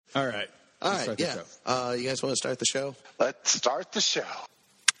All right. Yeah. You guys want to start the show? Let's start the show.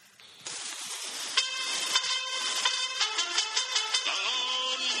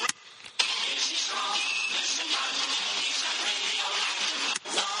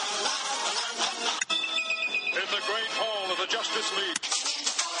 In the great hall of the Justice League.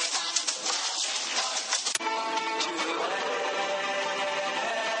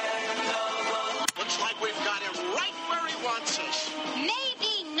 Looks like we've got him right where he wants us.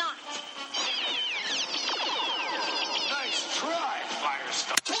 Maybe not. Nice try,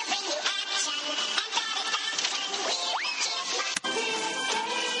 Firestone.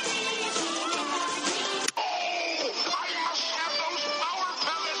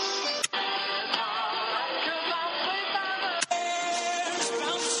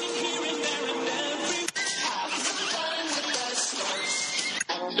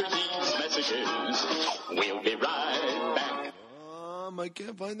 We'll be right back. I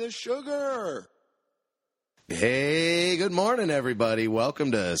can't find the sugar. Hey, good morning, everybody.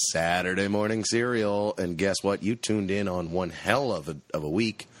 Welcome to Saturday Morning Cereal. And guess what? You tuned in on one hell of a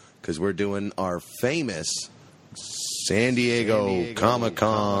week because we're doing our famous San Diego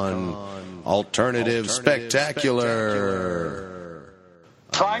Comic-Con Alternative Spectacular.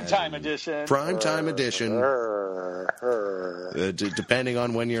 Primetime edition. Primetime edition. Depending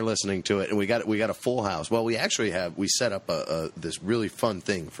on when you're listening to it, and we got a full house. Well, we set up this really fun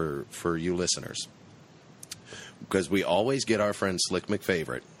thing for you listeners, because we always get our friend Slick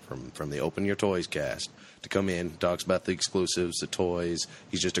McFavorite from the Open Your Toys cast to come in, talks about the exclusives, the toys.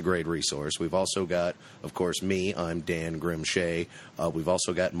 He's just a great resource. We've also got, of course, me. I'm Dan Grimshay. We've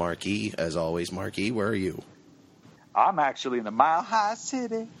also got Marquis, as always. Marquis, where are you? I'm actually in the Mile High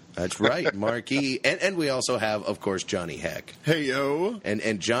City. That's right, Marquis. And we also have, of course, Johnny Heck. Hey, yo.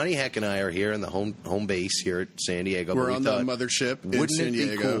 And Johnny Heck and I are here in the home base here at San Diego. We're on the mothership in San Diego. Wouldn't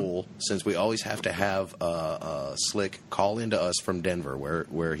it be cool, since we always have to have Slick call into us from Denver,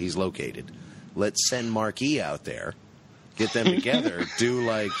 where he's located? Let's send Marquis out there, get them together, do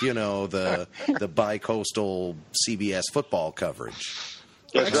the bi-coastal CBS football coverage.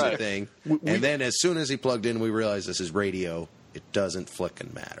 That's right. Thing. And then as soon as he plugged in, we realized this is radio. It doesn't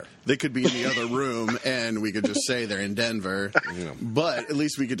flicking matter. They could be in the other room, and we could just say they're in Denver. But at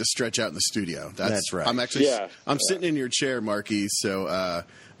least we get to stretch out in the studio. That's right. I'm sitting in your chair, Marquis, so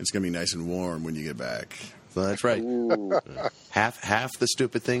it's going to be nice and warm when you get back. Well, that's right. Half the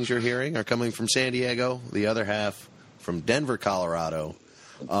stupid things you're hearing are coming from San Diego. The other half from Denver, Colorado.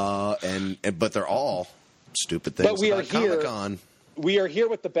 But they're all stupid things. But we about are here. Comic-Con. We are here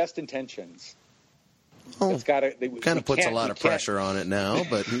with the best intentions. Oh, it's kind of puts a lot of pressure on it now,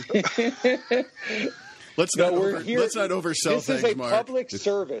 but let's not oversell things, This is a Mark. public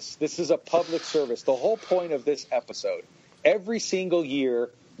service. This is a public service. The whole point of this episode, every single year,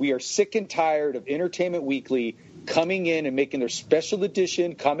 we are sick and tired of Entertainment Weekly coming in and making their special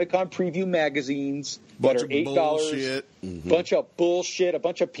edition Comic-Con preview magazines that are $8. Bullshit. Bunch of bullshit. A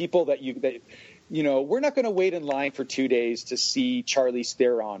bunch of people that we're not going to wait in line for 2 days to see Charlize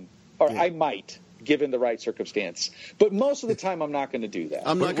Theron, or I might, given the right circumstance. But most of the time, I'm not going to do that.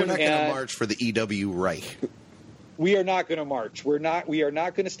 We're not going to march for the EW Reich. We are not going to march. We are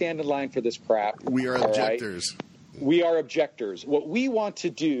not going to stand in line for this crap. We are objectors. Right? We are objectors. What we want to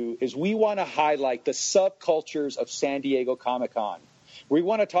do is we want to highlight the subcultures of San Diego Comic-Con. We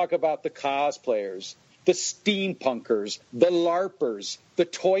want to talk about the cosplayers, the steampunkers, the LARPers, the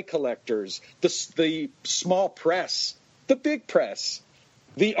toy collectors, the small press, the big press,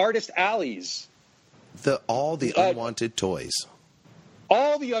 the artist alleys. All the unwanted toys.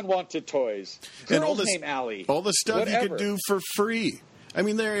 All the unwanted toys. And Girls Name Alley. All the stuff whatever. you could do for free. I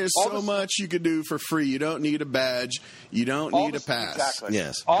mean, there is so much you could do for free. You don't need a badge. You don't need a pass. Exactly.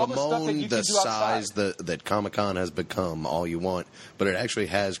 Yes. All the stuff that you the can do size outside. that Comic-Con has become all you want, but it actually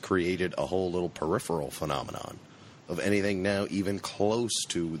has created a whole little peripheral phenomenon of anything now even close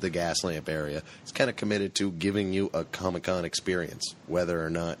to the gas lamp area. It's kind of committed to giving you a Comic-Con experience, whether or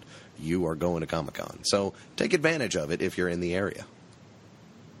not you are going to Comic-Con. So take advantage of it if you're in the area.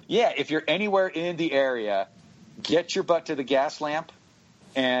 Yeah, if you're anywhere in the area, get your butt to the gas lamp,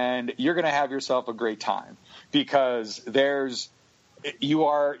 and you're going to have yourself a great time, because you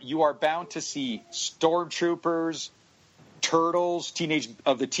are bound to see stormtroopers, turtles,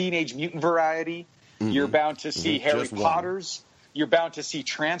 the teenage mutant variety. Mm-hmm. You're bound to see Harry Potters. You're bound to see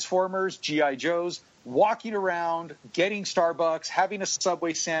Transformers, G.I. Joes, walking around, getting Starbucks, having a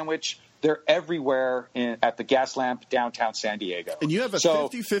Subway sandwich. They're everywhere at the Gas Lamp downtown San Diego. And you have a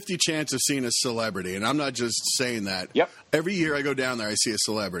 50-50 chance of seeing a celebrity, and I'm not just saying that. every year I go down there, I see a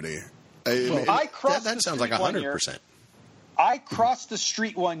celebrity. I crossed that sounds like 100%. I crossed the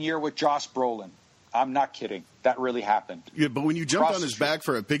street one year with Josh Brolin. I'm not kidding. That really happened. Yeah, but when you jumped on his back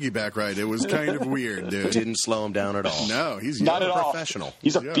for a piggyback ride, it was kind of weird, dude. Didn't slow him down at all. No, he's Not at all. Professional.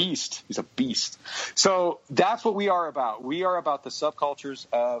 He's a beast. He's a beast. So that's what we are about. We are about the subcultures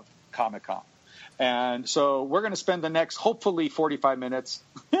of Comic-Con. And so we're going to spend the next, hopefully, 45 minutes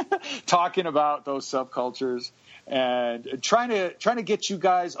talking about those subcultures and trying to get you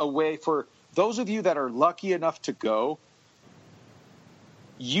guys away. For those of you that are lucky enough to go,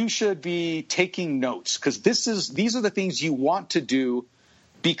 you should be taking notes, because these are the things you want to do,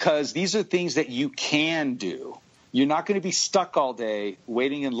 because these are things that you can do. You're not going to be stuck all day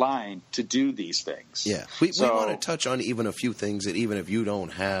waiting in line to do these things. Yeah. We want to touch on even a few things that even if you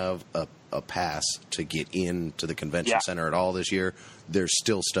don't have a pass to get into the convention center at all this year, there's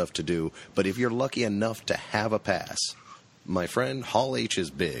still stuff to do. But if you're lucky enough to have a pass, my friend, Hall H is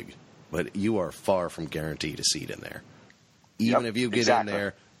big, but you are far from guaranteed a seat in there. Even if you get in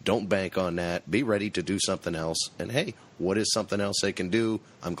there, don't bank on that. Be ready to do something else. And, hey, what is something else they can do?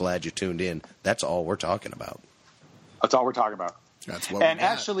 I'm glad you tuned in. That's all we're talking about. That's all we're talking about. That's what. And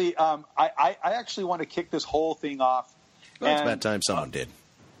actually, I actually want to kick this whole thing off. Well, it's about time someone did.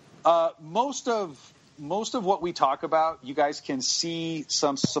 Most of what we talk about, you guys can see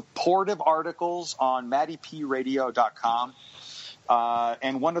some supportive articles on MattyPRadio.com.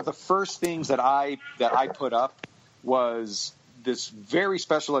 And one of the first things that I put up was this very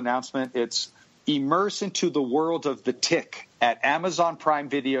special announcement. It's immerse into the world of The Tick at Amazon Prime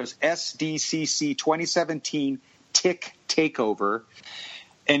Video's SDCC 2017 Tick Takeover.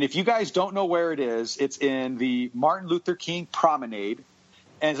 And if you guys don't know where it is, it's in the Martin Luther King Promenade.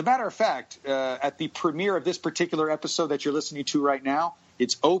 And as a matter of fact, at the premiere of this particular episode that you're listening to right now,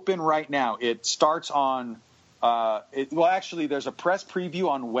 it's open right now. It starts on actually, there's a press preview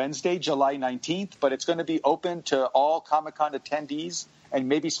on Wednesday, July 19th, but it's going to be open to all Comic-Con attendees and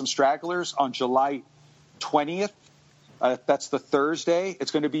maybe some stragglers on July 20th. That's the Thursday.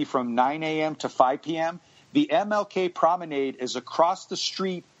 It's going to be from 9 a.m. to 5 p.m. The MLK Promenade is across the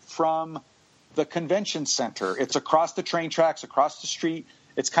street from the convention center. It's across the train tracks, across the street.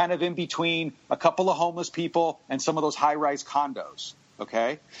 It's kind of in between a couple of homeless people and some of those high-rise condos.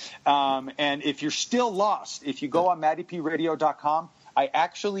 Okay. And if you're still lost, if you go on MattyPRadio.com, I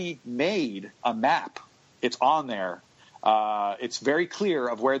actually made a map. It's on there. It's very clear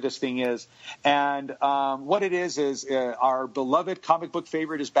of where this thing is. And what it is our beloved comic book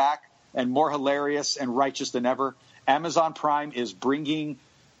favorite is back and more hilarious and righteous than ever. Amazon Prime is bringing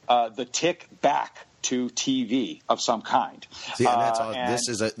The Tick back to TV of some kind. See, and that's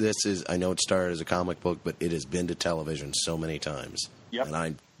awesome. This is. I know it started as a comic book, but it has been to television so many times.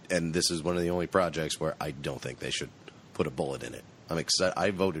 Yep. And this is one of the only projects where I don't think they should put a bullet in it. I'm excited.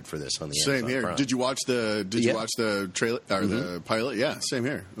 I voted for this on the Same Amazon here. Prime. Did you watch the trailer or the pilot? Yeah, same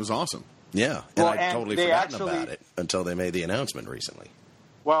here. It was awesome. Yeah, and I'd totally forgotten about it until they made the announcement recently.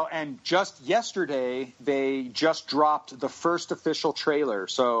 Well, and just yesterday they just dropped the first official trailer.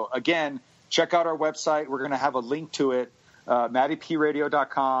 So again, check out our website. We're going to have a link to it,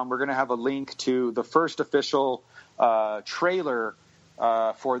 MattyPRadio.com. We're going to have a link to the first official trailer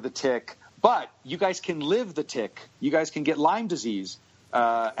for The Tick. But you guys can live The Tick. You guys can get Lyme disease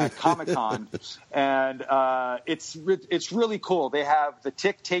at Comic-Con. And it's really cool. They have The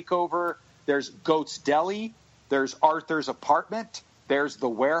Tick Takeover. There's Goat's Deli. There's Arthur's Apartment. There's the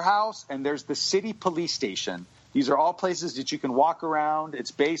Warehouse. And there's the City Police Station. These are all places that you can walk around.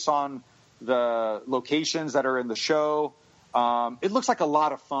 It's based on the locations that are in the show. It looks like a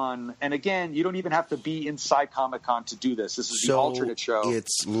lot of fun. And again, you don't even have to be inside Comic-Con to do this. This is the alternate show.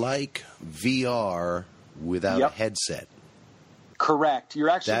 It's like VR without a headset. Correct. You're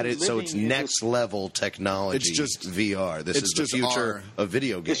actually so it's next level technology. It's just VR. This is the future of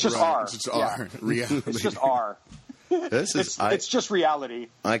video games. It's just R. It's just R. Reality. It's just R. It's just reality.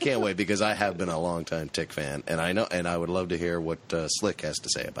 I can't wait because I have been a long-time Tick fan, and I would love to hear what Slick has to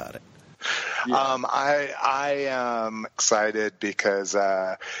say about it. Yeah. I am excited because,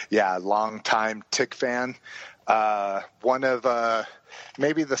 long-time Tick fan. One of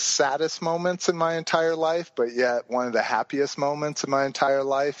maybe the saddest moments in my entire life, but yet one of the happiest moments in my entire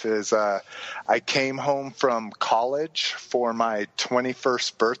life is I came home from college for my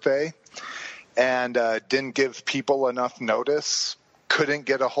 21st birthday and didn't give people enough notice. Couldn't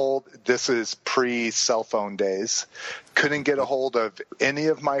get a hold. This is pre-cell phone days. Couldn't get a hold of any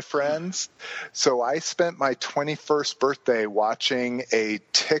of my friends. So I spent my 21st birthday watching a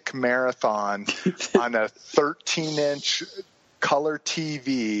Tick marathon on a 13-inch color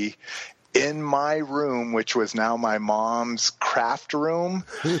TV in my room, which was now my mom's craft room,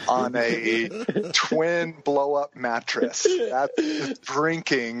 on a twin blow-up mattress. That's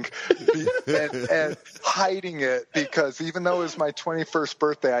drinking and hiding it, because even though it was my 21st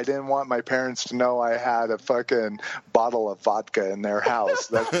birthday, I didn't want my parents to know I had a fucking bottle of vodka in their house.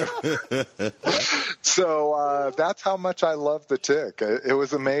 So that's how much I love the Tick. It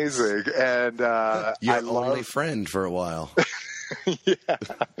was amazing. And your only friend for a while. Yeah.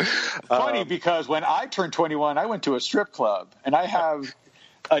 Funny, because when I turned 21, I went to a strip club, and I have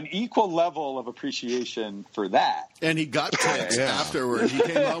an equal level of appreciation for that. And he got ticks afterward. He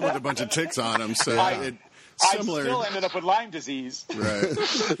came home with a bunch of ticks on him. So similar. I still ended up with Lyme disease. Right.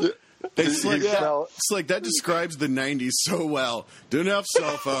 It's like that describes the 90s so well. Didn't have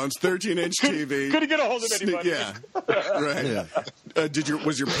cell phones, 13-inch TV. Couldn't get a hold of anybody. Yeah, right. Yeah.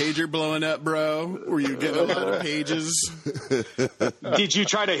 Was your pager blowing up, bro? Were you getting a lot of pages? Did you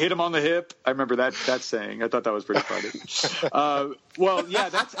try to hit him on the hip? I remember that saying. I thought that was pretty funny. Well, yeah,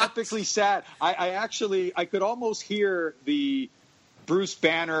 that's epically sad. I could almost hear the Bruce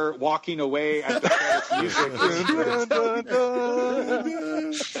Banner walking away at the music.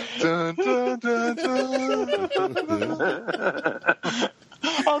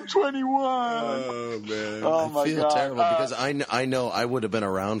 I'm 21. Oh man! Oh my I feel God. terrible because I know I would have been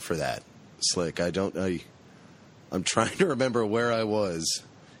around for that, Slick. I'm trying to remember where I was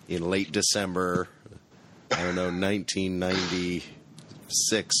in late December. I don't know,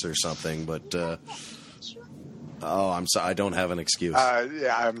 1996 or something, but. I'm sorry. I don't have an excuse.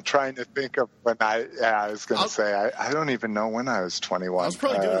 I'm trying to think of when I was going to say, I don't even know when I was 21. I was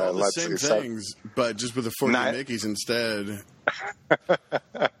probably doing all the same things, but just with the 40 Mickeys instead.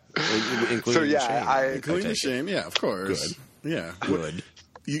 Including the shame. Including the shame, yeah, of course. Good. Yeah. Good.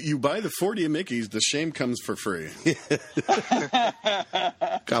 You buy the 40 Mickeys, the shame comes for free.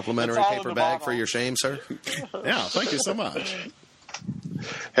 Complimentary paper bag for your shame, sir? Yeah, thank you so much.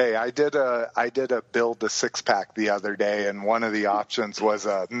 Hey, I did a build a six-pack the other day, and one of the options was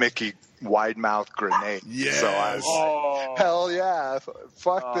a Mickey wide mouth grenade. Yeah. So I was like, hell yeah,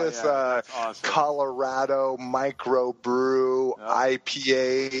 fuck this awesome. Colorado micro brew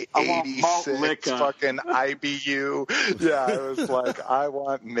IPA 86 fucking IBU. Yeah, I was like, I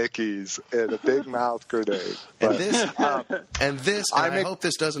want Mickey's in a big mouth grenade. But, I hope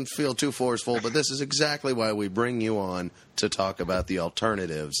this doesn't feel too forceful, but this is exactly why we bring you on to talk about the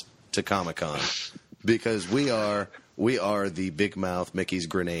alternatives to Comic-Con, because we are the big mouth Mickey's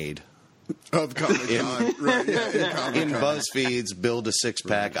grenade. Of Comic-Con. Right, yeah, in BuzzFeed's Build a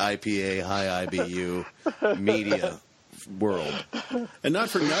Six-Pack IPA High IBU media world. And not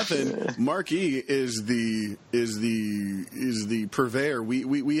for nothing, Mark E is the purveyor.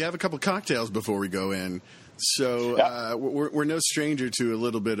 We have a couple cocktails before we go in. So we're no stranger to a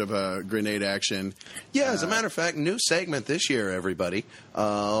little bit of a grenade action. Yeah, as a matter of fact, new segment this year, everybody.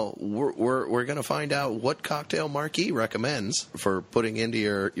 We're going to find out what cocktail Marquis recommends for putting into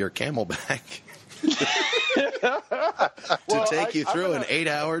your Camelback to take you through an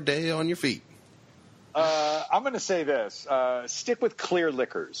 8-hour day on your feet. I'm going to say this: stick with clear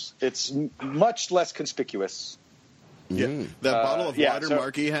liquors. It's much less conspicuous. Yeah, that bottle of water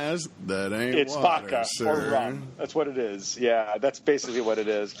Marky has, that ain't it's water, vodka sir. or rum. That's what it is. Yeah, that's basically what it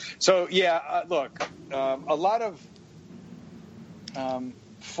is. So, look, a lot of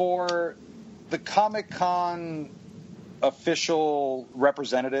for the Comic-Con official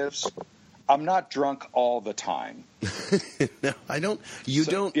representatives, I'm not drunk all the time. No, I don't. You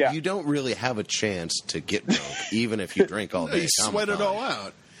don't really have a chance to get drunk, even if you drink all day. You sweat it all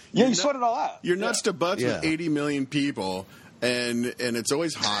out. Yeah, you sweat it all out. You're nuts to butts with 80 million people, and it's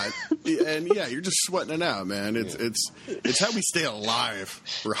always hot, and you're just sweating it out, man. It's how we stay alive.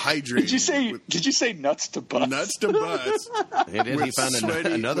 We're hydrated. Did you say nuts to butts? Nuts to butts. He found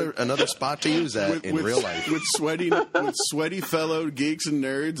another spot to use that in real life with sweaty fellow geeks and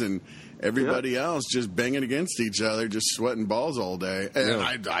nerds and everybody else just banging against each other, just sweating balls all day. And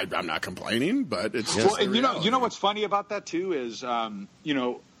I'm not complaining, but it's just and you know what's funny about that too is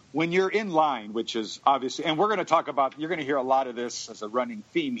when you're in line, which is obviously, and we're going to talk about, you're going to hear a lot of this as a running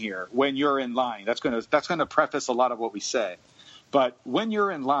theme here. When you're in line, that's going to preface a lot of what we say. But when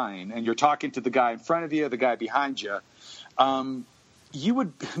you're in line and you're talking to the guy in front of you, the guy behind you,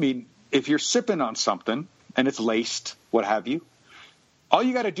 if you're sipping on something and it's laced, what have you, all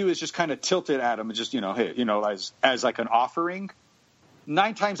you got to do is just kind of tilt it at them and just, as like an offering.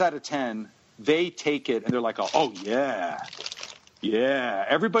 9 times out of 10, they take it and they're like, oh yeah. Yeah,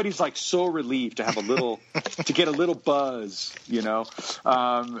 everybody's like so relieved to have to get a little buzz,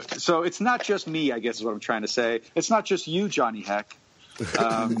 So it's not just me, I guess is what I'm trying to say. It's not just you, Johnny Heck.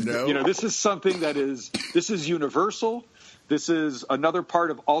 No. You know, this is something this is universal. This is another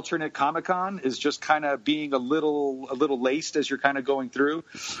part of alternate Comic-Con, is just kind of being a little laced as you're kind of going through.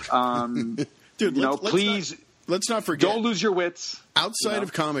 Dude, let's not forget. Don't lose your wits. Outside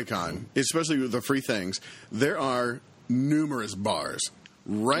of Comic-Con, especially with the free things, there are numerous bars.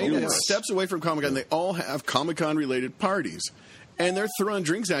 Steps away from Comic-Con, they all have Comic-Con related parties. And they're throwing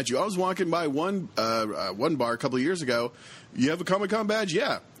drinks at you. I was walking by one bar a couple of years ago. You have a Comic-Con badge?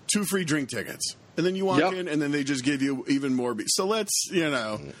 Yeah. 2 free drink tickets. And then you walk in, and then they just give you even more. So let's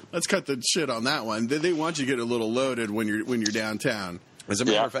cut the shit on that one. They want you to get a little loaded when you're downtown. As a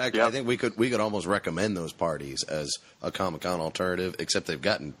matter of fact, I think we could almost recommend those parties as a Comic-Con alternative, except they've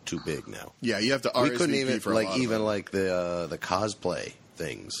gotten too big now. Yeah, you have to RSVP we couldn't even for a lot of them. like the cosplay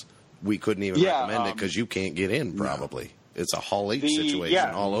things. We couldn't even recommend it because you can't get in. Probably it's a Hall H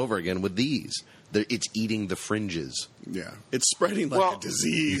situation all over again with these. It's eating the fringes. Yeah, it's spreading like a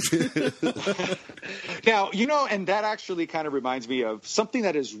disease. Now, and that actually kind of reminds me of something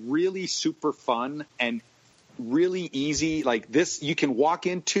that is really super fun and really easy. Like this, you can walk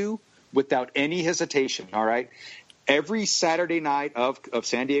into without any hesitation. All right. Every Saturday night of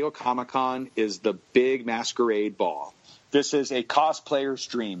San Diego Comic-Con is the big masquerade ball. This is a cosplayer's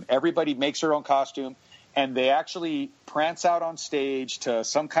dream. Everybody makes their own costume. And they actually prance out on stage to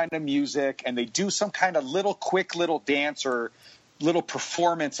some kind of music, and they do some kind of quick little dance or little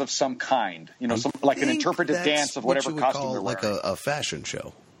performance of some kind. Like an interpretive dance of whatever costume they're wearing. Like a fashion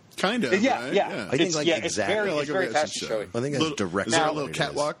show. Kind of. Yeah, right? yeah. I think it's very fashion showy. I think that's directly. Is there a little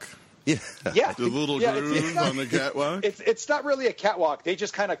catwalk? Yeah. The little groove on the catwalk? It's not really a catwalk. They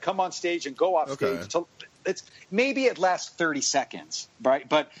just kind of come on stage and go off stage. Maybe it lasts 30 seconds, right?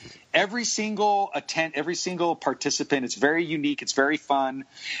 But every single participant, it's very unique. It's very fun.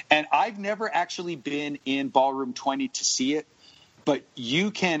 And I've never actually been in Ballroom 20 to see it, but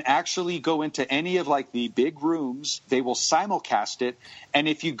you can actually go into any of like the big rooms. They will simulcast it. And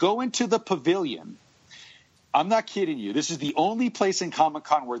if you go into the pavilion, I'm not kidding you. This is the only place in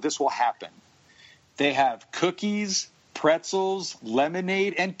Comic-Con where this will happen. They have cookies, pretzels,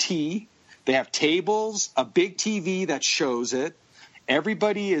 lemonade, and tea. They have tables, a big TV that shows it.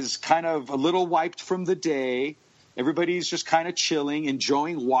 Everybody is kind of a little wiped from the day. Everybody's just kind of chilling,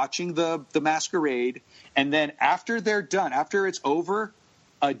 enjoying watching the masquerade. And then after they're done, after it's over,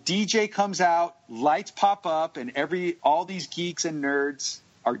 a DJ comes out, lights pop up, and all these geeks and nerds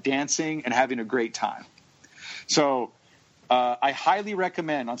are dancing and having a great time. So I highly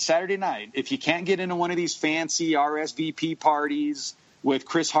recommend on Saturday night, if you can't get into one of these fancy RSVP parties with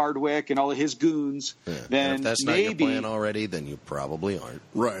Chris Hardwick and all of his goons, then if that's not your plan already, then you probably aren't.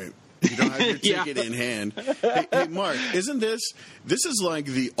 Right. You don't have your ticket in hand. Hey, Mark, isn't this is like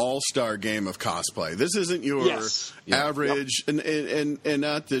the all-star game of cosplay. This isn't your average, and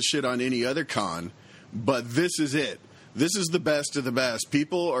not to shit on any other con, but this is it. This is the best of the best.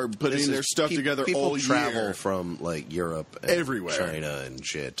 People are putting their stuff together all year. People travel from like Europe and everywhere, China and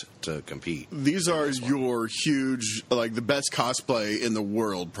shit to compete. These are your huge, like the best cosplay in the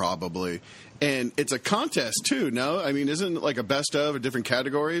world probably. And it's a contest too, no? I mean, isn't it like a best of different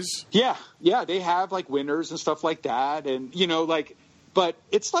categories? Yeah, they have like winners and stuff like that, and but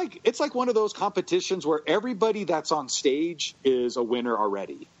it's like one of those competitions where everybody that's on stage is a winner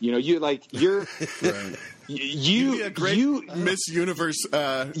already. You're right. You'd be a great Miss Universe.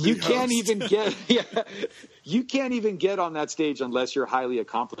 You can't even get you can't even get on that stage unless you're highly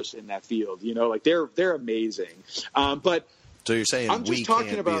accomplished in that field. They're amazing, but. So you're saying we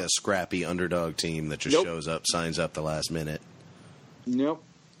can't be a scrappy underdog team that just shows up, signs up the last minute? Nope.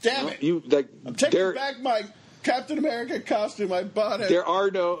 Damn it! I'm taking back my Captain America costume. I bought it. There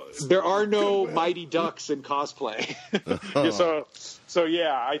are no Mighty Ducks in cosplay. So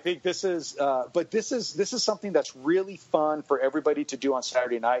yeah, I think this is. But this is something that's really fun for everybody to do on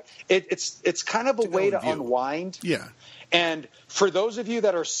Saturday night. It's kind of a way to unwind. Yeah. And for those of you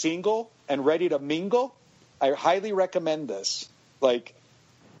that are single and ready to mingle, I highly recommend this.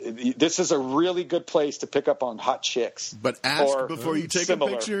 This is a really good place to pick up on hot chicks. But ask before you take a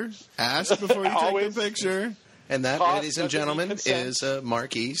picture. Ask before you take a picture. And that, ladies and gentlemen, is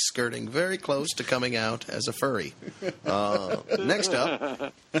Marquis skirting very close to coming out as a furry. Next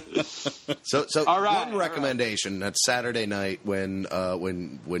up. So all right, one recommendation that's Saturday night when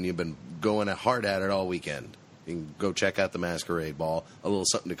you've been going hard at it all weekend. You can go check out the Masquerade Ball, a little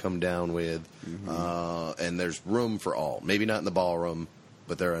something to come down with, and there's room for all. Maybe not in the ballroom,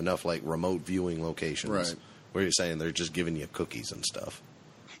 but there are enough like remote viewing locations where you're saying they're just giving you cookies and stuff.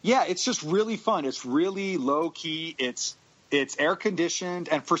 Yeah, it's just really fun. It's really low key. It's It's air conditioned,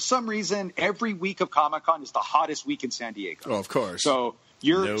 and for some reason, every week of Comic-Con is the hottest week in San Diego. Oh, of course. So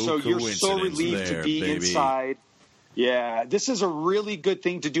you're No so relieved there, to be baby. inside. Yeah, this is a really good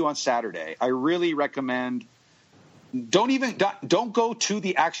thing to do on Saturday. I really recommend. Don't go to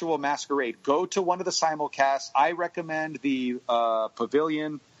the actual masquerade. Go to one of the simulcasts. I recommend the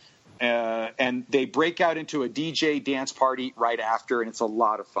pavilion, and they break out into a DJ dance party right after, and it's a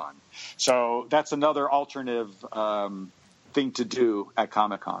lot of fun. So that's another alternative thing to do at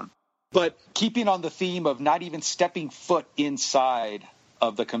Comic-Con. But keeping on the theme of not even stepping foot inside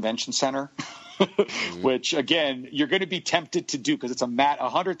of the convention center, which again you're going to be tempted to do because it's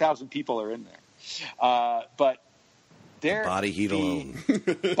 100,000 people are in there, but. Body heat alone.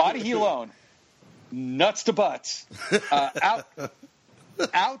 Body heat alone. Nuts to butts.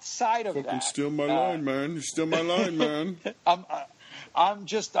 Outside of that. Steal my line, man. You steal my line, man. I'm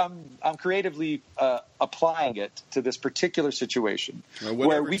creatively applying it to this particular situation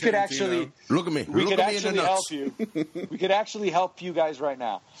where we could actually look at me. We Look could at me actually help you. We could actually help you guys right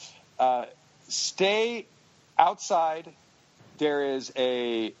now. Stay outside. There is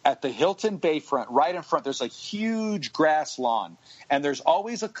at the Hilton Bayfront, right in front, there's a huge grass lawn. And there's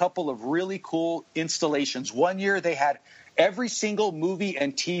always a couple of really cool installations. One year they had every single movie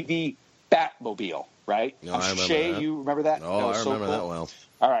and TV Batmobile, right? No, I remember Shay, that. you remember that? Oh, I remember that well.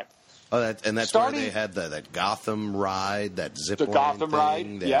 All right. Oh, that's where they had that Gotham ride, that zip line Gotham thing.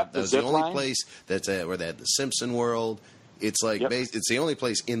 ride, yep, that was the the zip only line. place where they had the Simpson World. It's like it's the only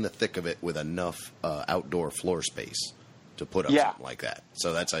place in the thick of it with enough outdoor floor space to put up something like that.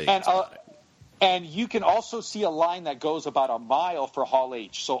 So that's how you can spot it. And you can also see a line that goes about a mile for Hall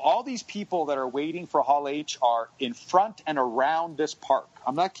H. So all these people that are waiting for Hall H are in front and around this park.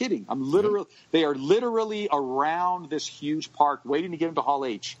 I'm not kidding. They are literally around this huge park waiting to get into Hall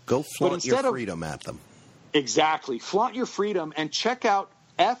H. Go flaunt your freedom at them. Exactly. Flaunt your freedom and check out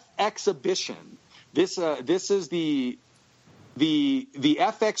F Exhibition. This is the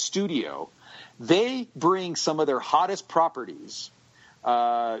FX studio. They bring some of their hottest properties.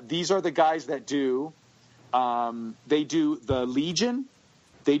 These are the guys that do. They do the Legion.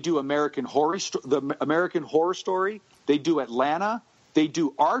 They do American Horror Story. They do Atlanta. They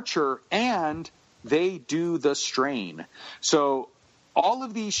do Archer, and they do The Strain. So all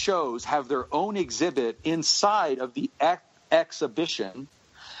of these shows have their own exhibit inside of the exhibition.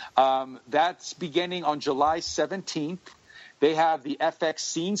 That's beginning on July 17th. They have the FX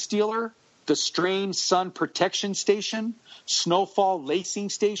Scene Stealer, the Strain Sun Protection Station, Snowfall Lacing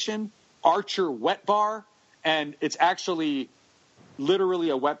Station, Archer Wet Bar, and it's actually literally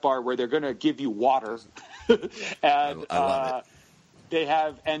a wet bar where they're going to give you water. And I love it. They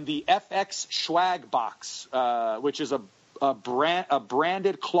have the FX Swag Box, which is a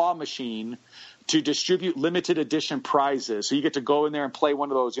branded claw machine to distribute limited edition prizes. So you get to go in there and play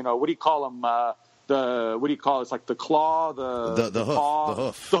one of those. What do you call them? It's like the claw, the paw,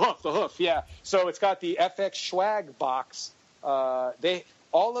 the hoof. Yeah. So it's got the FX Swag Box.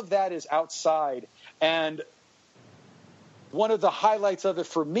 All of that is outside, and one of the highlights of it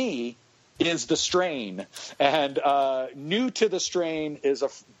for me is The Strain. And new to The Strain is a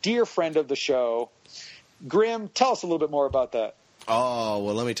dear friend of the show. Grim, tell us a little bit more about that. Oh,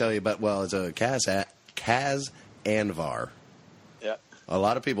 well, let me tell you about, it's a Kaz Anvar. Yeah. A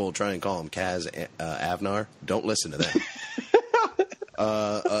lot of people will try and call him Kaz Avnar. Don't listen to them.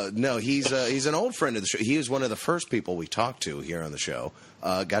 No, he's an old friend of the show. He was one of the first people we talked to here on the show.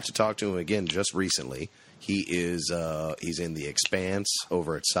 Got to talk to him again just recently. He's in The Expanse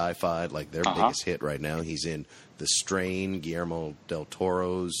over at Sci-Fi, like their biggest hit right now. He's in The Strain, Guillermo del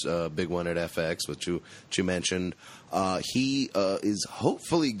Toro's big one at FX, which you mentioned. He is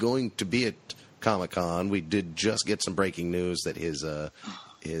hopefully going to be at Comic-Con. We did just get some breaking news that his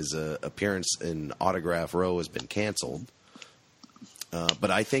appearance in Autograph Row has been canceled.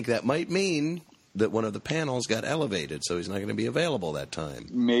 But I think that might mean that one of the panels got elevated, so he's not going to be available that time.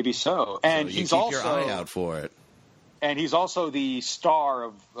 Maybe so. And so you he's keep also your eye out for it. And he's also the star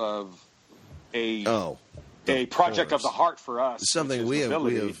of a project of the heart for us. Something we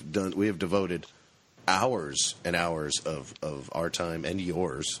have done. We have devoted hours and hours of our time and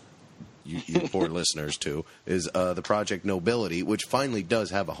yours, you poor listeners too, is the Project Nobility, which finally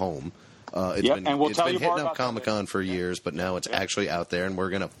does have a home. It's been hitting up Comic-Con for years, but now it's actually out there, and we're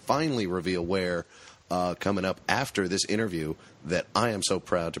going to finally reveal where coming up after this interview that I am so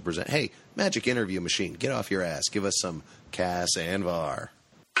proud to present. Hey, Magic Interview Machine, get off your ass. Give us some Cass Anvar.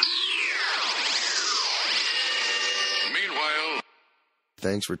 Meanwhile,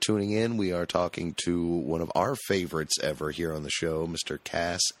 thanks for tuning in. We are talking to one of our favorites ever here on the show, Mr.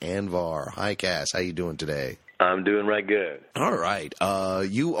 Cass Anvar. Hi, Cass. How you doing today? I'm doing right good. All right.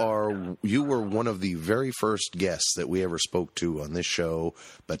 You were one of the very first guests that we ever spoke to on this show,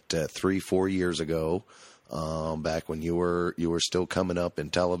 but 3-4 years ago, back when you were still coming up in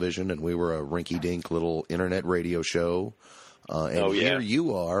television, and we were a rinky-dink little internet radio show. And here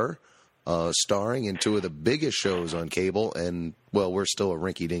you are, starring in two of the biggest shows on cable, and well, we're still a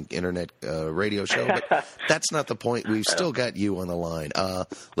rinky-dink internet radio show, but that's not the point. We've still got you on the line.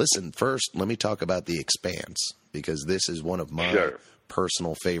 Listen, first, let me talk about The Expanse, because this is one of my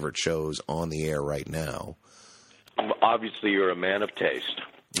personal favorite shows on the air right now. Obviously, you're a man of taste.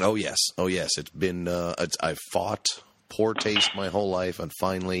 Oh yes. It's been I've fought poor taste my whole life, and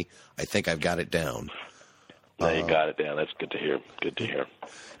finally, I think I've got it down. You got it down. That's good to hear. Good to hear.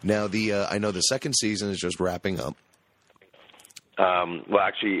 Now, I know the second season is just wrapping up. Well,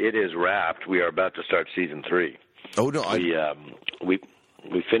 actually, it is wrapped. We are about to start season 3. Oh no! We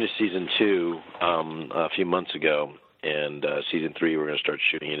finished season 2 a few months ago, and season 3 we're going to start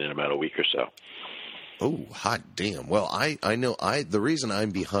shooting it in about a week or so. Oh, hot damn! Well, I know the reason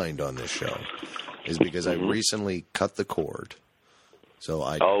I'm behind on this show is because I recently cut the cord.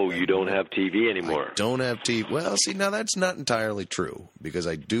 So you don't have TV anymore. I don't have TV. Well, see, now that's not entirely true, because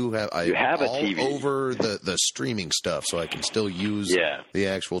I do have. You have a TV over the streaming stuff, so I can still use the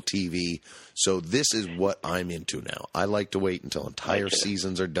actual TV. So this is what I'm into now. I like to wait until entire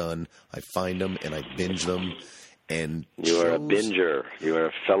seasons are done. I find them and I binge them. And you are a binger. You are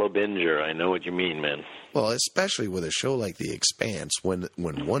a fellow binger. I know what you mean, man. Well, especially with a show like The Expanse, when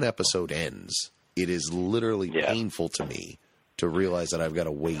one episode ends, it is literally painful to me to realize that I've got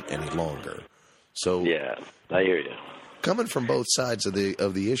to wait any longer. So yeah, I hear you. Coming from both sides of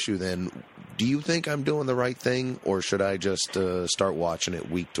the issue, then, do you think I'm doing the right thing, or should I just start watching it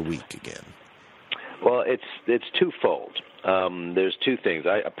week to week again? Well, it's twofold. There's two things.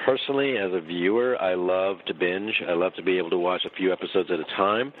 I personally, as a viewer, I love to binge. I love to be able to watch a few episodes at a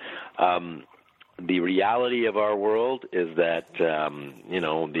time. The reality of our world is that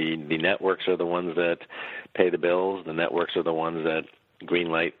the networks are the ones that pay the bills. The networks are the ones that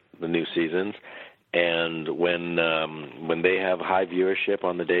greenlight the new seasons. And when they have high viewership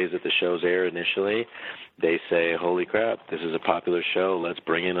on the days that the shows air initially, they say, "Holy crap, this is a popular show. Let's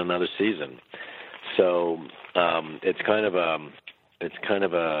bring in another season." So it's kind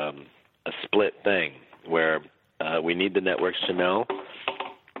of a split thing where we need the networks to know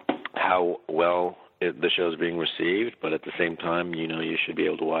how well the show is being received, but at the same time, you should be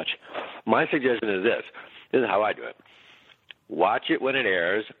able to watch. My suggestion is this. This is how I do it. Watch it when it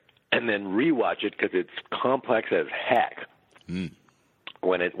airs, and then rewatch it, because it's complex as heck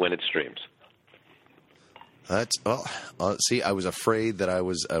when it streams. That's see, I was afraid that I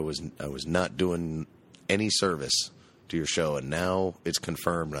was not doing any service to your show, and now it's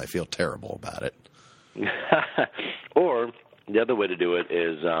confirmed, and I feel terrible about it. Or the other way to do it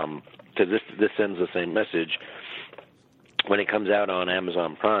is, because this sends the same message. When it comes out on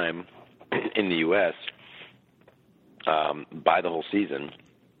Amazon Prime in the U.S., buy the whole season.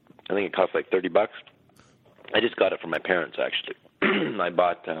 I think it costs like $30. I just got it from my parents, actually. I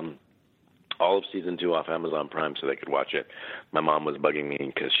bought all of season 2 off Amazon Prime so they could watch it. My mom was bugging me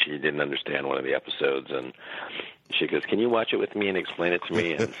because she didn't understand one of the episodes, and she goes, "Can you watch it with me and explain it to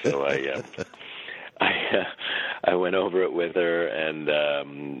me?" And so I went over it with her,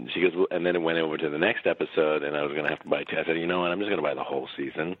 and she goes, and then it went over to the next episode, and I was going to have to buy 2. I said, "You know what? I'm just going to buy the whole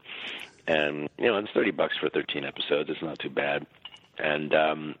season." And it's $30 for 13 episodes. It's not too bad. And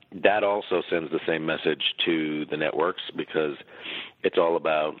that also sends the same message to the networks, because it's all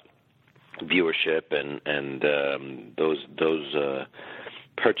about viewership, and those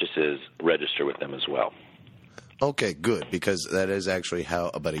purchases register with them as well. Okay, good, because that is actually how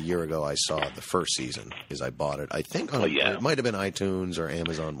about a year ago I saw the first season. Is I bought it. I think it might have been iTunes or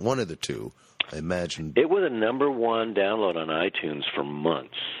Amazon, one of the two. I imagine it was a #1 download on iTunes for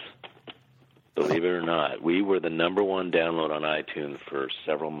months. Believe it or not, we were the #1 download on iTunes for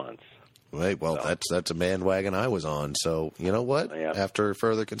several months. Right. Well, that's a bandwagon I was on. So you know what? Yeah. After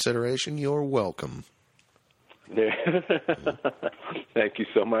further consideration, you're welcome. Thank you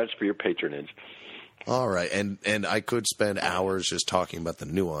so much for your patronage. All right, and I could spend hours just talking about the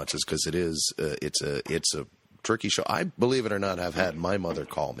nuances, because it's a tricky show. I, believe it or not, have had my mother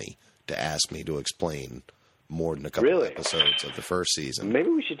call me to ask me to explain more than a couple of episodes of the first season. Maybe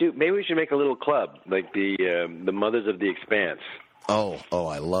we should make a little club, like the Mothers of the Expanse. Oh,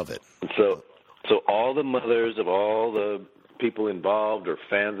 I love it. So all the mothers of all the people involved or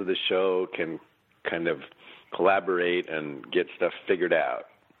fans of the show can kind of collaborate and get stuff figured out.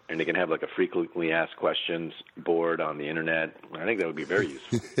 and they can have like a frequently asked questions board on the internet. I think that would be very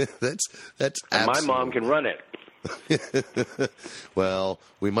useful. that's and my mom can run it. Well,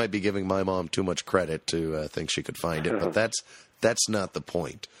 we might be giving my mom too much credit to think she could find it, but that's not the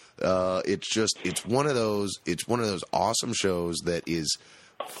point. It's one of those awesome shows that is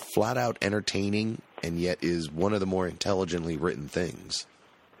flat out entertaining and yet is one of the more intelligently written things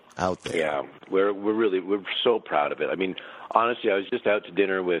out there. Yeah, we're so proud of it. I mean, honestly, I was just out to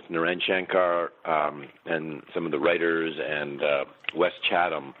dinner with Naren Shankar and some of the writers and Wes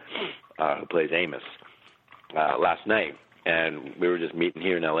Chatham, who plays Amos, last night, and we were just meeting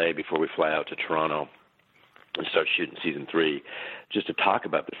here in LA before we fly out to Toronto and start shooting season 3, just to talk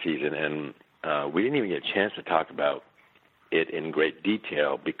about the season. And we didn't even get a chance to talk about it in great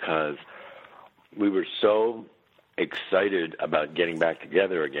detail because we were so excited about getting back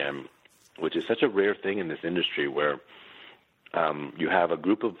together again, which is such a rare thing in this industry where you have a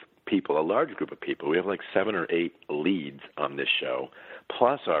group of people, a large group of people. We have like 7 or 8 leads on this show,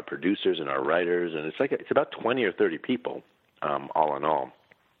 plus our producers and our writers, and it's about 20 or 30 people, all in all,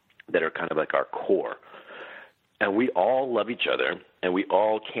 that are kind of like our core. And we all love each other, and we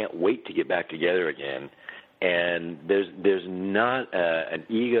all can't wait to get back together again. And there's not an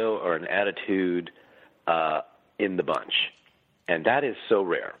ego or an attitude in the bunch, and that is so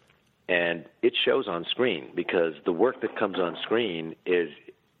rare. And it shows on screen because the work that comes on screen is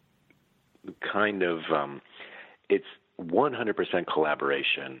kind of it's 100%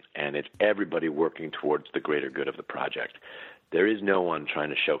 collaboration, and it's everybody working towards the greater good of the project. There is no one trying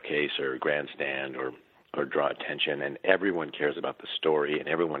to showcase or grandstand or draw attention, and everyone cares about the story, and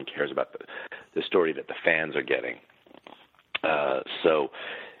everyone cares about the story that the fans are getting. So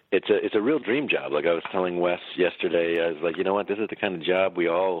it's a real dream job. Like I was telling Wes yesterday, I was like, you know what, this is the kind of job we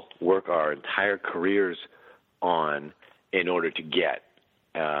all work our entire careers on in order to get.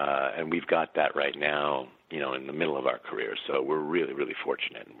 And we've got that right now, in the middle of our careers. So we're really, really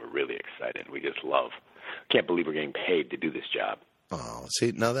fortunate, and we're really excited. We just can't believe we're getting paid to do this job. Oh,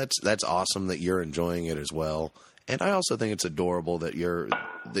 see, now that's awesome that you're enjoying it as well. And I also think it's adorable that you're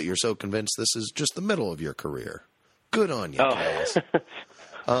so convinced this is just the middle of your career. Good on you, guys.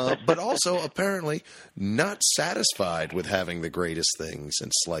 But also apparently not satisfied with having the greatest thing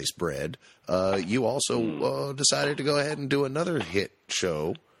since sliced bread. You also decided to go ahead and do another hit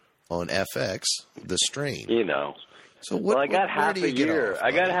show on FX, The Strain. So I got half a year.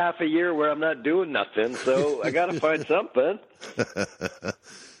 I got half a year where I'm not doing nothing, so I got to find something.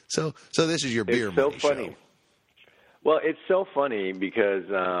 So this is your beer money funny. show. Well, it's so funny because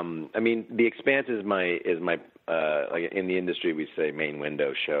The Expanse is my like in the industry we say main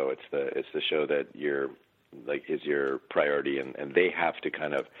window show. It's the show that is your priority, and they have to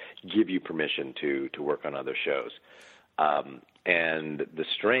kind of give you permission to work on other shows. And The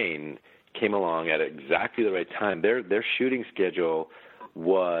Strain came along at exactly the right time. Their shooting schedule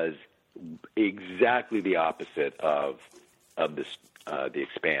was exactly the opposite of this, The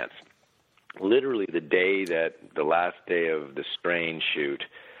Expanse. Literally the last day of the Strain shoot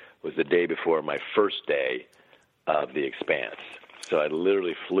was the day before my first day of The Expanse. So I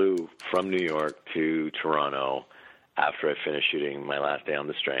literally flew from New York to Toronto after I finished shooting my last day on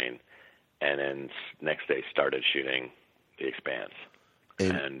the Strain, and then next day started shooting The Expanse.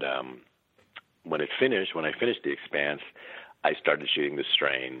 And when I finished The Expanse, I started shooting The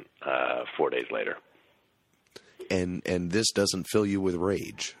Strain 4 days later. And this doesn't fill you with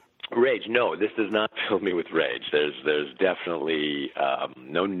rage? Rage? No, this does not fill me with rage. There's definitely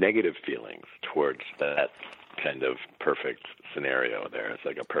no negative feelings towards that kind of perfect scenario there. It's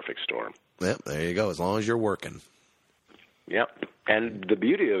like a perfect storm. Yep, there you go, as long as you're working. Yep, and the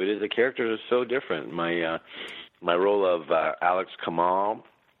beauty of it is the characters are so different. My role of Alex Kamal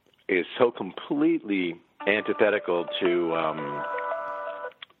is so completely antithetical to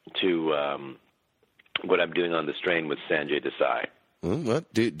what I'm doing on The Strain with Sanjay Desai.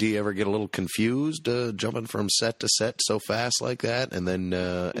 What? Do you ever get a little confused jumping from set to set so fast like that, and then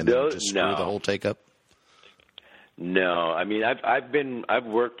just screw the whole take up? No, I mean I've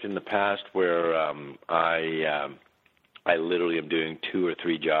worked in the past where I literally am doing 2 or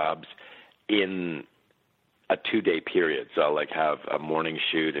 3 jobs in a 2-day period. So I'll have a morning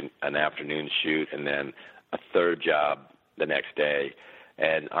shoot and an afternoon shoot, and then a third job the next day.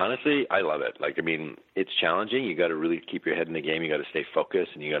 And honestly, I love it. It's challenging. You got to really keep your head in the game. You got to stay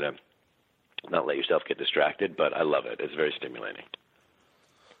focused, and you got to not let yourself get distracted. But I love it. It's very stimulating.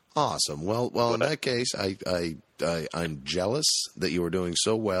 Awesome. Well, in that case, I'm jealous that you were doing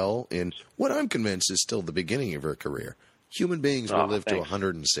so well in what I'm convinced is still the beginning of your career. Human beings will live to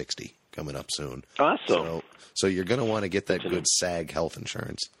 160 coming up soon. Awesome. So you're going to want to get that good SAG health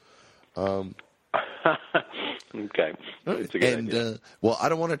insurance. Okay. That's a good idea. Well, I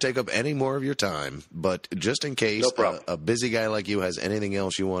don't want to take up any more of your time, but just in case a busy guy like you has anything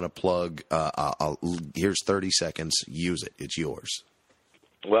else you want to plug, here's 30 seconds. Use it. It's yours.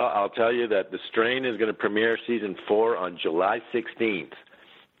 Well, I'll tell you that The Strain is going to premiere season 4 on July 16th.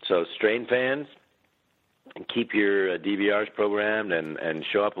 So, Strain fans, keep your DVRs programmed and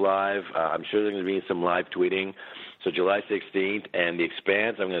show up live. I'm sure there's going to be some live tweeting. So, July 16th, and The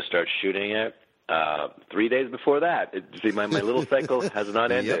Expanse, I'm going to start shooting it 3 days before that. See, my little cycle has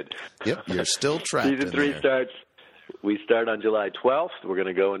not ended. Yep, you're still trapped. Season 3 starts. We start on July 12th. We're going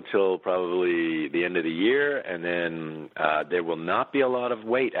to go until probably the end of the year, and then there will not be a lot of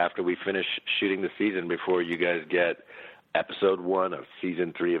wait after we finish shooting the season before you guys get episode 1 of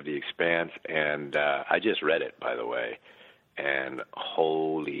season 3 of The Expanse. And I just read it, by the way, and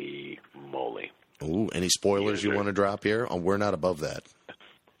holy moly! Ooh, any spoilers you want to drop here? Oh, we're not above that.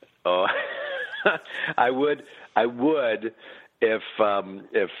 Oh, I would if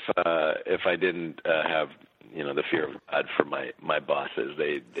I didn't have the fear of God for my bosses.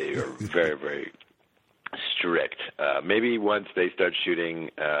 They are very, very strict. Maybe once they start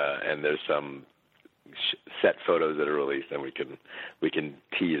shooting and there's some set photos that are released, then we can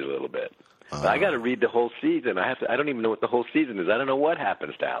tease a little bit. But I got to read the whole season. I don't even know what the whole season is. I don't know what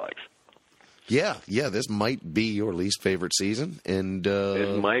happens to Alex. Yeah, this might be your least favorite season, and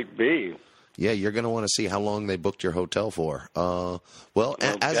it might be. Yeah, you're going to want to see how long they booked your hotel for. Well,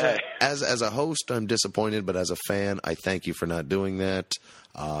 okay. as a host, I'm disappointed, but as a fan, I thank you for not doing that.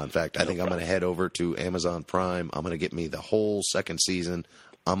 In fact, I think I'm going to head over to Amazon Prime. I'm going to get me the whole second season.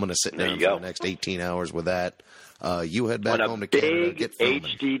 I'm going to sit down for the next 18 hours with that. You head back home to Canada. Get filming.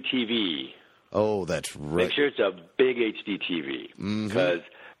 HD TV. Oh, that's right. Make sure it's a big HD TV because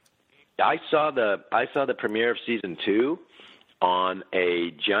I saw the premiere of season 2 on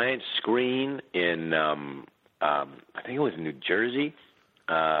a giant screen in I think it was New Jersey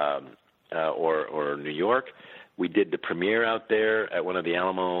or New York. We did the premiere out there at one of the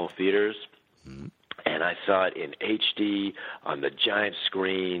Alamo theaters, and I saw it in HD on the giant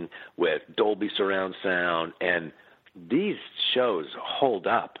screen with Dolby surround sound. And these shows hold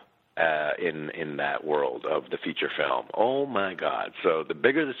up in that world of the feature film. Oh my God! So the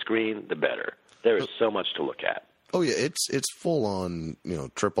bigger the screen, the better. There is so much to look at. Oh yeah, it's full on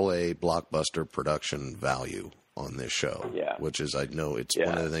AAA blockbuster production value on this show. Yeah. Which is one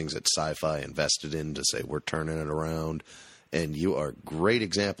of the things that Sci-Fi invested in to say we're turning it around, and you are a great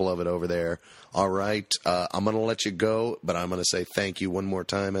example of it over there. All right, I'm going to let you go, but I'm going to say thank you one more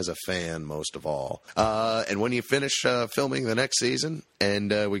time as a fan, most of all. And when you finish filming the next season,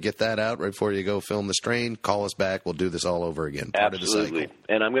 and we get that out right before you go film The Strain, call us back. We'll do this all over again. Part Absolutely. Of the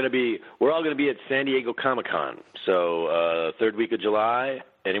cycle. And we're all going to be at San Diego Comic-Con. So third week of July,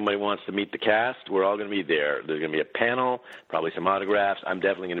 anybody wants to meet the cast, we're all going to be there. There's going to be a panel, probably some autographs. I'm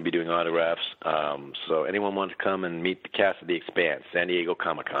definitely going to be doing autographs. So anyone wants to come and meet the cast of The Expanse, San Diego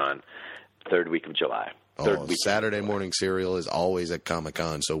Comic-Con, third week of July. Saturday morning cereal is always at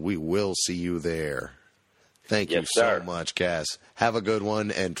Comic-Con, so we will see you there. Thank you sir. so much, Cass. Have a good one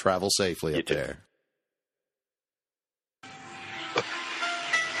and travel safely up there.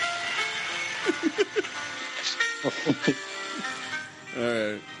 All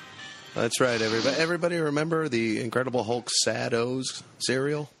right. That's right, everybody. Everybody remember the Incredible Hulk Sad-O's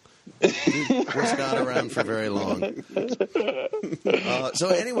cereal? It was not around for very long. So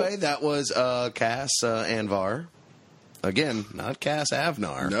anyway, that was Cass Anvar. Again, not Cass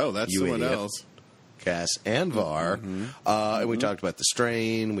Avnar. No, that's someone else. Cass Anvar. And we talked about The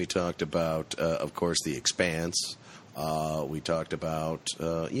Strain. We talked about, of course, The Expanse. We talked about,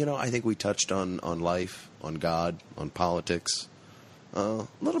 I think we touched on life, on God, on politics, a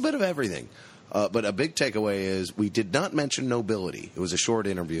little bit of everything. But a big takeaway is we did not mention nobility. It was a short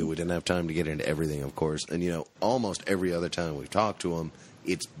interview. We didn't have time to get into everything, of course. And, almost every other time we've talked to him,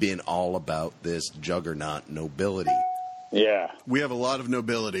 it's been all about this juggernaut nobility. Yeah. We have a lot of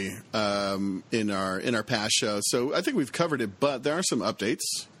nobility in our past shows, so I think we've covered it, but there are some updates.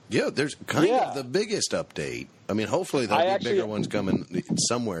 Yeah, there's kind of the biggest update. I mean, hopefully there'll be bigger ones coming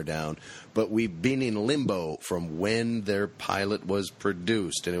somewhere down. But we've been in limbo from when their pilot was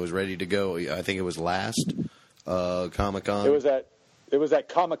produced and it was ready to go. I think it was last Comic-Con. It was at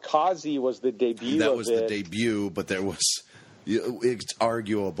Kamikaze was the debut. That was the debut, but there was. It's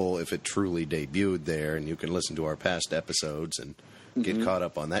arguable if it truly debuted there, and you can listen to our past episodes and get caught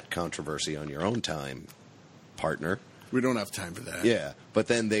up on that controversy on your own time, partner. We don't have time for that. Yeah, but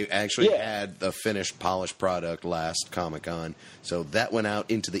then they actually had the finished, polished product last Comic-Con. So that went out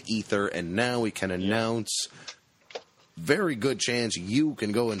into the ether, and now we can announce very good chance you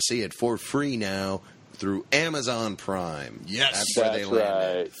can go and see it for free now through Amazon Prime. Yes. That's where they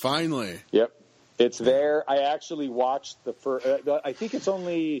landed. Right. Finally. Yep. It's there. I actually watched the first. I think it's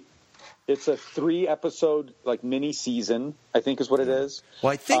a 3-episode like mini season, I think is what it is.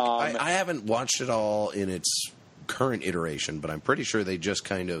 Well, I think I haven't watched it all in its current iteration, but I'm pretty sure they just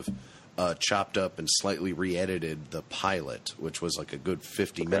kind of chopped up and slightly re-edited the pilot, which was like a good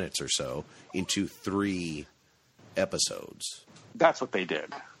 50 minutes or so, into 3 episodes. That's what they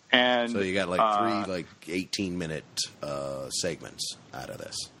did. And so you got like 3 18-minute segments out of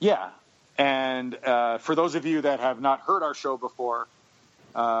this. Yeah. And for those of you that have not heard our show before,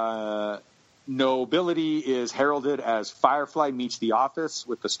 Nobility is heralded as Firefly meets The Office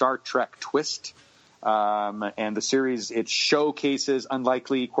with the Star Trek twist. And the series, it showcases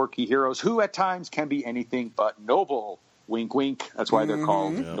unlikely, quirky heroes who at times can be anything but noble. Wink, wink. That's why they're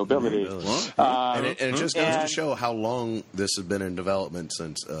called Nobility. And it just goes to show how long this has been in development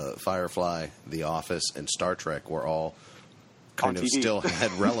since Firefly, The Office, and Star Trek were all kind of still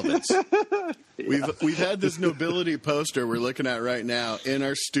had relevance. We've had this Nobility poster we're looking at right now in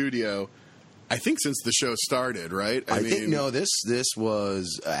our studio. I think since the show started, right? I think no. This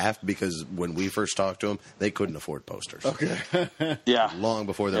was after, because when we first talked to them, they couldn't afford posters. Okay, long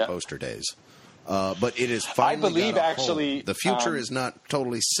before their poster days. But it is finally. I believe actually home. The future is not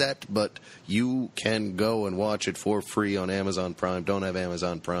totally set, but you can go and watch it for free on Amazon Prime. Don't have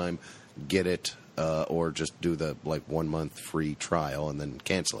Amazon Prime, get it. Or just do the 1 month free trial and then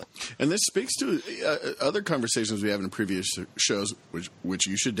cancel it. And this speaks to other conversations we have in previous shows, which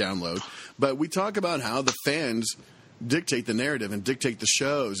you should download. But we talk about how the fans dictate the narrative and dictate the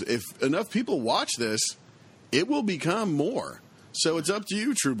shows. If enough people watch this, it will become more. So it's up to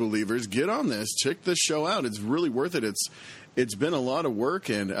you, true believers. Get on this. Check this show out. It's really worth it. It's been a lot of work,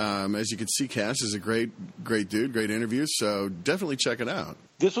 and as you can see, Cass is a great dude, great interviews. So definitely check it out.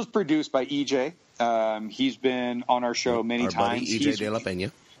 This was produced by EJ. He's been on our show many times. Buddy EJ De La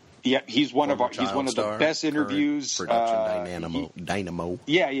Pena. Yeah, he's one of the best interviews. Production dynamo.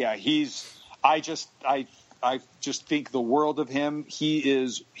 Yeah. I just think the world of him. He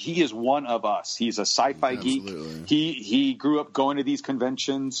is one of us. He's a sci-fi geek. He grew up going to these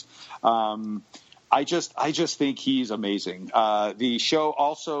conventions. I just think he's amazing. The show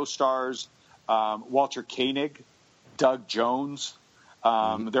also stars Walter Koenig, Doug Jones.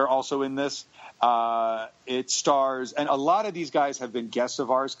 They're also in this. It stars, and a lot of these guys have been guests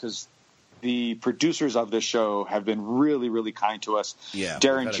of ours because the producers of this show have been really, really kind to us. Yeah,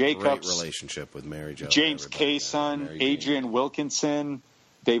 Darren Jacobs, great relationship with Mary Jo, James Kayson, Adrian Wilkinson.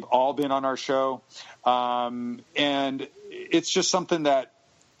 They've all been on our show, and it's just something that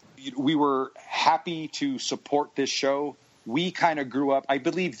we were happy to support this show. We kind of grew up. I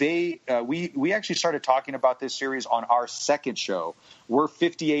believe we actually started talking about this series on our second show. We're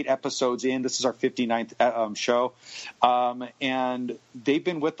 58 episodes in. This is our 59th show. And they've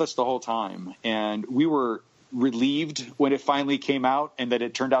been with us the whole time. And we were relieved when it finally came out and that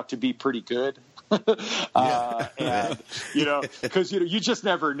it turned out to be pretty good. And because you just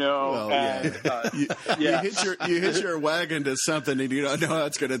never know. Well, you hit your wagon to something and you don't know how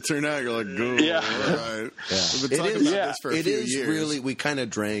it's going to turn out. You're like, go. Yeah. All right. We've been talking about this for a few years. Really, we kind of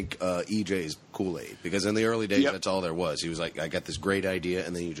drank EJ's Kool-Aid because in the early days, that's all there was. He was like, I got this great idea,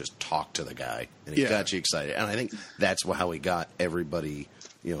 and then you just talk to the guy, and he got you excited. And I think that's how he got everybody,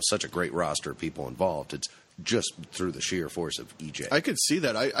 such a great roster of people involved. It's just through the sheer force of EJ. I could see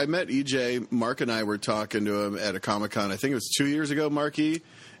that. I met EJ. Mark and I were talking to him at a Comic-Con. I think it was 2 years ago, Marky.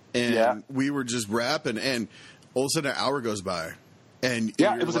 And we were just rapping, and all of a sudden an hour goes by. And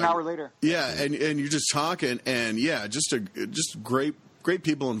it was an hour later. Yeah, and you're just talking, and just great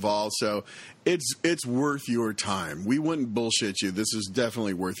people involved. So it's worth your time. We wouldn't bullshit you. This is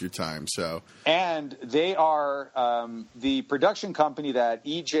definitely worth your time. So, and they are the production company that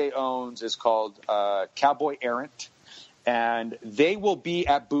EJ owns is called Cowboy Errant, and they will be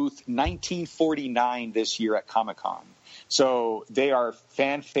at booth 1949 this year at Comic-Con. So they are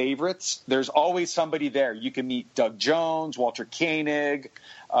fan favorites. There's always somebody there. You can meet Doug Jones, Walter Koenig.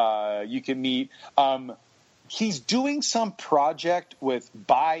 You can meet. He's doing some project with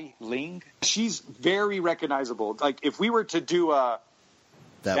Bai Ling. She's very recognizable. Like if we were to do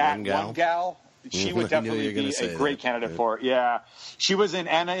that one gal, she would definitely be a great candidate for it. Yeah, she was in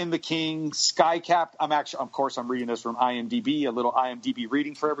Anna and the King, Skycap. Of course, I'm reading this from IMDb. A little IMDb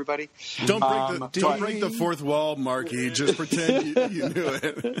reading for everybody. Don't break the fourth wall, Marky. Just pretend you knew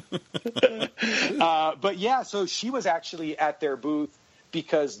it. But yeah, so she was actually at their booth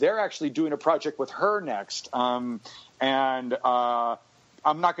because they're actually doing a project with her next. And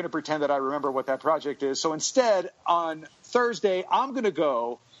I'm not going to pretend that I remember what that project is. So instead, on Thursday, I'm going to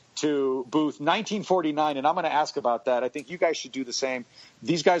go to booth 1949, and I'm going to ask about that. I think you guys should do the same.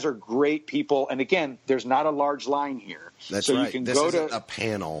 These guys are great people. And again, there's not a large line here. That's so right. You can this go isn't a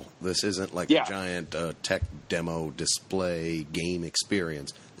panel. This isn't like a giant tech demo display game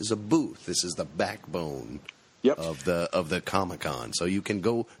experience. This is a booth. This is the backbone of the Comic-Con. So you can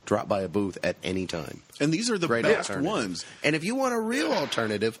go drop by a booth at any time. And these are the best ones. And if you want a real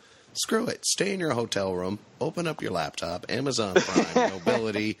alternative, screw it. Stay in your hotel room, open up your laptop, Amazon Prime,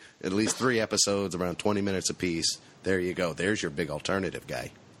 Nobility, at least 3 episodes, around 20 minutes apiece. There you go. There's your big alternative,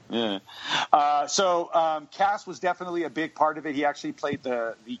 guy. Yeah. So Cass was definitely a big part of it. He actually played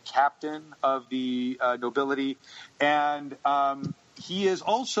the captain of the Nobility. And he is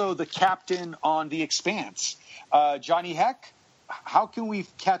also the captain on The Expanse. Johnny Heck, how can we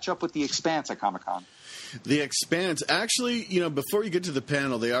catch up with The Expanse at Comic-Con? The Expanse, actually, before you get to the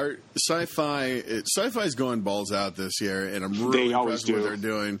panel, Sci-Fi's going balls out this year, and I'm really impressed with what they're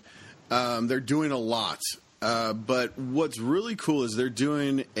doing. They're doing a lot. But what's really cool is they're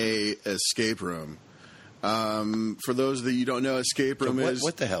doing a escape room. For those that you don't know, escape room is...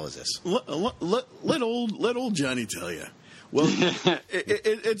 What the hell is this? Let old Johnny tell you. Well,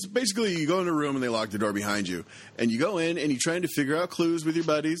 it's basically you go in a room and they lock the door behind you. And you go in and you're trying to figure out clues with your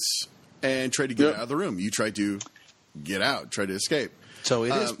buddies and try to get out of the room. You try to get out, try to escape. So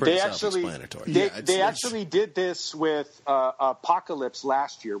it is pretty self-explanatory. They actually did this with Apocalypse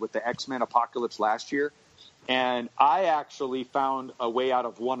last year, with the X-Men Apocalypse last year. And I actually found a way out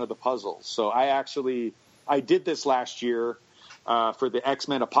of one of the puzzles. So I did this last year for the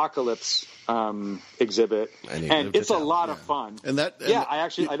X-Men Apocalypse exhibit, and it's a lot of fun. I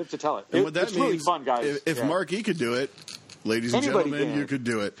live to tell it. It's really fun, guys. If Mark E could do it, ladies and gentlemen, you could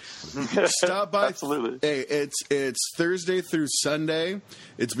do it. Stop by. Absolutely. Hey, it's Thursday through Sunday.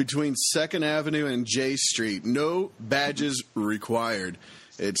 It's between 2nd Avenue and J Street. No badges required.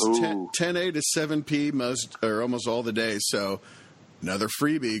 It's 10 a to 7 p almost all the day. So another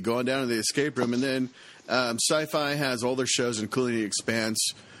freebie going down to the escape room, and then Sci-Fi has all their shows, including The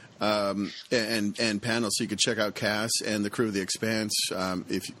Expanse. And panels, so you can check out Cass and the crew of The Expanse.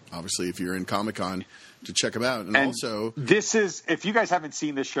 If you're in Comic-Con, to check them out. And also, this is, if you guys haven't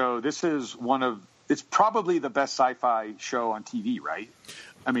seen this show, this is it's probably the best sci-fi show on TV, right?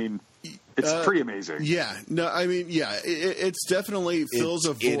 I mean, it's pretty amazing. Yeah. No, I mean, yeah, it's definitely fills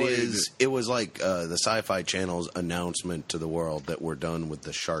a void. It was like the Sci-Fi Channel's announcement to the world that we're done with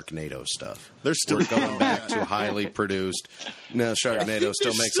the Sharknado stuff. We're going back to highly produced. No, Sharknado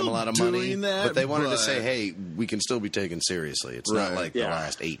still makes them a lot of money, but they wanted to say, hey, we can still be taken seriously. It's not like the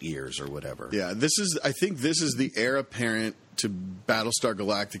last 8 years or whatever. Yeah, I think this is the heir apparent to Battlestar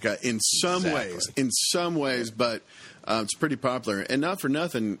Galactica in some ways, but it's pretty popular. And not for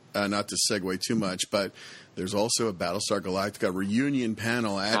nothing, not to segue too much, but there's also a Battlestar Galactica reunion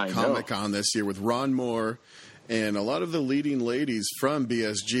panel at Comic-Con this year with Ron Moore and a lot of the leading ladies from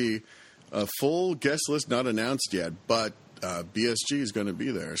BSG. A full guest list not announced yet, but BSG is going to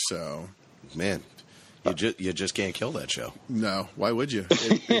be there. So, man, you just can't kill that show. No, why would you?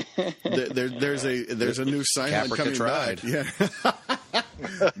 There's a new Silent coming back. Yeah.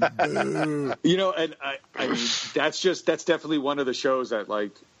 And I mean that's definitely one of the shows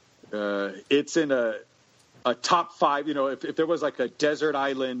that it's in a top 5. If there was like a desert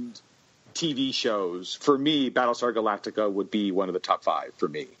island TV shows, for me, Battlestar Galactica would be one of the top 5 for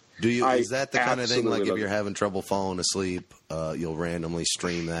me. Is that the kind of thing, like if you're having trouble falling asleep, you'll randomly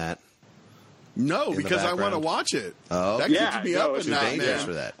stream that? No, because I want to watch it. Oh, that keeps me up at night, man.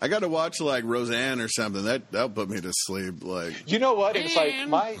 For that. I got to watch like Roseanne or something. That'll put me to sleep. Like, you know what? It's like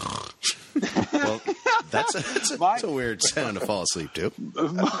my. Well, that's a weird sound to fall asleep to.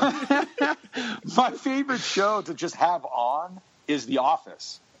 My favorite show to just have on is The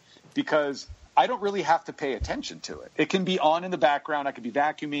Office, because I don't really have to pay attention to it. It can be on in the background. I could be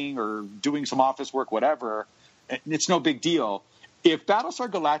vacuuming or doing some office work, whatever. It's no big deal. If Battlestar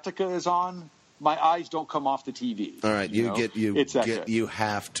Galactica is on, my eyes don't come off the TV. All right, you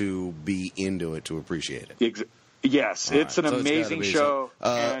have to be into it to appreciate it. Yes, it's an amazing show.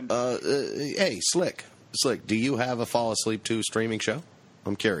 Hey, Slick, do you have a fall asleep to streaming show?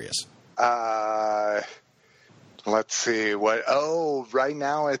 I'm curious. Let's see what. Oh, right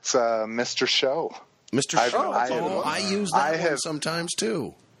now it's Mr. Show. Mr. Show. I use that one sometimes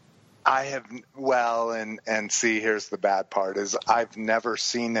too. I have, well, and see, here's the bad part is I've never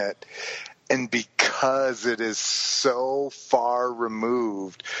seen it. And because it is so far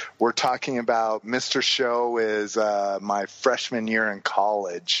removed, we're talking about Mr. Show is my freshman year in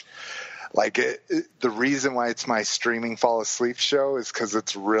college. Like the reason why it's my streaming fall asleep show is because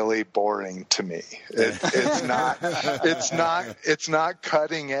it's really boring to me. It's not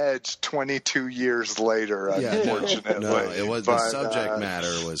cutting edge 22 years later, unfortunately. No, it was the subject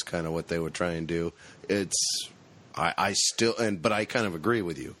matter was kind of what they would try and do. I still but I kind of agree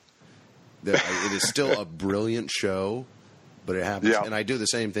with you. It is still a brilliant show, but it happens. Yeah. And I do the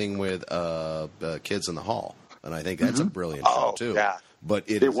same thing with Kids in the Hall, and I think that's a brilliant show too. Yeah.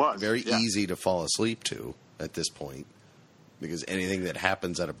 But it is very easy to fall asleep to at this point because anything that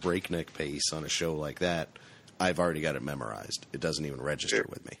happens at a breakneck pace on a show like that, I've already got it memorized. It doesn't even register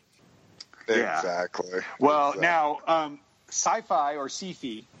with me. Exactly. Well, now, Sci-Fi or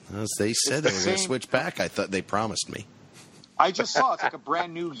Sci-Fi. They said they were going to switch back. I thought they promised me. I just saw it's like a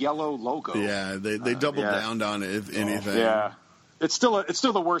brand new yellow logo. Yeah, they doubled down on it, if anything. Yeah. It's still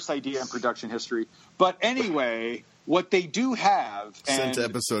the worst idea in production history. But anyway, what they do have since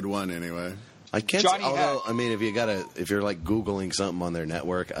episode 1 anyway. I can't. I mean, if you're like Googling something on their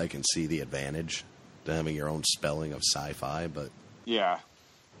network, I can see the advantage to having your own spelling of sci-fi. But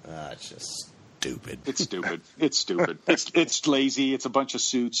it's just stupid. It's stupid. It's stupid. It's lazy. It's a bunch of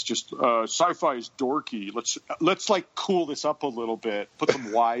suits. Just sci-fi is dorky. Let's like cool this up a little bit. Put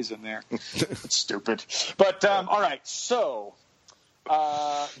some Y's in there. It's stupid. But all right. So,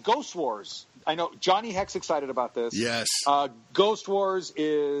 Ghost Wars. I know Johnny Heck's excited about this. Yes. Ghost Wars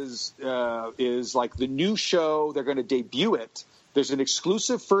is like the new show. They're going to debut it. There's an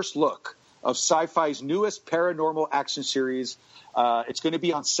exclusive first look of Sci-Fi's newest paranormal action series. It's going to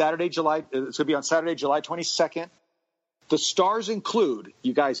be on Saturday, July 22nd. The stars include,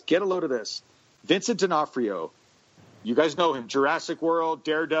 you guys get a load of this, Vincent D'Onofrio. You guys know him, Jurassic World,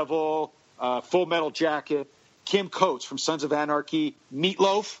 Daredevil, Full Metal Jacket, Kim Coates from Sons of Anarchy,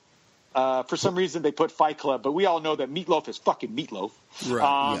 Meatloaf. For some reason they put Fight Club, but we all know that Meatloaf is fucking Meatloaf.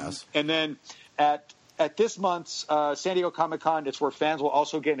 Right, yes. And then at this month's San Diego Comic-Con, it's where fans will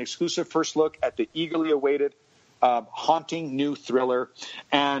also get an exclusive first look at the eagerly awaited haunting new thriller.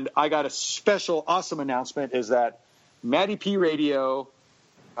 And I got a special awesome announcement is that Maddie P Radio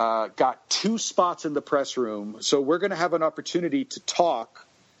got 2 spots in the press room. So we're going to have an opportunity to talk,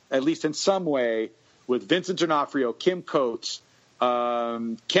 at least in some way, with Vincent D'Onofrio, Kim Coates,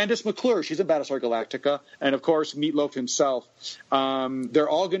 Candace McClure, she's in Battlestar Galactica, and of course Meatloaf himself. They're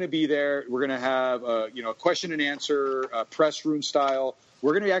all going to be there. We're going to have a question and answer, press room style.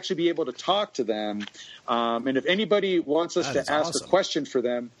 We're going to actually be able to talk to them. And if anybody wants us to ask a question for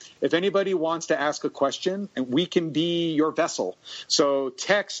them, if anybody wants to ask a question, and we can be your vessel. So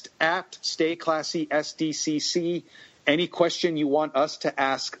text at Stay Classy SDCC. Any question you want us to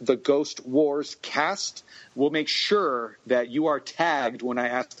ask the Ghost Wars cast, we'll make sure that you are tagged when I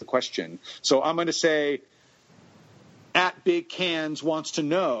ask the question. So I'm going to say, at Big Cans wants to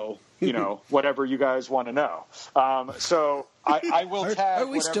know, whatever you guys want to know. So I will tag. Are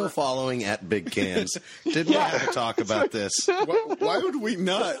we still following at Big Cans? Did we have to talk about this? Why would we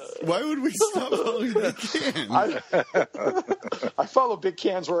not? Why would we stop following Big Cans? I follow Big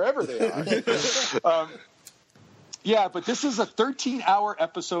Cans wherever they are. Yeah, but this is a 13-hour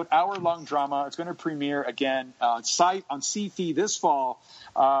episode, hour-long drama. It's going to premiere again on Sci-Fi this fall,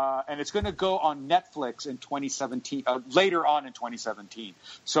 and it's going to go on Netflix in 2017, later on in 2017.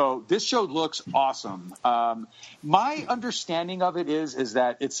 So this show looks awesome. My understanding of it is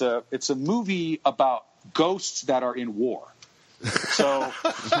that it's a movie about ghosts that are in war. So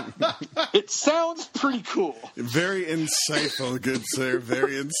it sounds pretty cool. Very insightful, good sir.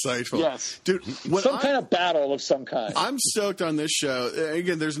 Very insightful. Yes. Dude, kind of battle of some kind. I'm stoked on this show.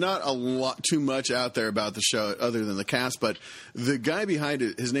 Again, there's not a lot too much out there about the show other than the cast, but the guy behind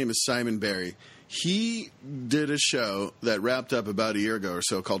it, his name is Simon Barry. He did a show that wrapped up about a year ago or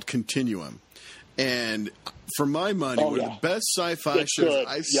so called Continuum. And for my money, one of the best sci-fi shows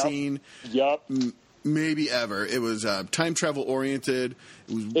I've seen. Maybe ever. It was time travel oriented.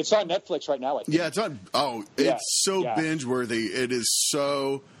 It's on Netflix right now, I think. Yeah, it's on. Oh, it's so binge worthy. It is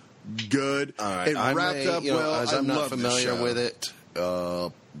so good. All right. It wrapped up well. As I'm not familiar with it,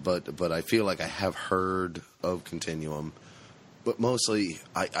 but I feel like I have heard of Continuum. But mostly,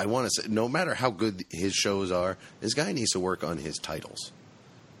 I want to say, no matter how good his shows are, this guy needs to work on his titles.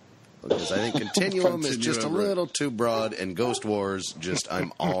 Because I think Continuum is just a little too broad, and Ghost Wars,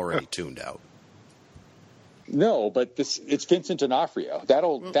 I'm already tuned out. No, but it's Vincent D'Onofrio.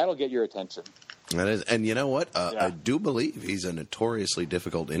 That'll get your attention. That is, and you know what? I do believe he's a notoriously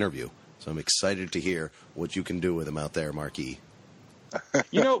difficult interview. So I'm excited to hear what you can do with him out there, Marquis.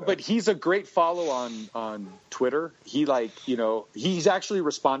 But he's a great follow on Twitter. He's actually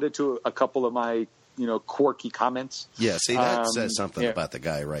responded to a couple of my quirky comments. Yeah, see, that says something about the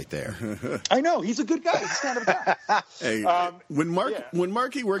guy right there. I know, he's a good guy. He's kind of a guy. Hey, when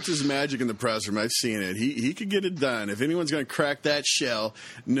Marky works his magic in the press room, I've seen it. He could get it done. If anyone's going to crack that shell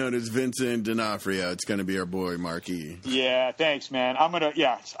known as Vincent D'Onofrio, it's going to be our boy Marky. Yeah, thanks, man.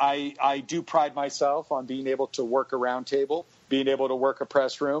 I do pride myself on being able to work a round table, being able to work a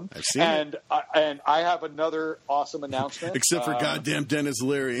press room. I've seen it. And I have another awesome announcement. Except for goddamn Dennis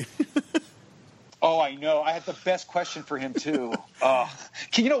Leary. Oh, I know. I had the best question for him, too.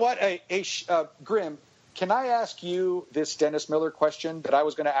 You know what? Grim, can I ask you this Dennis Miller question that I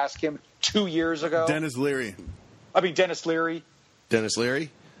was going to ask him 2 years ago? Dennis Leary. Dennis Leary?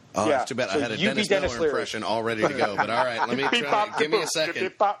 Oh, yeah. that's too bad. So I had a Dennis Miller impression all ready to go. But all right, let me try. Give me a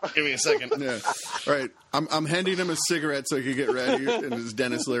second. Yeah. All right. I'm handing him a cigarette so he can get ready in his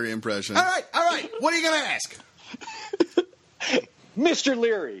Dennis Leary impression. All right. What are you going to ask? Mr.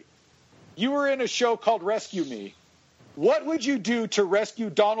 Leary, you were in a show called Rescue Me. What would you do to rescue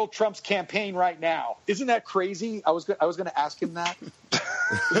Donald Trump's campaign right now? Isn't that crazy? I was going to ask him that.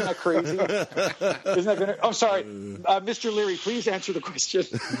 Isn't that crazy? Isn't that going to? I'm sorry, Mr. Leary. Please answer the question.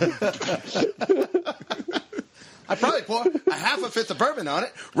 I probably pour a half a fifth of bourbon on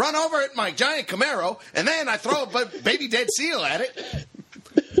it, run over it in my giant Camaro, and then I throw a baby dead seal at it.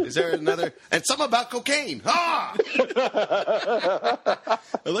 Is there another? And something about cocaine. Ah!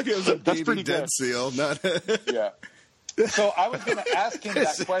 I like it was a baby dead seal. Yeah. So I was going to ask him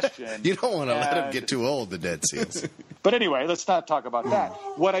that question. You don't want to let him get too old, the dead seals. But anyway, let's not talk about that.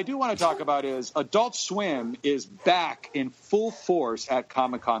 What I do want to talk about is Adult Swim is back in full force at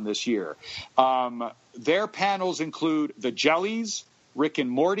Comic-Con this year. Their panels include The Jellies, Rick and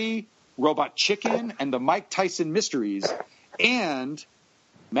Morty, Robot Chicken, and the Mike Tyson Mysteries. And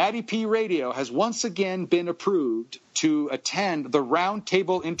Maddie P. Radio has once again been approved to attend the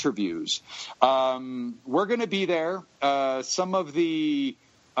roundtable interviews. We're going to be there. Some of the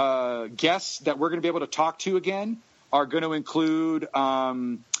guests that we're going to be able to talk to again are going to include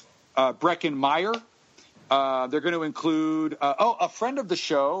Brecken Meyer. They're going to include, a friend of the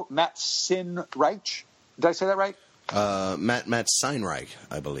show, Matt Sinreich. Did I say that right? Matt Seinreich,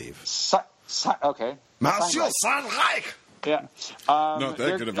 I believe. Okay. Monsieur Seinreich! Yeah. Not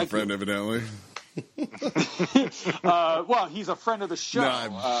that good of a friend, evidently. Well, he's a friend of the show. No,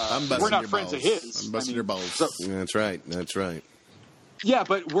 I'm busting we're not your friends balls. of his. I'm busting your balls. So, That's right. yeah,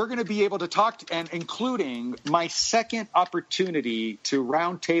 but we're going to be able to talk, and including my second opportunity to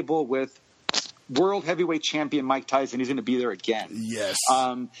round table with World Heavyweight Champion Mike Tyson. He's going to be there again. Yes.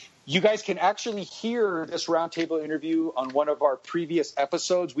 You guys can actually hear this roundtable interview on one of our previous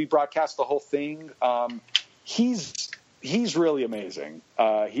episodes. We broadcast the whole thing. He's really amazing.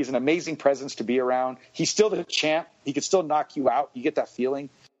 He's an amazing presence to be around. He's still the champ. He could still knock you out. You get that feeling.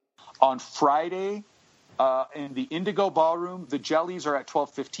 On Friday, in the Indigo Ballroom, the Jellies are at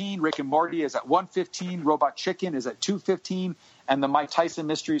 12:15. Rick and Morty is at 1:15. Robot Chicken is at 2:15. And the Mike Tyson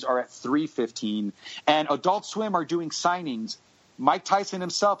Mysteries are at 3:15. And Adult Swim are doing signings. Mike Tyson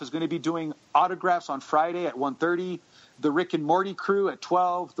himself is going to be doing autographs on Friday at 1:30. The Rick and Morty crew at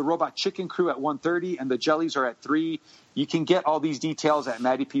 12, the Robot Chicken crew at 1:30, and the Jellies are at 3. You can get all these details at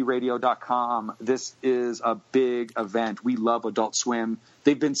MaddiePRadio.com. This is a big event. We love Adult Swim.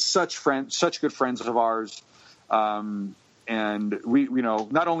 They've been such good friends of ours. And we,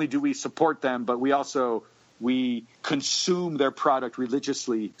 not only do we support them, but we consume their product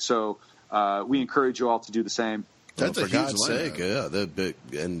religiously. So we encourage you all to do the same. That's for a huge God's sake, yeah.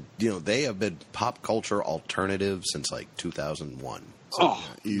 They have been pop culture alternative since like 2001. So,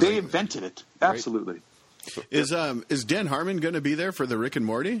 they invented it. Absolutely. Is Dan Harmon going to be there for the Rick and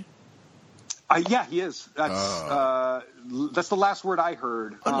Morty? Yeah, he is. That's the last word I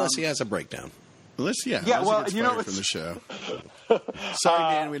heard. Unless he has a breakdown. Unless he gets fired from the show.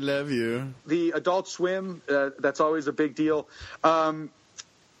 Sorry, Dan, we love you. The Adult Swim, that's always a big deal.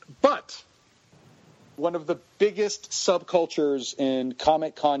 But one of the biggest subcultures in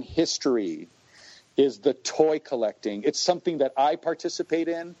Comic-Con history is the toy collecting. It's something that I participate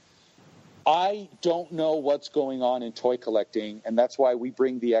in. I don't know what's going on in toy collecting, and that's why we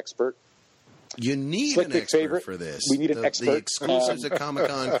bring the expert. You need an expert for this. We need an expert. The exclusives at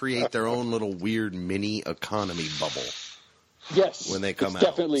Comic-Con create their own little weird mini economy bubble. Yes. When they come out.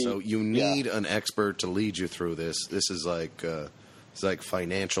 Definitely. So you need an expert to lead you through this. This is like It's like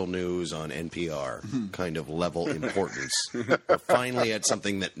financial news on NPR kind of level importance. We're finally at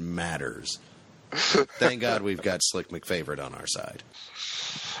something that matters. Thank God we've got Slick McFavorite on our side.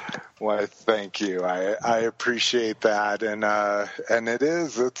 Well, thank you. I appreciate that, and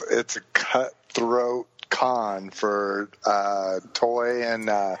it's a cutthroat con for toy and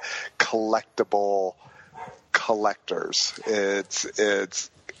collectible collectors.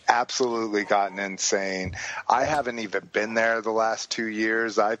 It's absolutely gotten insane. I haven't even been there the last 2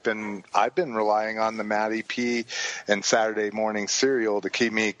 years. I've been relying on the Matty P and Saturday Morning Cereal to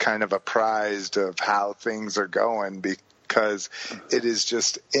keep me kind of apprised of how things are going, because it is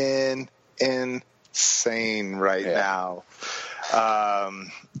just insane right now.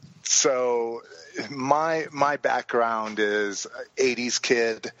 So my background is 80s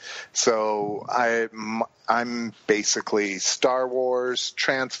kid, so I'm basically Star Wars,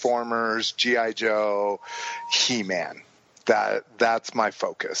 Transformers, G.I. Joe, He-Man. That's my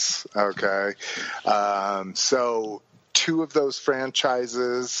focus. Okay, so three of those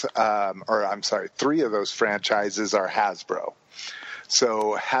franchises are Hasbro.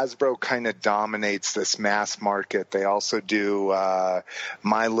 So Hasbro kind of dominates this mass market. They also do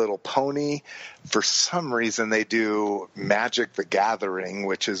My Little Pony. For some reason, they do Magic the Gathering,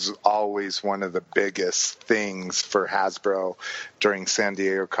 which is always one of the biggest things for Hasbro during San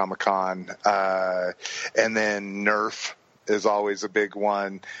Diego Comic-Con. And then Nerf is always a big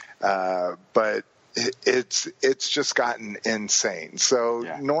one. But it's just gotten insane. So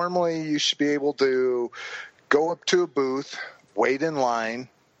normally you should be able to go up to a booth, wait in line,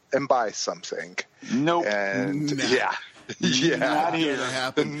 and buy something. Nope. And Nah. yeah, Not going to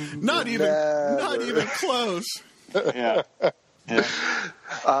happen. Not even close. Yeah.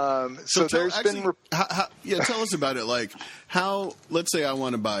 So there's been. Tell us about it. Like how? Let's say I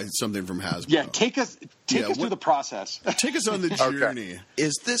want to buy something from Hasbro. Yeah, take us through the process. Take us on the journey.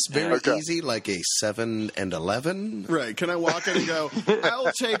 Is this very easy, like a 7 and 11? Right. Can I walk in and go,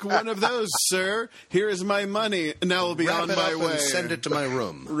 I'll take one of those, sir. Here is my money, and now I'll be Wrap on it my up way. and send it to my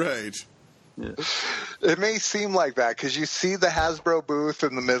room. Right. It may seem like that because you see the Hasbro booth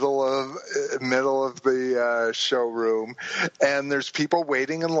in the middle of the showroom, and there's people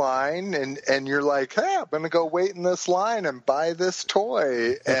waiting in line, and you're like, hey, I'm going to go wait in this line and buy this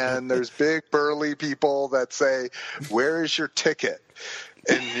toy. And there's big burly people that say, where is your ticket?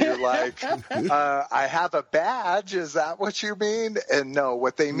 And you're like, I have a badge. Is that what you mean? And no,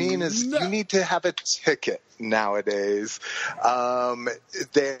 what they mean is you need to have a ticket nowadays.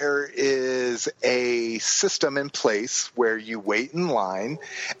 There is a system in place where you wait in line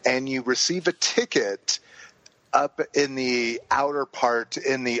and you receive a ticket up in the outer part,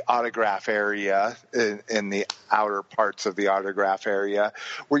 in the autograph area, in the outer parts of the autograph area,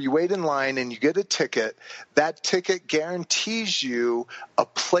 where you wait in line and you get a ticket. That ticket guarantees you a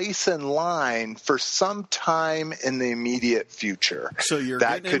place in line for some time in the immediate future. So you're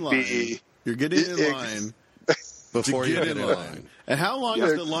that getting could in line. be You're getting in line Before you get get in in line. And how long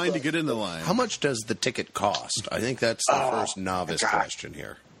is the line to get in the line? How much does the ticket cost? I think that's the first novice question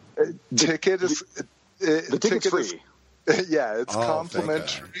here. Ticket is... The ticket's free. Yeah, it's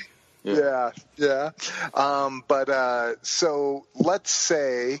complimentary. God. Yeah. So let's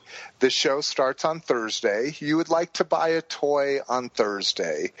say the show starts on Thursday. You would like to buy a toy on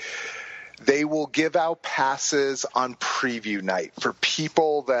Thursday. They will give out passes on preview night for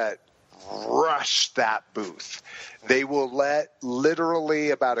people that rush that booth. They will let literally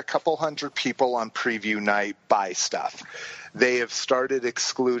about a couple hundred people on preview night buy stuff. They have started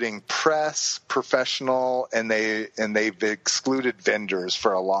excluding press, professional, and they've excluded vendors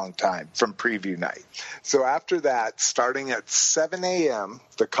for a long time from preview night. So after that, starting at 7 a.m.,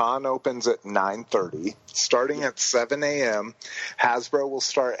 the con opens at 9:30. Starting at 7 a.m., Hasbro will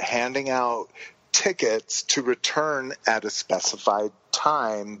start handing out tickets to return at a specified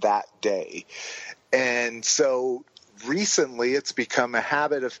time that day. And so recently it's become a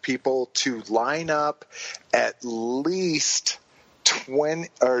habit of people to line up at least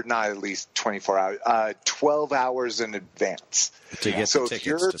 24 hours, 12 hours in advance. To get So the if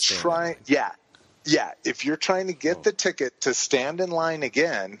you're tickets to stand if you're trying to get the ticket to stand in line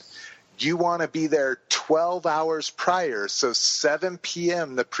again, you want to be there 12 hours prior, so 7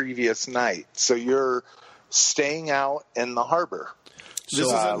 p.m. the previous night. So you're staying out in the harbor. This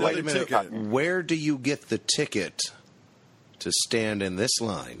is another wait a minute. ticket. Where do you get the ticket to stand in this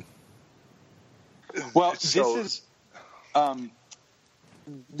line? Well, So- this is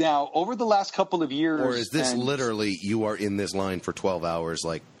now over the last couple of years. Or is this and- literally you are in this line for 12 hours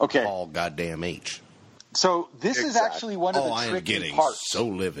like Okay. Paul goddamn H? So this is Exactly. actually one of the I am tricky getting parts. so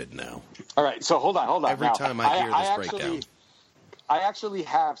livid now. All right, so hold on. Every Now, time I hear this actually, breakdown. actually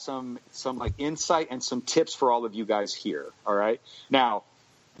have some like insight and some tips for all of you guys here. All right. Now,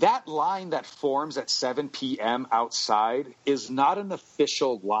 that line that forms at 7 p.m. outside is not an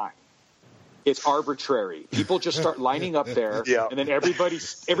official line. It's arbitrary. People just start lining up there, and then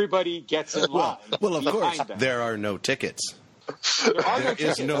everybody gets in line. Well, of course, them. there are no tickets. There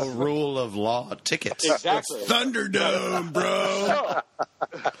is no rule of law tickets. Exactly. Thunderdome, bro.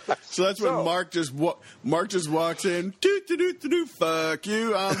 So that's when Mark just walks in. Doo, fuck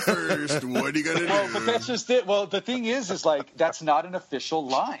you, I'm first. What are you gonna do? Well, but that's just it. Well, the thing is like that's not an official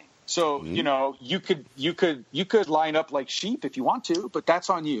line. So you could line up like sheep if you want to, but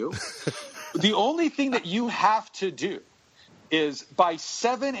that's on you. The only thing that you have to do is by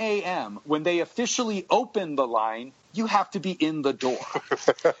 7 a.m. when they officially open the line, you have to be in the door.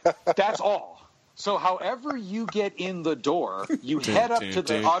 That's all. So however you get in the door, you head up to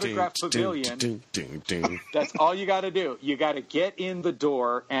the autograph pavilion. That's all you got to do. You got to get in the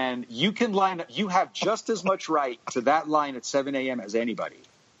door, and you can line up. You have just as much right to that line at 7 a.m. as anybody.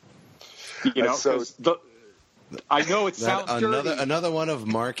 You know, I know it sounds dirty. Another one of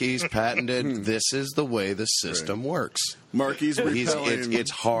Marky's patented. This is the way the system works. Marky's repelling.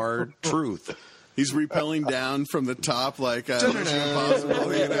 It's hard truth. He's repelling down from the top like Mission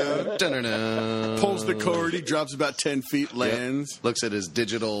Impossible, you know. Pulls the cord. He drops about 10 feet, lands. Yep. Looks at his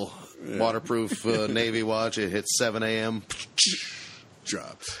digital waterproof Navy watch. It hits 7 a.m.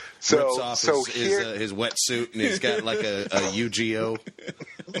 Drops. Rips off his wetsuit, and he's got like a UGO.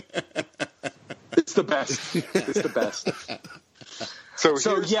 It's the best. It's the best.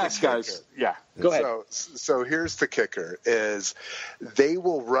 So yes, guys. Yeah, go ahead. So here's the kicker: is they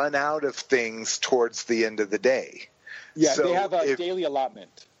will run out of things towards the end of the day. Yeah, so they have a daily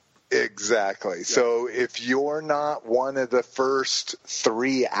allotment. Exactly. Yeah. So if you're not one of the first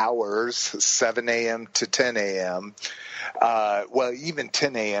 3 hours, 7 a.m. to 10 a.m., well, even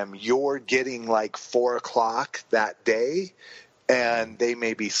 10 a.m., you're getting like 4 o'clock that day. And they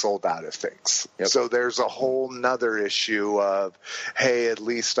may be sold out of things. Yep. So there's a whole nother issue of, hey, at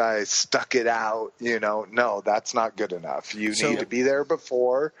least I stuck it out. You know, no, that's not good enough. You need to be there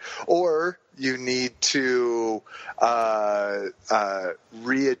before, or you need to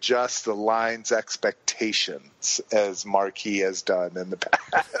readjust the line's expectations, as Marquis has done in the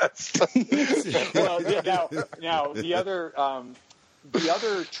past. Well, now the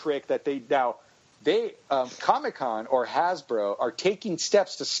other trick that they now. Comic-Con or Hasbro are taking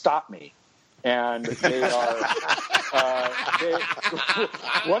steps to stop me, and they are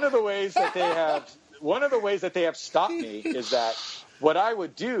one of the ways that they have stopped me is that what I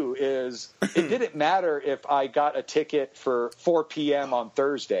would do is it didn't matter if I got a ticket for 4 p.m. on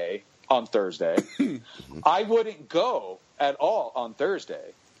Thursday, I wouldn't go at all on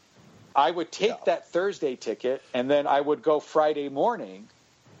Thursday. I would take that Thursday ticket, and then I would go Friday morning.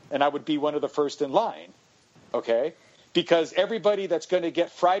 And I would be one of the first in line, okay? Because everybody that's going to get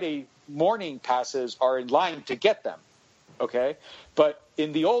Friday morning passes are in line to get them, okay? But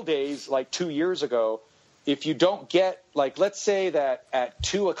in the old days, like 2 years ago, if you don't get, like, let's say that at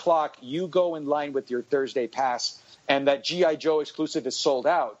 2 o'clock you go in line with your Thursday pass and that G.I. Joe exclusive is sold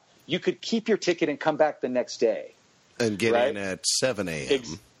out, you could keep your ticket and come back the next day. And get in at 7 a.m.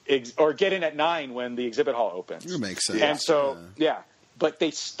 Or get in at 9 when the exhibit hall opens. That makes sense. And so, But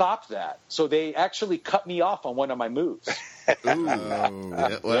they stopped that, so they actually cut me off on one of my moves.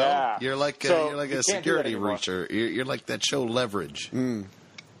 You're like a security reacher. You're like that show Leverage, and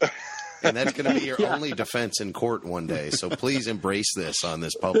that's going to be your only defense in court one day. So please embrace this on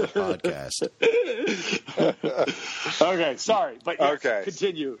this public podcast. Okay, sorry, but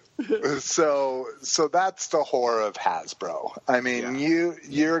continue. So that's the horror of Hasbro. I mean,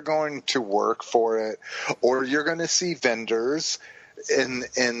 you're going to work for it, or you're going to see vendors in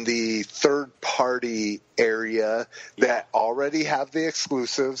the third party area that already have the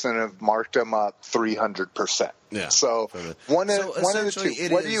exclusives and have marked them up 300%. Yeah. So one of the two.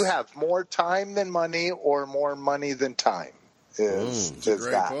 What do you have? More time than money, or more money than time? Is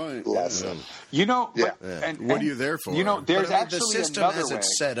that point. Lesson? You know, and what are you there for? You know, there's actually the system another as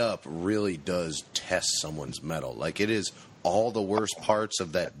it's set up really does test someone's mettle. Like it is all the worst parts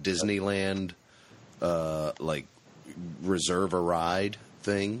of that Disneyland, like. Reserve a ride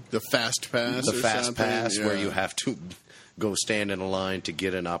thing, the fast pass, where you have to go stand in a line to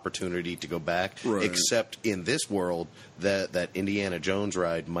get an opportunity to go back. Right. Except in this world, that Indiana Jones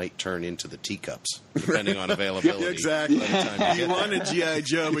ride might turn into the teacups, depending on availability. Exactly. You wanted G.I.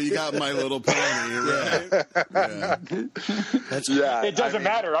 Joe, but you got My Little Pony, right? It doesn't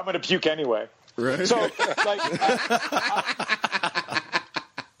matter. I'm going to puke anyway. Right. So, like.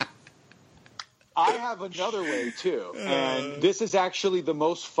 I have another way too, and this is actually the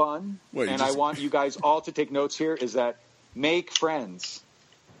most fun. I want you guys all to take notes here. Is that make friends.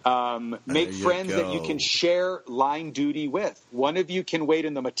 Make friends that you can share line duty with. One of you can wait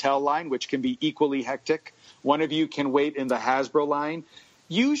in the Mattel line, which can be equally hectic. One of you can wait in the Hasbro line.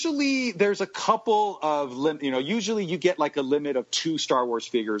 Usually there's a couple of, usually you get like a limit of 2 Star Wars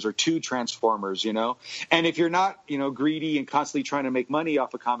figures or 2 Transformers, And if you're not, greedy and constantly trying to make money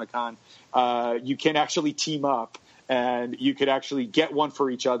off of Comic-Con, you can actually team up and you could actually get one for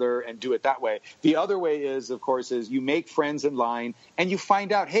each other and do it that way. The other way is, of course, is you make friends in line and you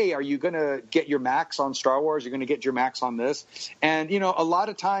find out, hey, are you going to get your max on Star Wars? You're going to get your max on this. And, a lot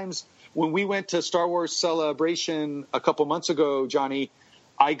of times when we went to Star Wars Celebration a couple months ago, Johnny,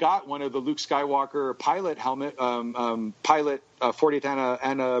 I got one of the Luke Skywalker pilot helmet, pilot 40th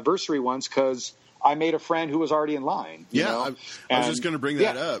anniversary ones because I made a friend who was already in line. I was just going to bring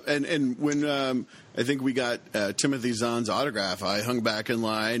that up. And when I think we got Timothy Zahn's autograph, I hung back in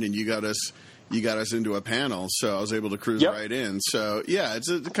line, and you got us into a panel, so I was able to cruise right in. So yeah, it's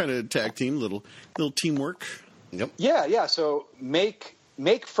a kind of tag team, little teamwork. Yep. Yeah. So make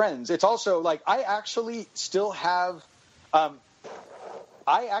friends. It's also like I actually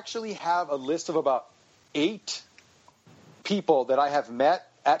have a list of about 8 people that I have met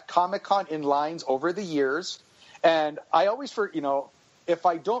at Comic-Con in lines over the years. And I always, if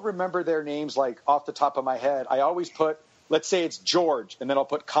I don't remember their names like off the top of my head, I always put, let's say it's George, and then I'll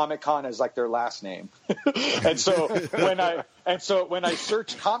put Comic-Con as like their last name. and so when I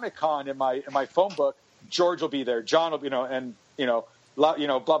search Comic-Con in my phone book, George will be there, John will be, blah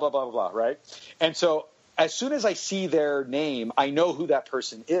blah blah blah blah, right? And so as soon as I see their name, I know who that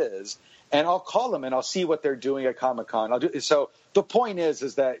person is, and I'll call them and I'll see what they're doing at Comic-Con. So the point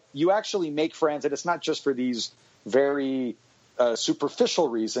is that you actually make friends, and it's not just for these very superficial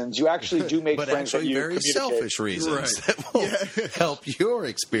reasons. You actually do make friends that you very selfish reasons that will help your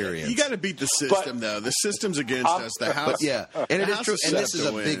experience. You got to beat the system, though. The system's against us. The house, and it is true. And this is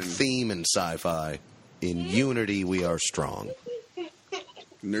a big theme in sci-fi. In unity, we are strong.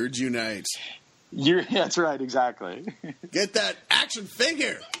 Nerds unite. That's right, exactly. Get that action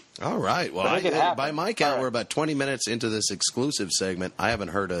figure. All right. Well, by my count, we're about 20 minutes into this exclusive segment. I haven't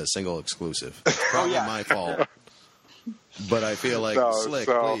heard a single exclusive. It's probably my fault. But I feel like, Slick,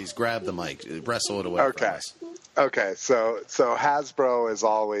 please grab the mic. Wrestle it away from us. Okay, so Hasbro is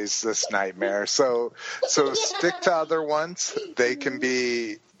always this nightmare. So stick to other ones. They can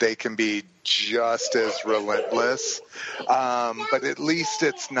be just as relentless, but at least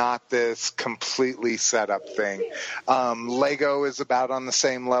it's not this completely set up thing. Lego is about on the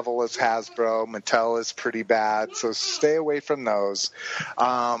same level as Hasbro. Mattel is pretty bad, so stay away from those.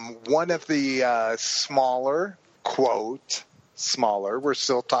 One of the smaller, quote, smaller. We're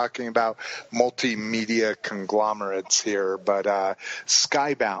still talking about multimedia conglomerates here, but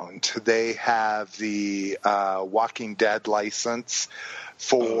Skybound, they have the Walking Dead license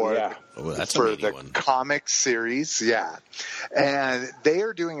for the one. comic series, and they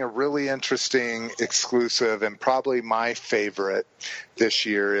are doing a really interesting exclusive, and probably my favorite this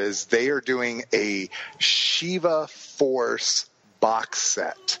year is they are doing a Shiva Force box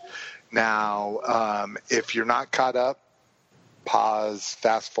set. Now, if you're not caught up, pause,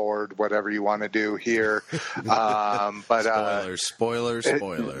 fast forward, whatever you want to do here. But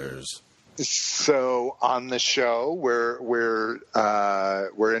spoilers. So on the show, we're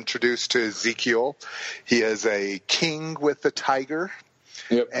introduced to Ezekiel. He is a king with the tiger,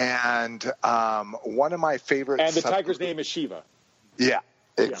 and one of my favorite. And the tiger's name is Shiva. Yeah.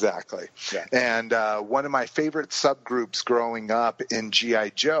 Exactly. Yeah. And one of my favorite subgroups growing up in G.I.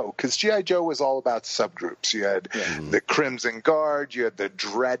 Joe, because G.I. Joe was all about subgroups. You had the Crimson Guard, you had the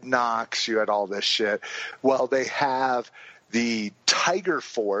Dreadnoks, you had all this shit. Well, they have the Tiger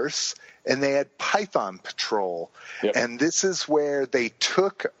Force, and they had Python Patrol. Yep. And this is where they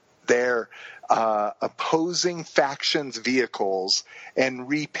took their opposing factions' vehicles and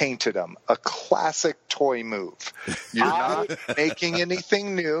repainted them. A classic toy move. You're not making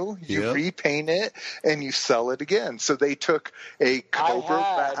anything new. You repaint it and you sell it again. So they took a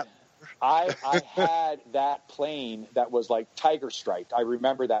Cobra. I had that plane that was like tiger striped. I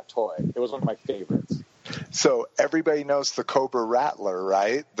remember that toy. It was one of my favorites. So everybody knows the Cobra Rattler,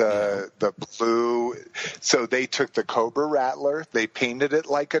 right? The blue. So they took the Cobra Rattler, they painted it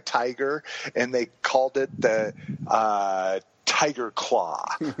like a tiger, and they called it the Tiger Claw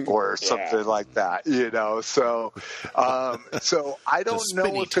or something like that. So I don't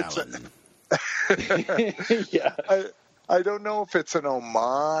know if it's I don't know if it's an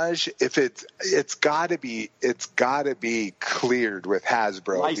homage. If it's got to be cleared with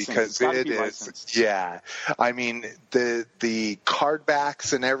Hasbro Licensed. because it is. Licensed. Yeah, I mean the card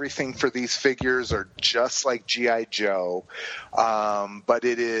backs and everything for these figures are just like G.I. Joe, but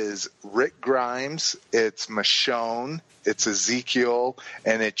it is Rick Grimes, it's Michonne, it's Ezekiel,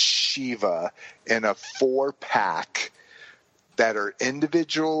 and it's Shiva in a 4-pack that are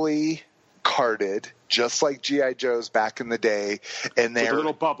individually carded, just like G.I. Joe's back in the day, and they're with a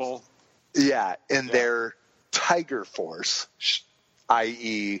little bubble. Yeah, and they're Tiger Force,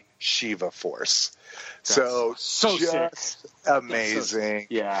 i.e. Shiva Force. So just sick. amazing.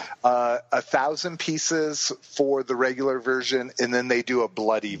 Yeah. 1,000 pieces for the regular version, and then they do a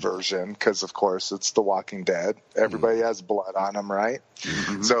bloody version because, of course, it's The Walking Dead. Everybody has blood on them, right?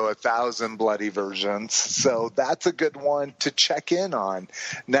 Mm-hmm. So 1,000 bloody versions. So that's a good one to check in on.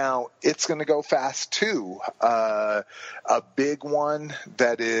 Now, it's going to go fast, too. A big one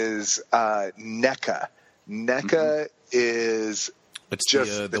that is NECA. NECA is it's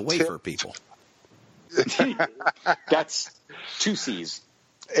just the wafer people. That's 2 C's.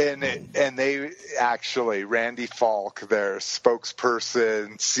 And they actually, Randy Falk, their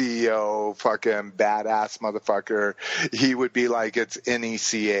spokesperson, CEO, fucking badass motherfucker, he would be like, it's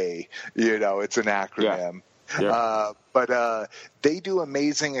NECA, it's an acronym. Yeah. But they do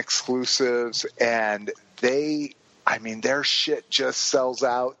amazing exclusives, and their shit just sells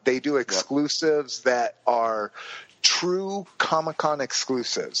out. They do exclusives that are true Comic-Con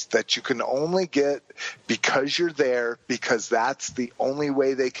exclusives that you can only get because you're there, because that's the only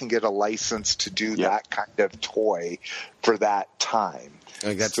way they can get a license to do that kind of toy for that time.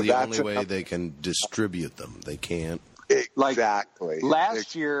 Like that's the only way they can distribute them. They can't. Exactly.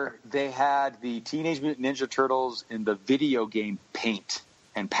 Last year, they had the Teenage Mutant Ninja Turtles in the video game paint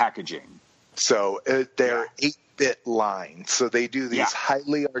and packaging. So they're 8-bit line. So they do these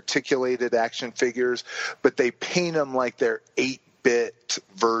highly articulated action figures, but they paint them like they're 8-bit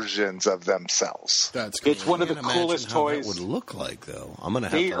versions of themselves. That's cool. It's one of the coolest toys. What that would look like, though. I'm going to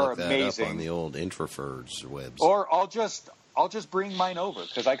have to look that up on the old Infraferds webs. Or I'll just bring mine over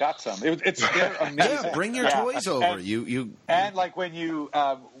because I got some. They're amazing. Yeah, bring your toys over. And like when you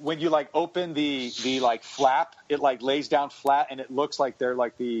like open the like flap, it like lays down flat and it looks like they're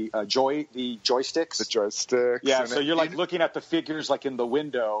like the joysticks. The joysticks. Yeah, so you're like looking at the figures like in the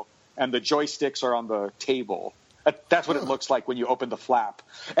window, and the joysticks are on the table. That's what it looks like when you open the flap.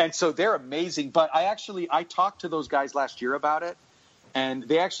 And so they're amazing. But I talked to those guys last year about it, and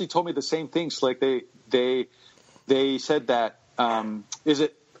they actually told me the same thing, Slick. They said that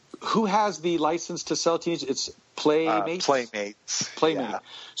who has the license to sell teenage? It's Playmates. Playmates.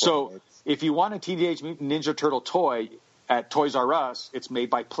 So Playmates. if you want a Teenage Mutant Ninja Turtle toy at Toys R Us, it's made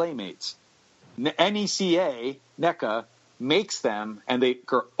by Playmates. NECA makes them, and they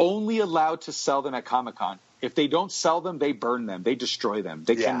are only allowed to sell them at Comic-Con. If they don't sell them, they burn them. They destroy them.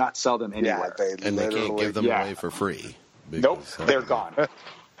 They cannot sell them anywhere. Yeah, they can't give them away for free. Nope, they're gone.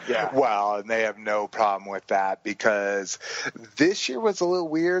 Yeah. Well, and they have no problem with that because this year was a little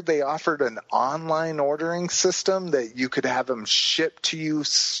weird. They offered an online ordering system that you could have them shipped to you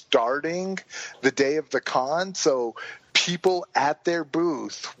starting the day of the con. So people at their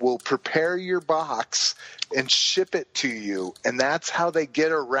booth will prepare your box and ship it to you. And that's how they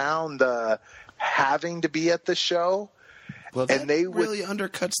get around the having to be at the show. Well, that really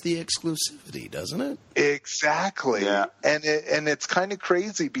undercuts the exclusivity, doesn't it? Exactly. Yeah. And it's kind of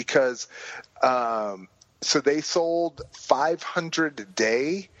crazy because so they sold 500 a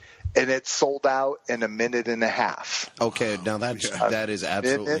day, and it sold out in a minute and a half. Okay, now that is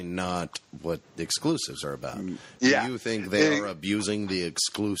absolutely not what the exclusives are about. Do you think they are abusing the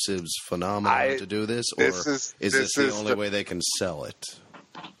exclusives phenomenon to do this, or is this the only way they can sell it?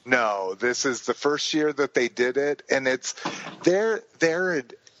 No, this is the first year that they did it, and it's they're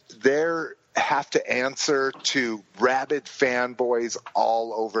have to answer to rabid fanboys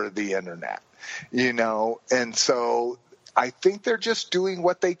all over the internet, and so I think they're just doing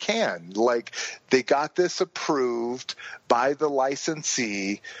what they can. Like, they got this approved by the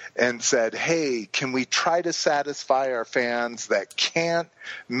licensee and said, hey, can we try to satisfy our fans that can't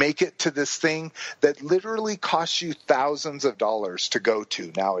make it to this thing that literally costs you thousands of dollars to go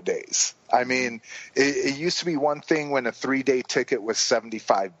to nowadays? I mean, it used to be one thing when a 3-day ticket was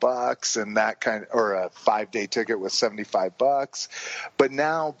 $75 and that kind, or a 5-day ticket was $75. But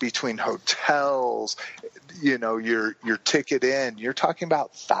now between hotels, your ticket in, you're talking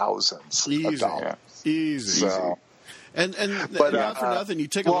about thousands of dollars. Easy. So, and not for nothing, you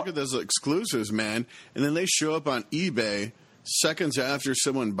take a look at those exclusives, man, and then they show up on eBay seconds after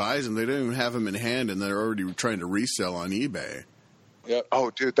someone buys them, they don't even have them in hand, and they're already trying to resell on eBay. Yep. Oh,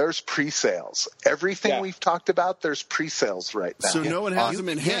 dude, there's pre-sales. Everything we've talked about, there's pre-sales right now. So no one has them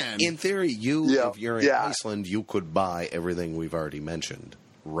in hand. In theory, if you're in Iceland, you could buy everything we've already mentioned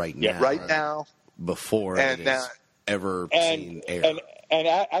right now. Right now. Before it is ever seen air. And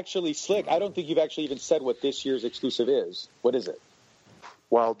actually, Slick, I don't think you've actually even said what this year's exclusive is. What is it?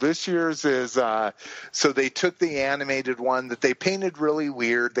 Well, this year's is so they took the animated one that they painted really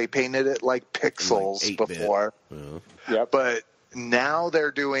weird. They painted it like pixels like before. Yep. But now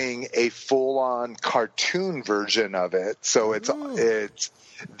they're doing a full-on cartoon version of it. So it's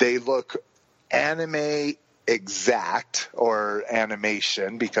they look anime exact, or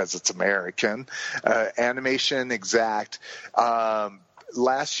animation because it's American. Animation exact.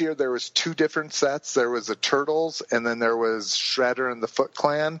 Last year there was 2 different sets. There was the Turtles, and then there was Shredder and the Foot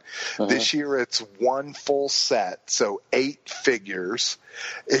Clan. This year it's one full set, so 8 figures.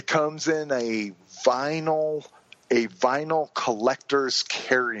 It comes in a vinyl collector's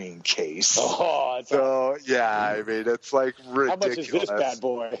carrying case. Oh, so yeah, I mean it's like ridiculous. How much is this bad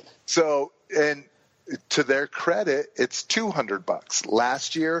boy? So, and to their credit, it's $200.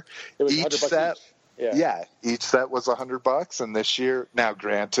 Last year, it was each set. Each set was $100, and this year, now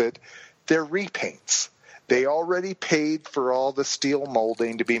granted, they're repaints. They already paid for all the steel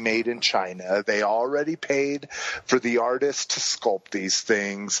molding to be made in China. They already paid for the artists to sculpt these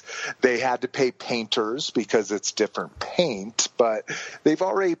things. They had to pay painters because it's different paint, but they've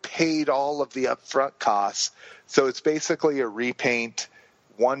already paid all of the upfront costs. So it's basically a repaint,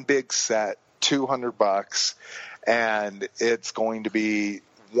 one big set, $200, and it's going to be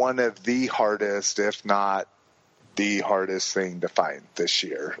one of the hardest, if not the hardest thing to find this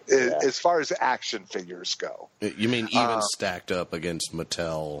year, as far as action figures go. You mean even stacked up against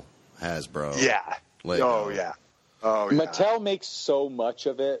Mattel, Hasbro? Yeah. Lego. Oh, yeah. Mattel makes so much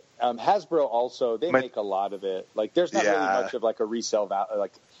of it. Hasbro also, they make a lot of it. Like, there's not really much of like a resale value.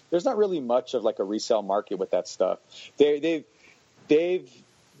 Like, there's not really much of like a resale market with that stuff. They've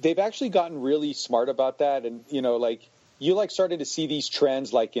actually gotten really smart about that, and you started to see these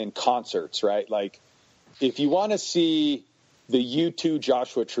trends like in concerts, right? Like, if you want to see the U2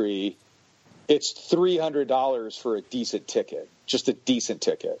 Joshua Tree, it's $300 for a decent ticket, just a decent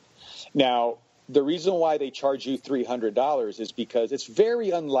ticket. Now, the reason why they charge you $300 is because it's very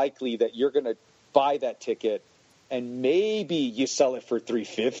unlikely that you're going to buy that ticket and maybe you sell it for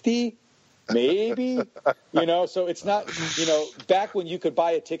 $350. Maybe, so it's not, back when you could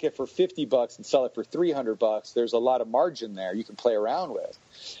buy a ticket for $50 and sell it for $300, there's a lot of margin there you can play around with.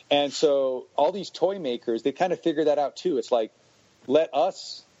 And so all these toy makers, they kind of figure that out too. It's like,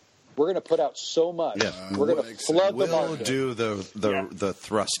 we're going to put out so much. Yeah. We're going to flood the market. We'll do the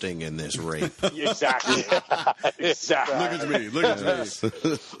thrusting in this rape. Exactly. Exactly. Look at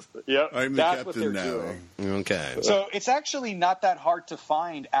me. Yep. I'm the captain now. Doing. Okay. So it's actually not that hard to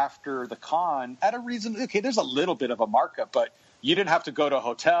find after the con at a reason. Okay, there's a little bit of a markup, but you didn't have to go to a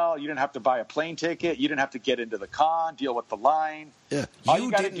hotel. You didn't have to buy a plane ticket. You didn't have to get into the con, deal with the line. Yeah.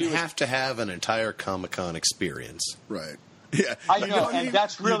 You didn't have to have an entire Comic-Con experience. Right. Yeah, I know, and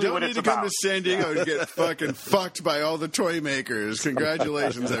that's really what it's about. You don't need to come to San Diego and get fucking fucked by all the toy makers.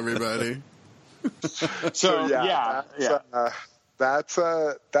 Congratulations, everybody. So yeah.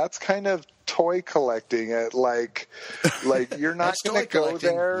 That's kind of toy collecting. It like you're not going to go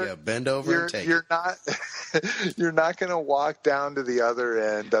there. Yeah, bend over and take. You're not. You're not going to walk down to the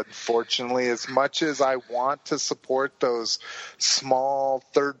other end. Unfortunately, as much as I want to support those small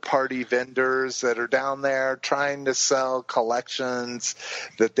third-party vendors that are down there trying to sell collections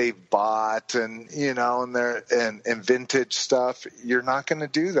that they've bought and and vintage stuff, you're not going to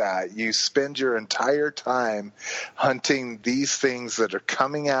do that. You spend your entire time hunting these things that are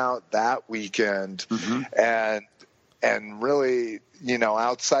coming out that weekend, and really,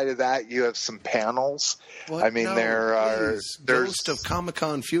 outside of that, you have some panels. What? I mean, there's Ghost of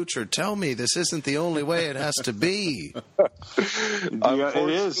Comic-Con Future. Tell me this isn't the only way it has to be. It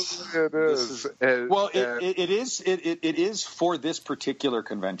is. It is. It is for this particular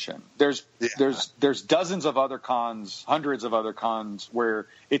convention. There's dozens of other cons, hundreds of other cons where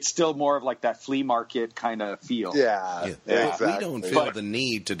it's still more of like that flea market kind of feel. Yeah. Exactly. We don't feel the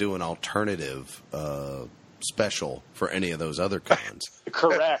need to do an alternative special for any of those other cons.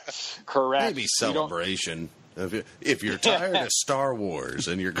 Correct. Maybe Celebration. If you're tired of Star Wars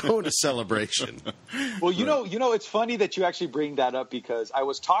and you're going to Celebration. Well, it's funny that you actually bring that up because I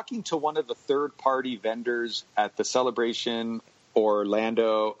was talking to one of the third-party vendors at the Celebration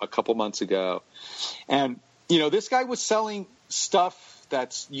Orlando a couple months ago. And, this guy was selling stuff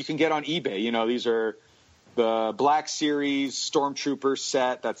that's you can get on eBay. These are the Black Series Stormtrooper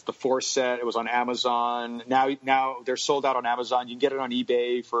set. That's the 4th set. It was on Amazon. Now they're sold out on Amazon. You can get it on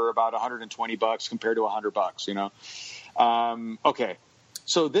eBay for about $120 compared to $100. You know. Okay,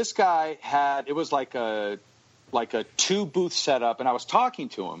 so this guy had, it was like a 2-booth setup, and I was talking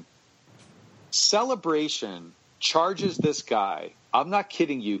to him. Celebration charges this guy, I'm not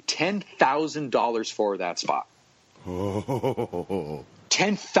kidding you, $10,000 for that spot.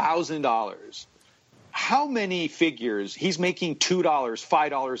 $10,000. How many figures? He's making $2,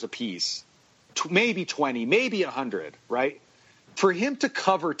 $5 a piece, maybe 20, maybe 100, right? For him to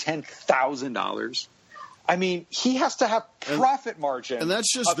cover $10,000, I mean, he has to have profit margin. And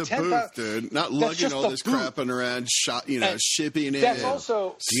that's just the booth, dude. Not lugging all this crap around, shipping it. That's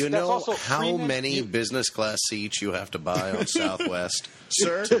also. Do you know how premium? many business class seats you have to buy on Southwest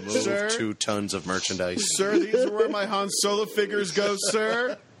Sir, to move 2 tons of merchandise? Sir, these are where my Han Solo figures go,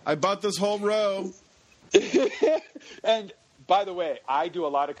 sir. I bought this whole row. And by the way, I do a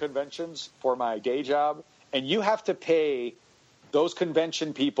lot of conventions for my day job, and you have to pay those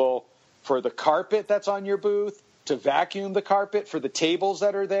convention people for the carpet that's on your booth, to vacuum the carpet, for the tables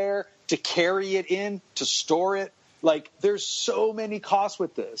that are there, to carry it in, to store it. Like, there's so many costs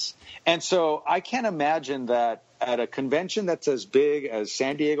with this. And so I can't imagine that at a convention that's as big as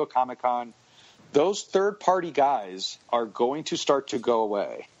San Diego Comic-Con, those third-party guys are going to start to go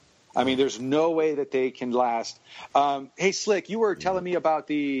away. I mean, there's no way that they can last. Hey, Slick, you were telling me about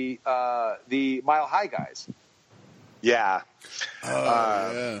the Mile High guys. Yeah.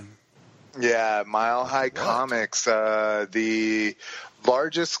 Yeah. Yeah, Mile High Comics, the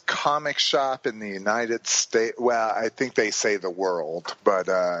largest comic shop in the United States. Well, I think they say the world, but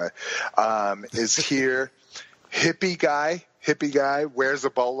is here. Hippie guy wears a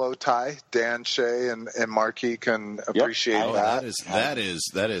bolo tie. Dan Shea and Marky can appreciate that. That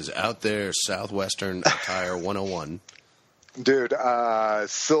is out there. Southwestern attire 101. Dude,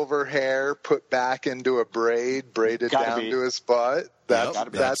 silver hair put back into a braided down to his butt.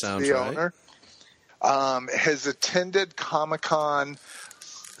 That's the owner. Right. Has attended Comic-Con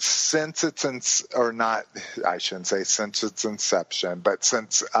since its I shouldn't say since its inception, but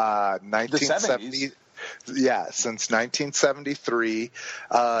since 1970. Yeah, since 1973.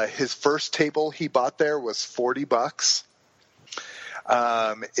 His first table he bought there was $40.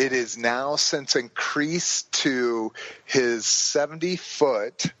 It is now since increased to his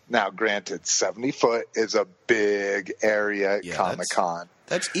 70-foot. Now, granted, 70-foot is a big area at Comic-Con.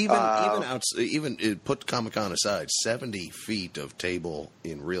 That's even put Comic-Con aside, 70 feet of table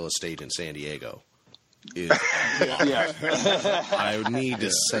in real estate in San Diego. I need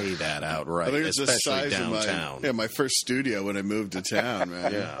to say that outright, especially downtown. My first studio when I moved to town,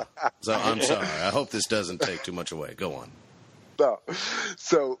 man. Yeah. So I'm sorry. I hope this doesn't take too much away. Go on. No.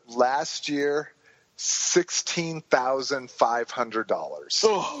 So last year, $16,500.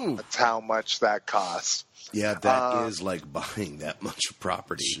 Oh. That's how much that costs. Yeah, that is like buying that much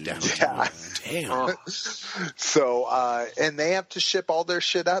property downtown. Yeah. Damn. So, and they have to ship all their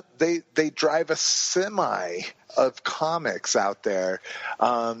shit up. They drive a semi of comics out there.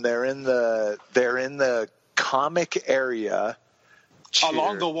 They're in the comic area.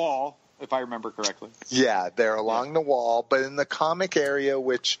 Along the wall, if I remember correctly. Yeah, they're along the wall, but in the comic area,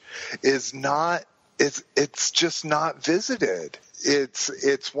 which is not, it's just not visited.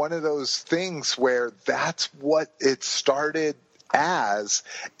 It's one of those things where that's what it started as,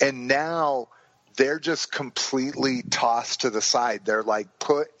 and now they're just completely tossed to the side. They're like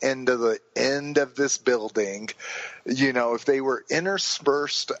put into the end of this building. You know, if they were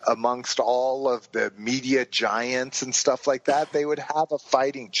interspersed amongst all of the media giants and stuff like that, they would have a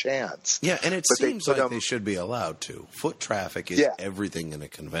fighting chance. Yeah, and it seems like they should be allowed to. Foot traffic is everything in a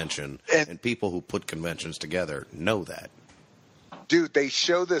convention, and people who put conventions together know that. Dude, they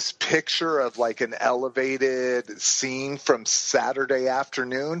show this picture of like an elevated scene from Saturday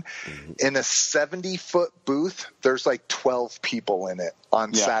afternoon. Mm-hmm. In a 70-foot booth, there's like 12 people in it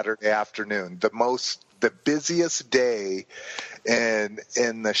on Saturday afternoon. The busiest day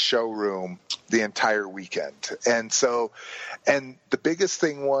in the showroom the entire weekend. And so, and the biggest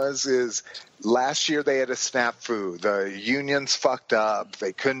thing is last year they had a snafu. The unions fucked up.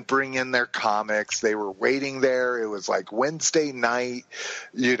 They couldn't bring in their comics. They were waiting there. It was like Wednesday night.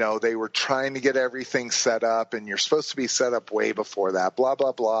 You know, they were trying to get everything set up, and you're supposed to be set up way before that, blah,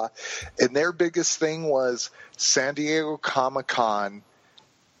 blah, blah. And their biggest thing was San Diego Comic-Con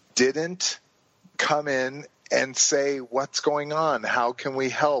didn't come in and say, what's going on? How can we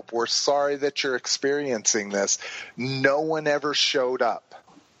help? We're sorry that you're experiencing this. No one ever showed up.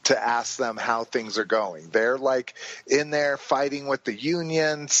 to ask them how things are going. They're like in there fighting with the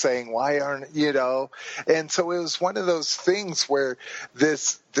union, saying, why aren't, and so it was one of those things where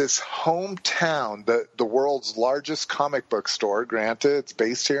this hometown, the world's largest comic book store, granted it's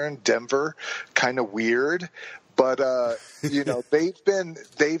based here in Denver, kind of weird, but they've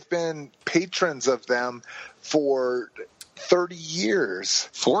been patrons of them for 30 years.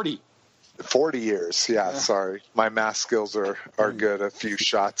 40 years. Yeah, sorry. My math skills are good. A few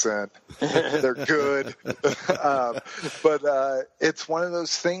shots in. They're good. But it's one of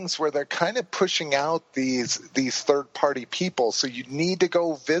those things where they're kind of pushing out these third-party people, so you need to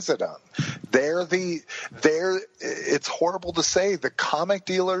go visit them. It's horrible to say, the comic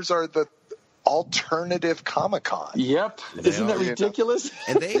dealers are the alternative Comic-Con. Yep. Isn't that ridiculous?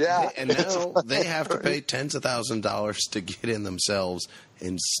 And now they have to pay tens of thousands of dollars to get in themselves,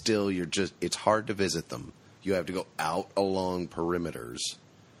 and still it's hard to visit them. You have to go out along perimeters.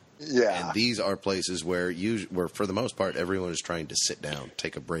 Yeah. And these are places where for the most part everyone is trying to sit down,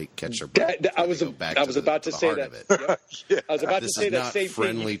 take a break, catch their breath. I was about to say that. Yep. I was about to say that same thing. This is not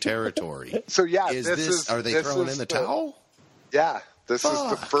friendly territory. So yeah, are they throwing in the towel? Yeah. This is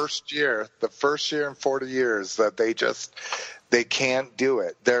the first year in 40 years that they can't do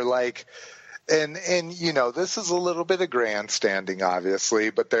it. They're like, and this is a little bit of grandstanding, obviously,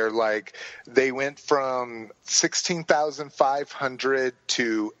 but they went from 16,500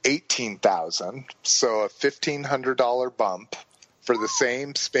 to 18,000, so a $1,500 bump for the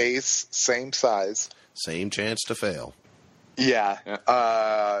same space, same size, same chance to fail.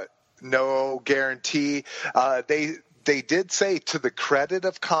 Yeah. No guarantee. They did say, to the credit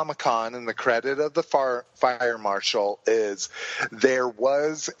of Comic-Con and the credit of the fire marshal, is there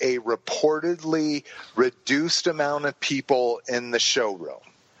was a reportedly reduced amount of people in the showroom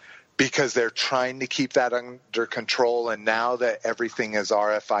because they're trying to keep that under control. And now that everything is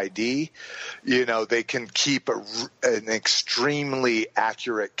RFID, they can keep an extremely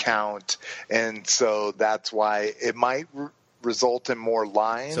accurate count. And so that's why it might result in more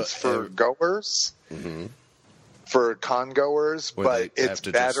lines for goers. Mm-hmm. For con-goers, but it's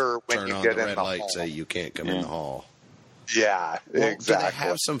better when you get in the hall. Say you can't come in the hall. Yeah, exactly. Do they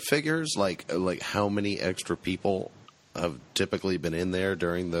have some figures like how many extra people have typically been in there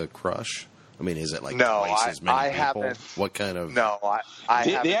during the crush? I mean, is it twice as many people? Haven't. What kind of? No,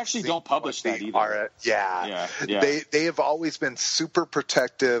 they actually don't publish that either. Yeah. They have always been super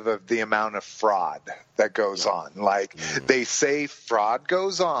protective of the amount of fraud that goes on. They say fraud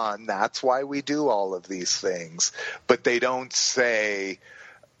goes on, that's why we do all of these things, but they don't say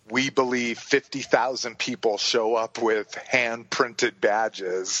we believe 50,000 people show up with hand-printed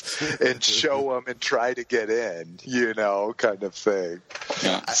badges and show them and try to get in, kind of thing.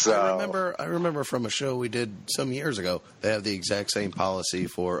 Yeah. So, I remember from a show we did some years ago, they have the exact same policy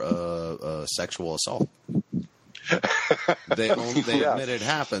for sexual assault. They admit it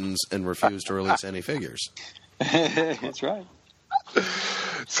happens and refuse to release any figures. That's right.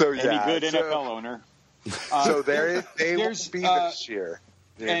 So any good NFL owner. So they won't be this year.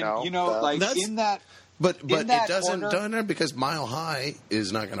 In that. But it doesn't corner, because Mile High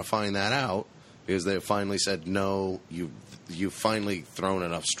is not going to find that out because they finally said no. You've finally thrown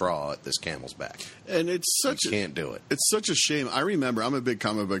enough straw at this camel's back, and you can't do it. It's such a shame. I remember I'm a big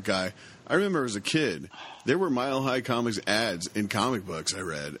comic book guy. I remember as a kid there were Mile High Comics ads in comic books I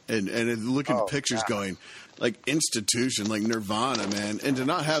read, and looking at pictures going. Like institution, like Nirvana, man, and to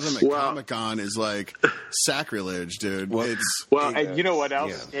not have them at Comic-Con is like sacrilege, dude. And you know what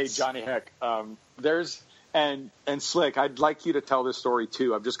else? Yeah. Hey, Johnny Heck, there's and Slick. I'd like you to tell this story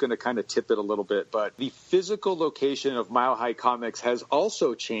too. I'm just going to kind of tip it a little bit, but the physical location of Mile High Comics has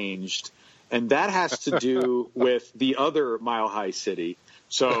also changed, and that has to do with the other Mile High city.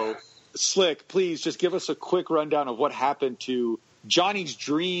 So, Slick, please just give us a quick rundown of what happened to Johnny's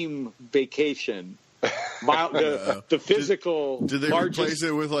dream vacation. The physical. Did they replace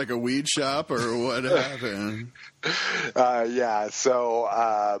it with like a weed shop or what happened?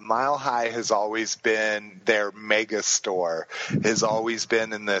 So Mile High has always been their mega store. Has always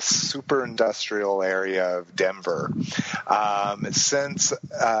been in this super industrial area of Denver. Since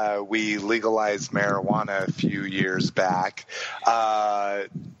we legalized marijuana a few years back,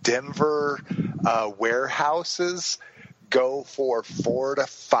 Denver warehouses go for 4 to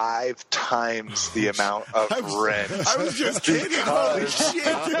 5 times the amount of rent. I was just kidding. Holy shit,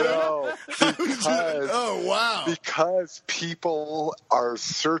 dude. No, oh, wow. Because people are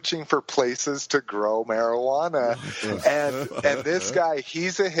searching for places to grow marijuana. And this guy,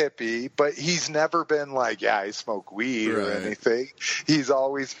 he's a hippie, but he's never been like, yeah, I smoke weed or anything. He's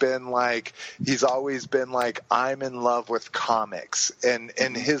always been like, I'm in love with comics. And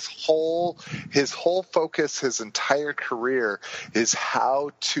his whole focus, his entire career is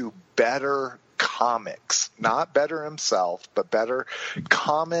how to better comics, not better himself, but better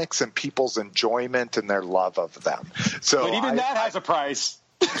comics and people's enjoyment and their love of them. So, but even that has a price.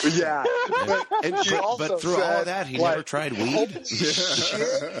 Yeah, but through all of that, he never tried weed.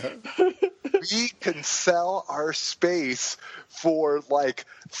 We can sell our space for like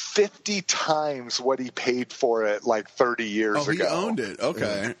 50 times what he paid for it like 30 years ago. He owned it.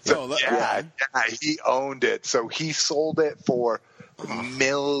 Okay. So, he owned it. So he sold it for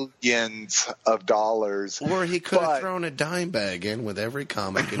millions of dollars. Or he could have thrown a dime bag in with every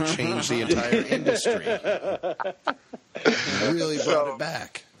comic and changed the entire industry. Really brought it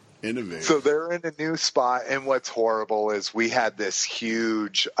back. Innovative. So they're in a new spot, and what's horrible is we had this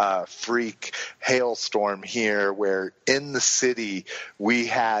huge freak hailstorm here where in the city we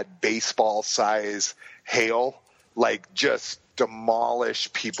had baseball-size hail, like just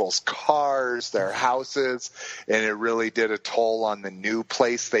demolish people's cars, their houses, and it really did a toll on the new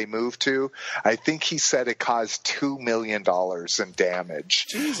place they moved to. I think he said it caused $2 million in damage.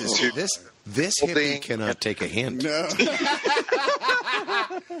 Jesus, this hippie cannot take a hint. No.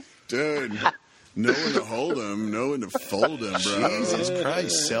 Dude, know when to hold him, know when to fold him, bro. Jesus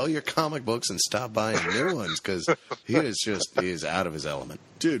Christ, sell your comic books and stop buying new ones because he is out of his element.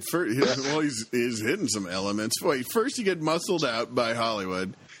 Dude, he's hitting some elements. Wait, first you get muscled out by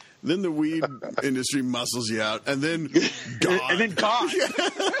Hollywood, then the weed industry muscles you out, and then God. And then God.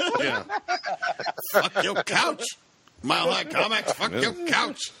 Yeah. Fuck your couch. Mile High Comics, fuck your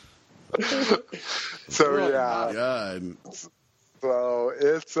couch. So, yeah. God. So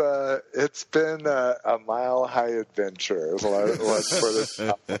it's been a mile high adventure. Let's put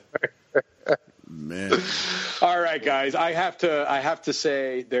it Man. All right, guys. I have to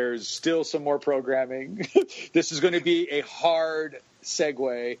say there's still some more programming. This is going to be a hard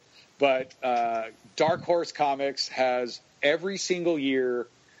segue, but Dark Horse Comics has every single year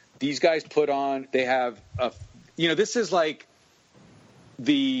these guys put on. They have this is like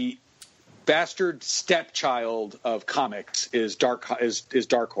the bastard stepchild of comics is Dark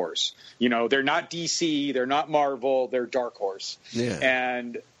Horse. They're not DC, they're not Marvel, they're Dark Horse. Yeah.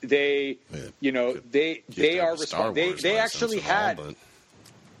 And they are responsible. They actually had.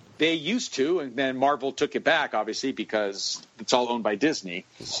 They used to, and then Marvel took it back, obviously, because it's all owned by Disney.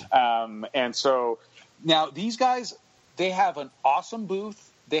 And so now these guys, they have an awesome booth.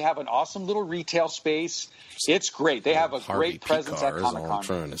 They have an awesome little retail space. It's great. They have a great presence at Comic Con. I'm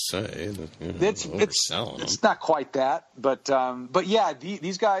trying to say, it's not quite that, but yeah,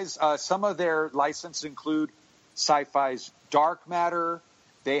 these guys. Some of their licenses include Sci-Fi's Dark Matter.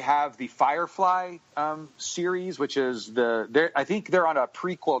 They have the Firefly series, which is I think they're on a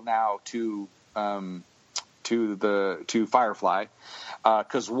prequel now to Firefly,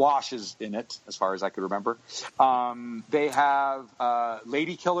 because Wash is in it, as far as I could remember. They have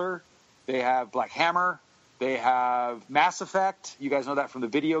Lady Killer. They have Black Hammer. They have Mass Effect. You guys know that from the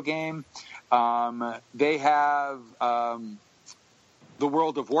video game. They have the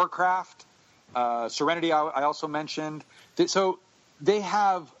World of Warcraft. Serenity I also mentioned. So they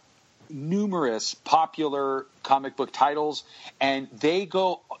have numerous popular comic book titles, and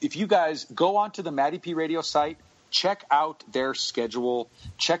if you guys go onto the Matty P Radio site, check out their schedule,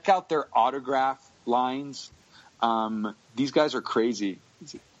 check out their autograph lines. These guys are crazy.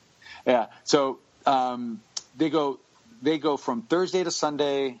 Yeah. So they go from Thursday to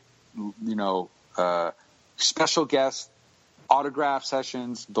Sunday, special guests, autograph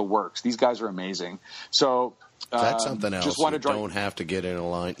sessions, the works. These guys are amazing. So that's something else. You don't have to get in a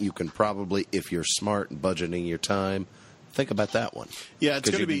line. You can probably, if you're smart and budgeting your time, think about that one. Yeah, it's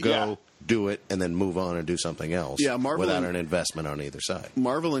going to be do it, and then move on and do something else. Yeah, without an investment on either side.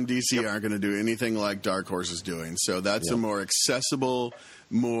 Marvel and DC aren't going to do anything like Dark Horse is doing. So that's a more accessible,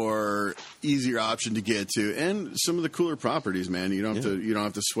 more easier option to get to, and some of the cooler properties. Man, you don't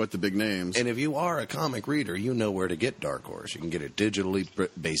have to sweat the big names. And if you are a comic reader, you know where to get Dark Horse. You can get it digitally,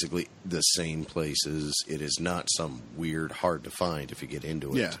 basically the same places. It is not some weird, hard to find if you get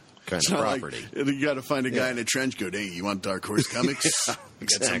into it. Yeah. Kind of property. You got to find a guy in a trench coat. Hey, you want Dark Horse Comics? Exactly.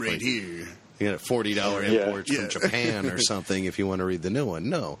 Got some right here. You get $40 imports from Japan or something if you want to read the new one.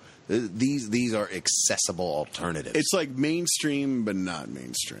 No, these are accessible alternatives. It's like mainstream, but not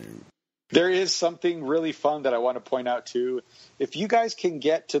mainstream. There is something really fun that I want to point out, too. If you guys can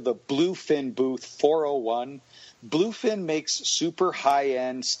get to the Bluefin booth 401, Bluefin makes super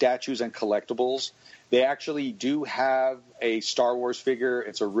high-end statues and collectibles. They actually do have a Star Wars figure.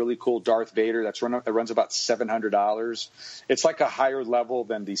 It's a really cool Darth Vader it runs about $700. It's like a higher level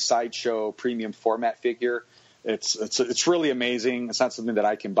than the Sideshow premium format figure. It's really amazing. It's not something that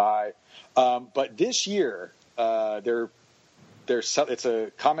I can buy. But this year, it's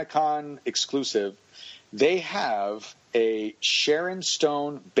a Comic-Con exclusive. They have a Sharon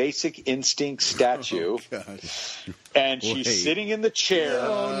Stone Basic Instinct statue, and she's sitting in the chair.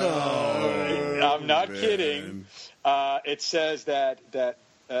 Oh no! I'm not kidding. It says that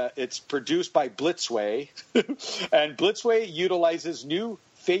it's produced by Blitzway, and Blitzway utilizes new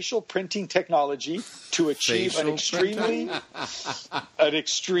facial printing technology to achieve an extremely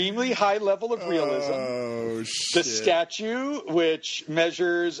high level of realism. Oh, shit. The statue, which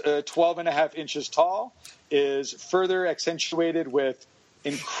measures 12.5 inches tall, is further accentuated with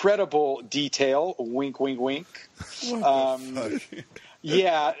incredible detail. Wink, wink, wink. What the fuck?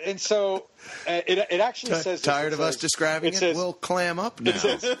 Yeah, and so it actually says... Tired of us describing it? We'll clam up now.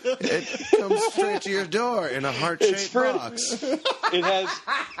 It comes straight to your door in a heart-shaped box. It has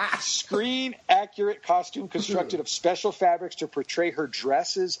screen-accurate costume constructed of special fabrics to portray her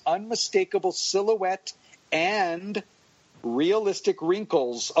dress's unmistakable silhouette and realistic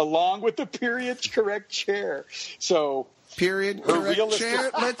wrinkles, along with the period-correct chair. So... Period correct chair?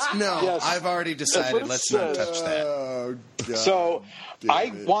 Yes. I've already decided. Let's not touch that. Oh, God. So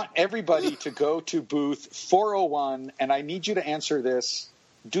I want everybody to go to booth 401, and I need you to answer this.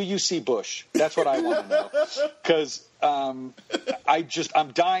 Do you see Bush? That's what I want to know. Because I'm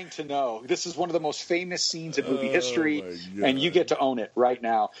dying to know. This is one of the most famous scenes in movie history, and you get to own it right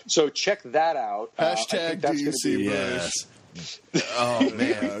now. So check that out. Hashtag do you see Bush? Yes. Oh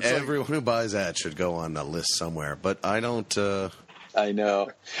man! Everyone who buys that should go on a list somewhere, but I don't. I know,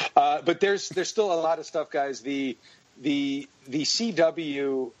 but there's still a lot of stuff, guys. The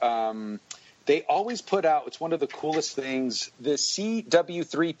CW, they always put out. It's one of the coolest things. The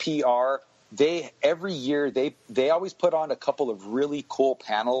CW3PR. Every year they always put on a couple of really cool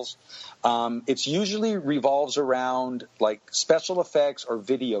panels. It's usually revolves around like special effects or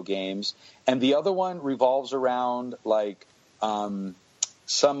video games, and the other one revolves around like.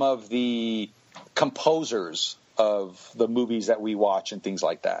 Some of the composers of the movies that we watch and things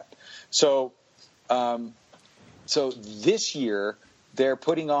like that. So this year they're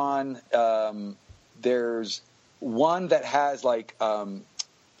putting on. There's one that has like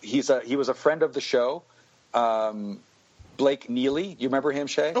he was a friend of the show, Blake Neely. You remember him,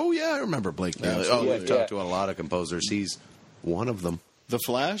 Shay? Oh yeah, I remember Blake Neely. We've talked to a lot of composers. He's one of them. The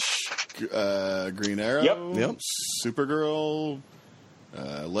Flash, Green Arrow, Yep. Supergirl,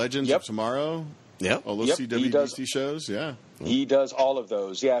 Legends of Tomorrow. Yep. All those CW shows, yeah. He does all of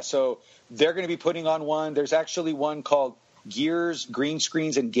those, yeah. So they're going to be putting on one. There's actually one called Gears, Green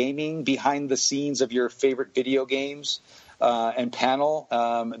Screens, and Gaming, behind the scenes of your favorite video games and panel.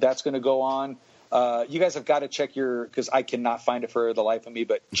 That's going to go on. You guys have got to check because I cannot find it for the life of me,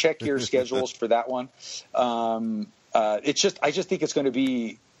 but check your schedules for that one. I just think it's going to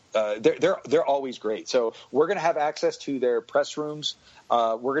be. They're always great. So we're going to have access to their press rooms.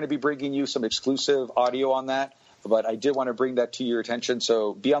 We're going to be bringing you some exclusive audio on that. But I did want to bring that to your attention.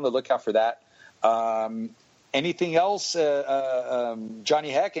 So be on the lookout for that. Anything else, Johnny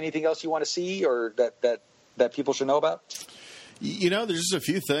Heck? Anything else you want to see or that people should know about? There's just a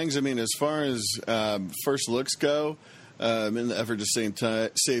few things. I mean, as far as first looks go. In the effort to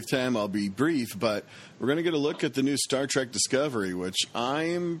save time, I'll be brief, but we're going to get a look at the new Star Trek Discovery, which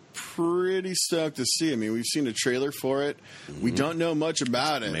I'm pretty stoked to see. I mean, we've seen a trailer for it. Mm-hmm. We don't know much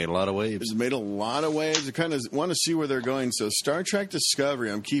about it. Made a lot of waves. It's made a lot of waves. I kind of want to see where they're going. So Star Trek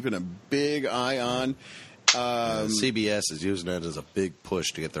Discovery, I'm keeping a big eye on. CBS is using it as a big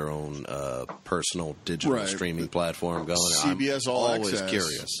push to get their own personal digital streaming platform going. CBS I'm All always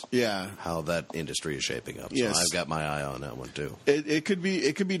Access. Curious, how that industry is shaping up. Yes. So I've got my eye on that one too. It could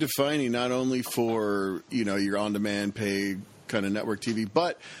be defining not only for your on-demand paid kind of network TV,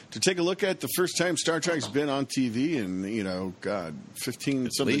 but to take a look at the first time Star Trek's been on TV in 15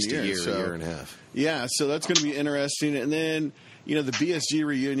 something years, at least a year and a half. Yeah, so that's going to be interesting, and then. The BSG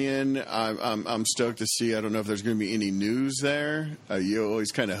reunion, I'm stoked to see. I don't know if there's going to be any news there. You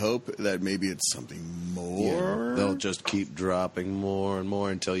always kind of hope that maybe it's something more. Yeah, they'll just keep dropping more and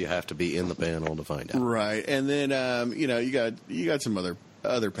more until you have to be in the panel to find out. Right, and then you got some other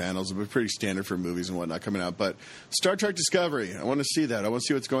other panels, but pretty standard for movies and whatnot coming out. But Star Trek Discovery, I want to see that. I want to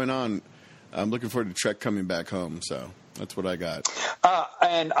see what's going on. I'm looking forward to Trek coming back home, so that's what I got.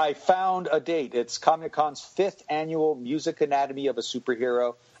 And I found a date. It's Comic-Con's 5th annual Music Anatomy of a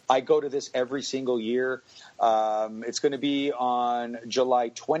Superhero. I go to this every single year. It's going to be on July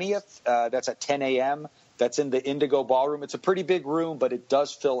 20th. That's at 10 a.m. That's in the Indigo Ballroom. It's a pretty big room, but it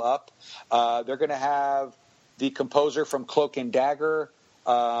does fill up. They're going to have the composer from Cloak and Dagger,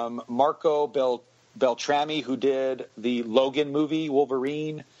 Marco Beltrami, who did the Logan movie,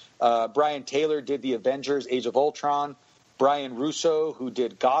 Wolverine. Brian Taylor did the Avengers, Age of Ultron. Brian Russo, who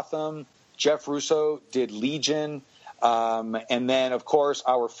did Gotham. Jeff Russo did Legion. And then, of course,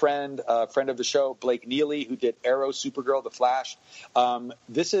 our friend of the show, Blake Neely, who did Arrow, Supergirl, The Flash.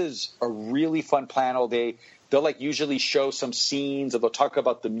 This is a really fun panel. They'll like usually show some scenes, or they'll talk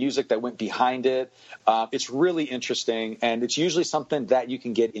about the music that went behind it. It's really interesting, and it's usually something that you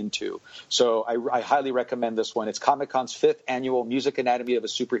can get into. So I highly recommend this one. It's Comic-Con's 5th annual Music Anatomy of a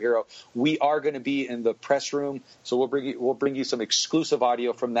Superhero. We are going to be in the press room, so we'll bring you some exclusive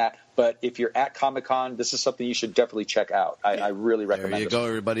audio from that. But if you're at Comic-Con, this is something you should definitely check out. I really recommend it. There you go,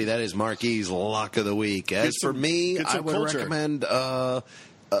 everybody. That is Marquis' Lock of the Week. As for me, I would recommend...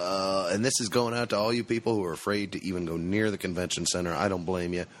 and this is going out to all you people who are afraid to even go near the convention center. I don't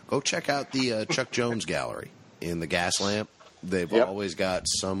blame you. Go check out the Chuck Jones Gallery in the Gas Lamp. They've always got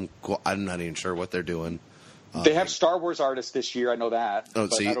some I'm not even sure what they're doing. They have Star Wars artists this year. I know that. Oh,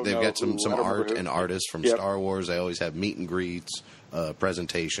 see, they've got some art and artists from Star Wars. They always have meet and greets,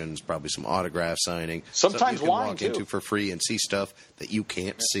 presentations, probably some autograph signing. Sometimes you can wine, walk too. into for free and see stuff that you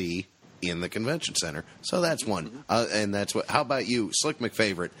can't see in the convention center. So that's one. And that's what. How about you, Slick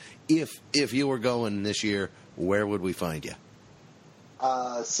McFavorite? If you were going this year, where would we find you?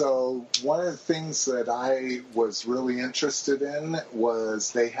 So one of the things that I was really interested in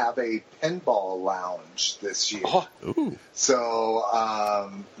was they have a pinball lounge this year. Oh. Ooh. So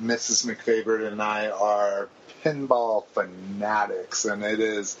Mrs. McFavorite and I are pinball fanatics, and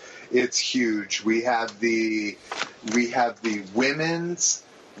it's huge. We have the women's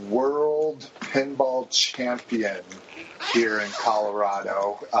world pinball champion here in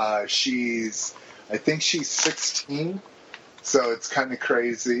Colorado. I think she's 16. So it's kind of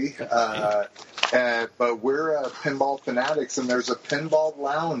crazy. But we're pinball fanatics, and there's a pinball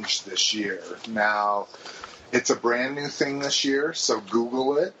lounge this year. Now, it's a brand new thing this year, so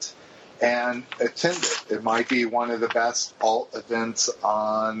Google it and attend it. It might be one of the best alt events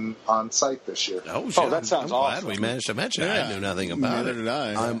on site this year. Oh, shit. That sounds awesome. Glad we managed to mention it. I knew nothing about Neither it. did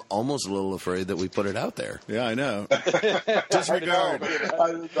I. I'm almost a little afraid that we put it out there. Yeah, I know. Disregard.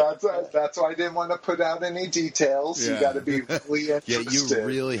 That's why I didn't want to put out any details. Yeah. You got to be really interested. Yeah, you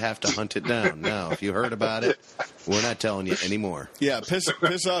really have to hunt it down. Now, if you heard about it, we're not telling you anymore. Yeah, piss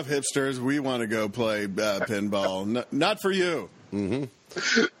off hipsters. We want to go play pinball. Not for you. Mm-hmm.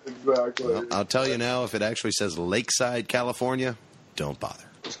 Exactly. Well, I'll tell you now, if it actually says Lakeside, California, don't bother.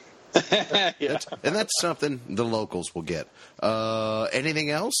 And that's something the locals will get. Anything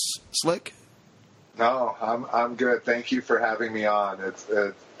else, Slick? No, I'm good. Thank you for having me on. It's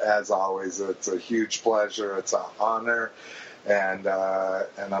as always, it's a huge pleasure. It's an honor, and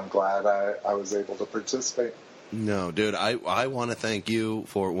I'm glad I was able to participate. No, dude, I want to thank you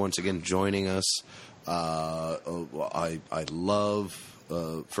for once again joining us. I love.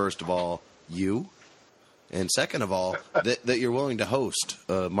 First of all, you, and second of all, that you're willing to host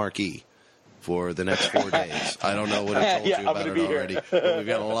Marquis for the next 4 days. I don't know what I told you about it already, but we've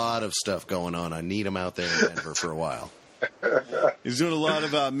got a lot of stuff going on. I need him out there in Denver for a while. He's doing a lot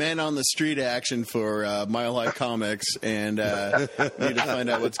of man on the street action for Mile High Comics, and need to find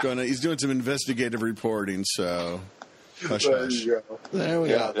out what's going on. He's doing some investigative reporting, so... Hush, hush. There we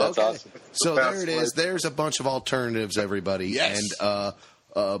go. That's awesome. So there it is. There's a bunch of alternatives, everybody. Yes.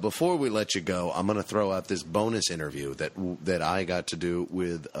 And before we let you go, I'm going to throw out this bonus interview that I got to do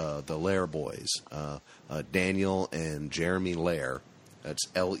with the Lehrer boys, Daniel and Jeremy Lehrer. That's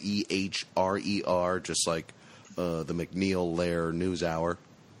Lehrer, just like the McNeil Lehrer NewsHour,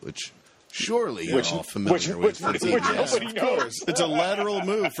 which... Surely you're all familiar with. Which nobody knows. It's a lateral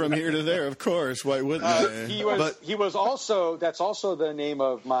move from here to there, of course. Why wouldn't I? He was also, that's also the name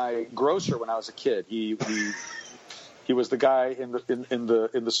of my grocer when I was a kid. He was the guy in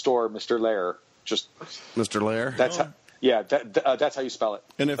the store, Mr. Lehrer. Just Mr. Lehrer. That's how. Yeah, that's how you spell it.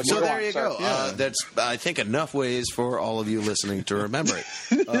 And if So there you go. That's, I think, enough ways for all of you listening to remember it.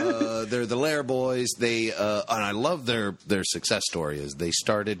 They're the Lehrer boys. They and I love their success story. Is they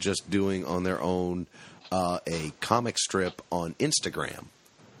started just doing on their own a comic strip on Instagram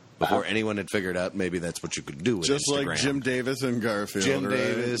before anyone had figured out maybe that's what you could do with Just Instagram. like Jim Davis and Garfield. Jim right?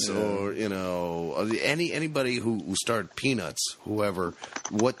 Davis, or anybody who started Peanuts, whoever.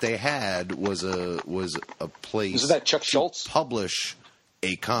 What they had was a place. Isn't that Chuck Schultz? To publish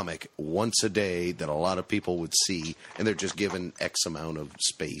a comic once a day that a lot of people would see, and they're just given X amount of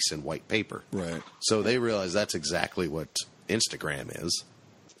space and white paper. Right. So they realized that's exactly what Instagram is.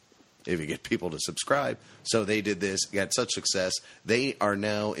 If you get people to subscribe. So they did this, got such success. They are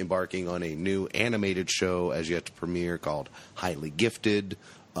now embarking on a new animated show as yet to premiere called Highly Gifted.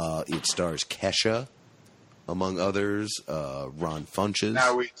 It stars Kesha, among others, Ron Funches.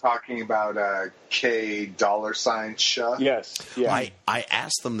 Now are we talking about K $ Sha? Yes. Yeah. I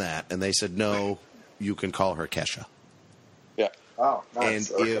asked them that, and they said, no, you can call her Kesha. Yeah. Oh,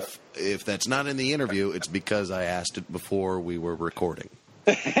 nice. And Okay. if that's not in the interview, it's because I asked it before we were recording.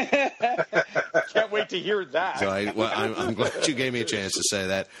 Can't wait to hear that. So I'm glad you gave me a chance to say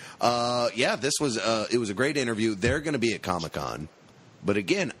that. This was it was a great interview. They're going to be at Comic-Con, but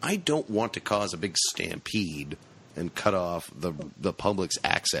again, I don't want to cause a big stampede and cut off the public's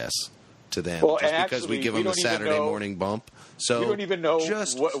access to them just because we give them a Saturday morning bump. So we don't even know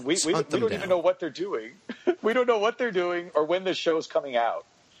just we don't even know what they're doing. We don't know what they're doing or when the show's coming out.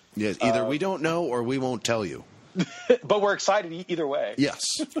 Yes, either we don't know or we won't tell you. But we're excited either way. Yes.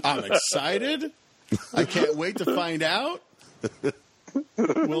 I'm excited. I can't wait to find out.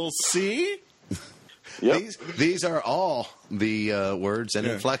 We'll see. Yep. These are all the words and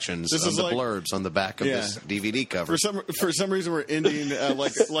inflections This of is the like- blurbs on the back of this DVD cover. For some reason, we're ending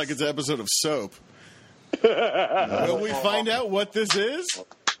like it's an episode of Soap. Will we find out what this is?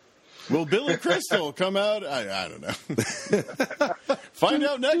 Will Billy Crystal come out? I don't know. Find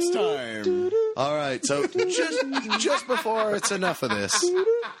out next time. All right, so just before it's enough of this,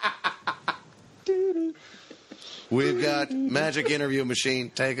 we've got Magic Interview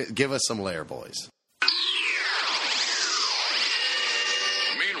Machine. Give us some Lehrer boys.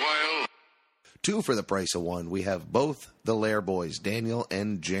 Meanwhile, 2 for the price of 1. We have both the Lehrer boys, Daniel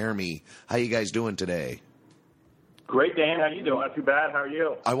and Jeremy. How you guys doing today? Great, Dan. How you doing? Not too bad. How are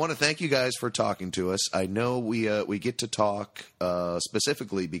you? I want to thank you guys for talking to us. I know we get to talk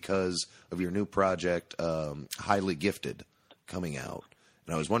specifically because of your new project, Highly Gifted, coming out.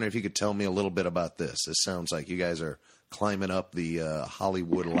 And I was wondering if you could tell me a little bit about this. This sounds like you guys are climbing up the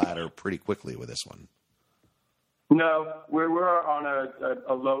Hollywood ladder pretty quickly with this one. No, we're on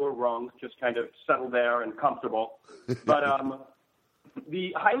a lower rung, just kind of settled there and comfortable. But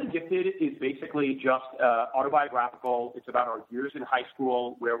the Highly Gifted is basically just autobiographical. It's about our years in high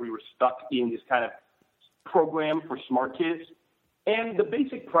school where we were stuck in this kind of program for smart kids. And the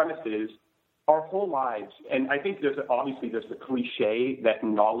basic premise is our whole lives, and I think there's the cliche that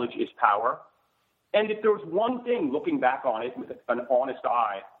knowledge is power. And if there was one thing looking back on it with an honest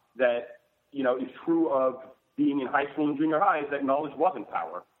eye that, is true of being in high school and junior high, is that knowledge wasn't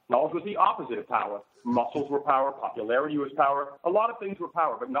power. Knowledge was the opposite of power. Muscles were power. Popularity was power. A lot of things were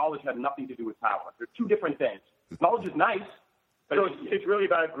power, but knowledge had nothing to do with power. They're two different things. Knowledge is nice, but So it's really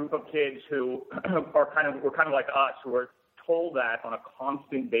about a group of kids who were kind of like us, who are told that on a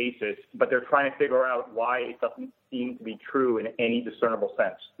constant basis, but they're trying to figure out why it doesn't seem to be true in any discernible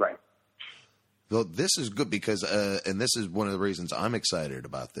sense. right. Well, this is good because, and this is one of the reasons I'm excited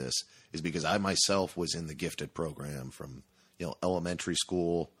about this, is because I myself was in the gifted program from, elementary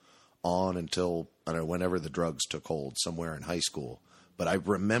school on until, I don't know, whenever the drugs took hold, somewhere in high school. But I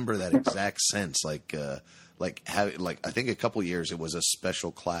remember that exact sense, I think a couple years it was a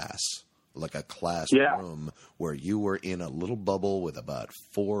special class, like a classroom where you were in a little bubble with about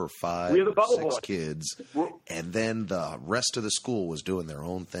 4 or 5 or 6 kids, and then the rest of the school was doing their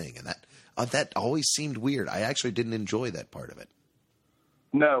own thing, and that always seemed weird. I actually didn't enjoy that part of it.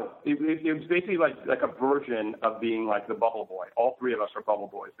 No, it was basically like a version of being like the bubble boy. All 3 of us are bubble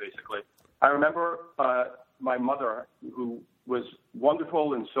boys, basically. I remember my mother, who was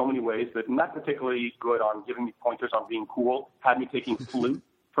wonderful in so many ways, but not particularly good on giving me pointers on being cool, had me taking flute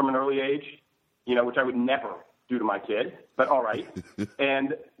from an early age, which I would never do to my kid, but all right.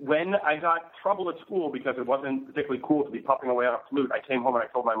 And when I got trouble at school because it wasn't particularly cool to be puffing away on a flute, I came home and I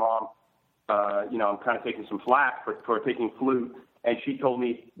told my mom, I'm kind of taking some flack for taking flute. And she told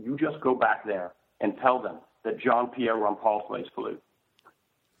me, you just go back there and tell them that Jean-Pierre Rampal plays flute.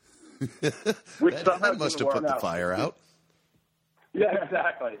 that must have put the fire out. Yeah,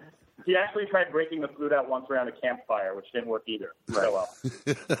 exactly. He actually tried breaking the flute out once around a campfire, which didn't work either. Right. well.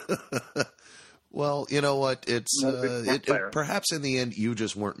 Well, you know what? It's perhaps in the end you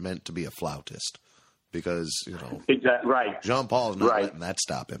just weren't meant to be a flautist because exactly right. Jean Paul's not letting that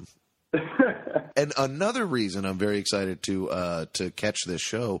stop him. And another reason I'm very excited to catch this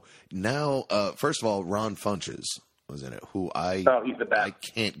show now. First of all, Ron Funches was in it, who he's the best. I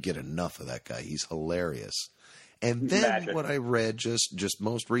can't get enough of that guy. He's hilarious. And He's then magic. what I read just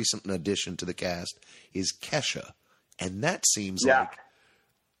most recent addition to the cast is Kesha, and that seems like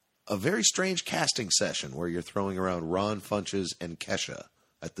a very strange casting session where you're throwing around Ron Funches and Kesha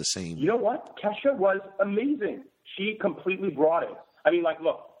at the same. You know what? Kesha was amazing. She completely brought it. I mean, like,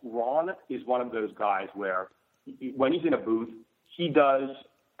 look, Ron is one of those guys where when he's in a booth, he does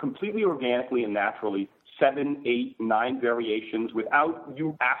completely organically and naturally 7, 8, 9 variations without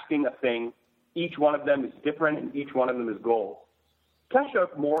you asking a thing. Each one of them is different, and each one of them is gold.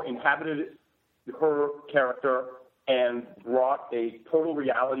 Kesha more inhabited her character and brought a total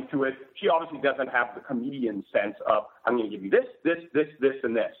reality to it. She obviously doesn't have the comedian sense of, I'm going to give you this,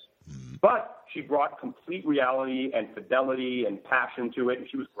 and this. But she brought complete reality and fidelity and passion to it, and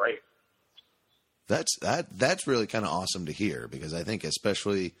she was great. That's really kind of awesome to hear, because I think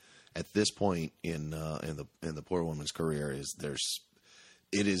especially at this point in the poor woman's career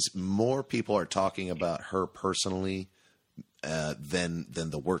it is more people are talking about her personally than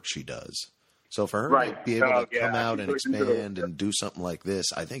the work she does. So for her to be able to come out and expand and do something like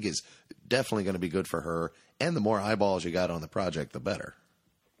this, I think is definitely going to be good for her. And the more eyeballs you got on the project, the better.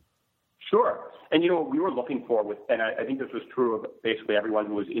 Sure. And, you know, what we were looking for and I think this was true of basically everyone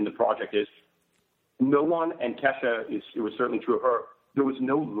who was in the project, is no one, and Kesha, it was certainly true of her, there was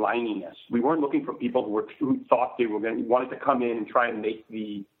no lininess. We weren't looking for people who thought they wanted to come in and try and make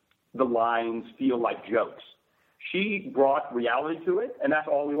the lines feel like jokes. She brought reality to it, and that's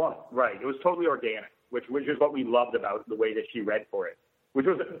all we wanted. Right. It was totally organic, which is what we loved about the way that she read for it. Which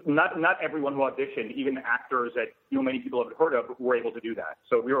was not everyone who auditioned, even actors that many people have heard of, were able to do that.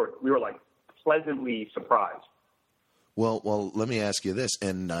 So we were like pleasantly surprised. Well, let me ask you this,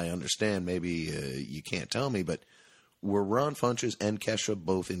 and I understand maybe you can't tell me, but were Ron Funches and Kesha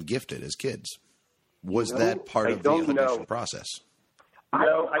both in Gifted as kids? Was that part of the audition process?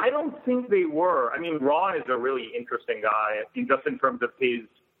 No, I don't think they were. I mean, Ron is a really interesting guy, just in terms of his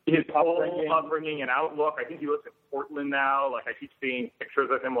whole upbringing and outlook. I think he lives in Portland now. Like, I keep seeing pictures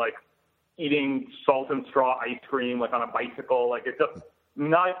of him, like, eating salt and straw ice cream, like, on a bicycle. Like, it's just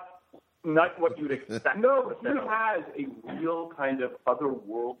not what you'd expect. No, he has a real kind of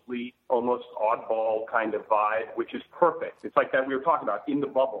otherworldly, almost oddball kind of vibe, which is perfect. It's like that we were talking about, in the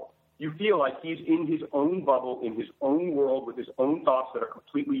bubble. You feel like he's in his own bubble, in his own world, with his own thoughts that are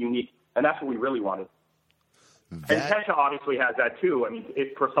completely unique, and that's what we really wanted. And Kesha obviously has that too. I mean,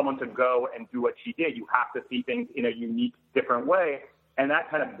 for someone to go and do what she did, you have to see things in a unique, different way, and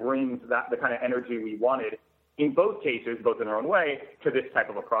that kind of brings the kind of energy we wanted in both cases, both in their own way, to this type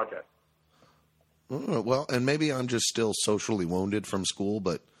of a project. Well, and maybe I'm just still socially wounded from school,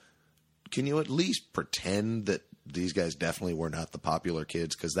 but can you at least pretend that these guys definitely were not the popular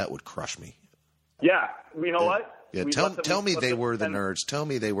kids? Because that would crush me. Yeah, you know what? Yeah, tell me they were the nerds. Tell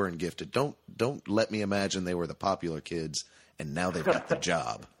me they weren't Gifted. Don't let me imagine they were the popular kids and now they've got the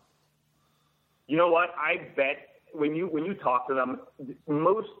job. You know what? I bet when you talk to them,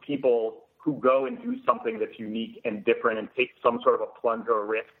 most people who go and do something that's unique and different and take some sort of a plunge or a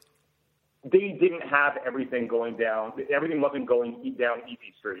risk, they didn't have everything going down. Everything wasn't going down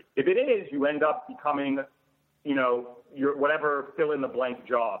easy street. If it is, you end up becoming, your whatever fill in the blank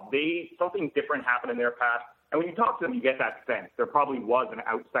job. Something different happened in their past. And when you talk to them, you get that sense. There probably was an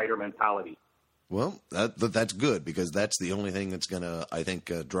outsider mentality. Well, that's good, because that's the only thing that's going to, I think,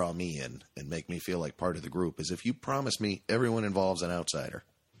 draw me in and make me feel like part of the group, is if you promise me everyone involves an outsider.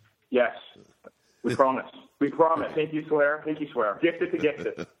 Yes, we promise. We promise. Thank you, swear. Thank you, swear. Gifted to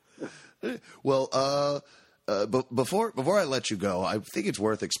Gifted. Well, before I let you go, I think it's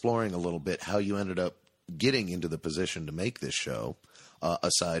worth exploring a little bit how you ended up getting into the position to make this show,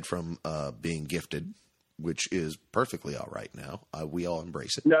 aside from being Gifted, which is perfectly all right now. We all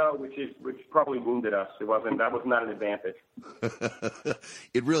embrace it. No, which probably wounded us. That was not an advantage.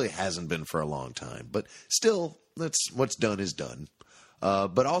 It really hasn't been for a long time, but still, what's done is done.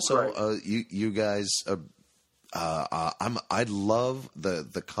 But also, right. You guys, I love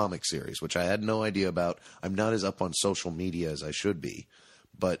the comic series, which I had no idea about. I'm not as up on social media as I should be,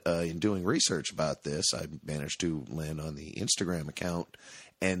 but in doing research about this, I managed to land on the Instagram account.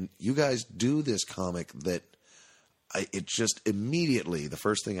 And you guys do this comic that it just immediately, the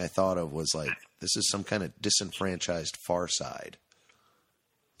first thing I thought of was like, this is some kind of disenfranchised Far Side.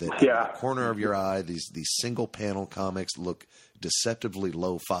 That in the corner of your eye, these single panel comics look deceptively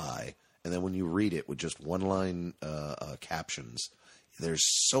lo-fi. And then when you read it with just one line captions, there's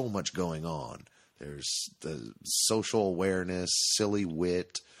so much going on. There's the social awareness, silly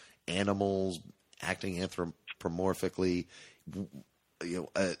wit, animals acting anthropomorphically,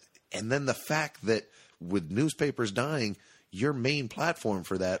 and then the fact that with newspapers dying, your main platform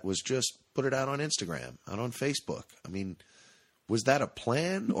for that was just put it out on Instagram, out on Facebook. I mean, was that a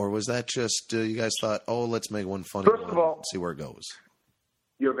plan, or was that just you guys thought, oh, let's make one funny First of all, and see where it goes?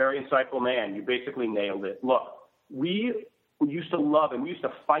 You're a very insightful man. You basically nailed it. Look, we used to love and we used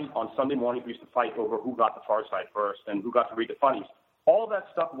to fight on Sunday mornings. We used to fight over who got the Far Side first and who got to read the funnies. All that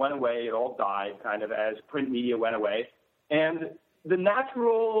stuff went away. It all died kind of as print media went away. And the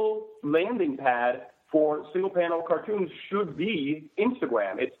natural landing pad for single-panel cartoons should be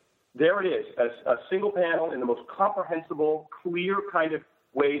Instagram. There it is, a single panel in the most comprehensible, clear kind of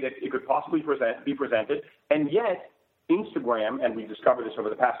way that it could possibly be presented. And yet, Instagram, and we discovered this over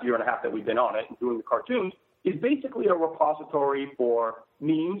the past year and a half that we've been on it and doing the cartoons, is basically a repository for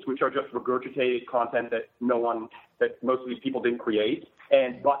memes, which are just regurgitated content that most of these people didn't create,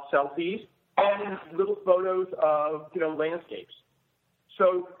 and butt selfies, and little photos of, landscapes.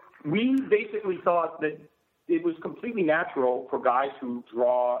 So we basically thought that it was completely natural for guys who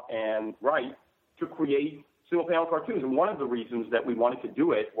draw and write to create single-panel cartoons. And one of the reasons that we wanted to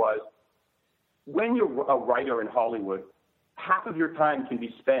do it was when you're a writer in Hollywood, half of your time can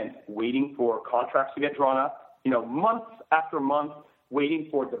be spent waiting for contracts to get drawn up, months after month, waiting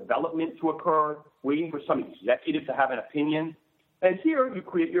for development to occur, waiting for some executive to have an opinion. And here you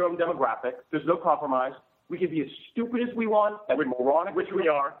create your own demographic. There's no compromise. We can be as stupid as we want, and we're moronic, which we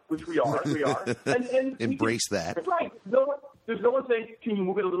are. And embrace that. Right. There's no one saying, can you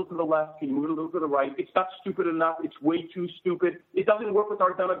move it a little to the left? Can you move it a little to the right? It's not stupid enough. It's way too stupid. It doesn't work with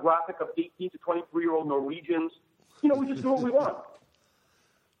our demographic of 18 to 23-year-old Norwegians. We just do what we want.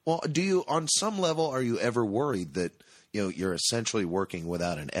 Well, on some level, are you ever worried that, you're essentially working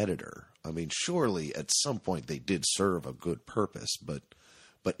without an editor? I mean, surely at some point they did serve a good purpose, but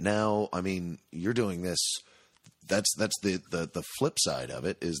now, I mean, you're doing this. That's the flip side of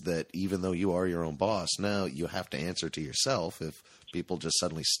it, is that even though you are your own boss, now you have to answer to yourself if people just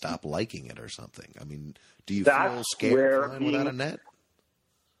suddenly stop liking it or something. I mean, do you feel scared flying without a net?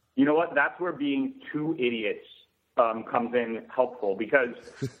 You know what? That's where being two idiots comes in helpful, because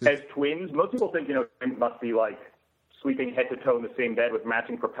as twins, most people think, twins must be like sleeping head to toe in the same bed with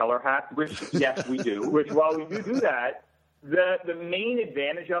matching propeller hats, which, yes, we do. Which, while we do that, the main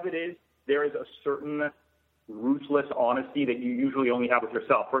advantage of it is there is a certain ruthless honesty that you usually only have with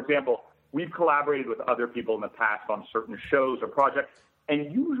yourself. For example, we've collaborated with other people in the past on certain shows or projects,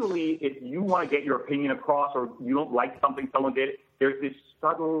 and usually if you want to get your opinion across or you don't like something someone did, there's this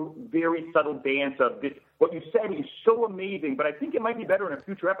subtle, very subtle dance of this. What you said is so amazing, but I think it might be better in a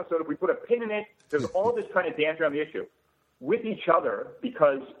future episode if we put a pin in it. There's all this kind of dance around the issue. With each other,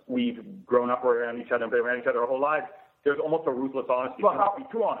 because we've grown up around each other and been around each other our whole lives, there's almost a ruthless honesty. Well, I'll be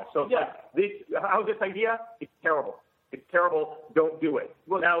too honest. So how's this idea? It's terrible. It's terrible. Don't do it.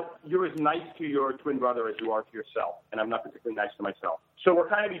 Well, now, you're as nice to your twin brother as you are to yourself, and I'm not particularly nice to myself. So we're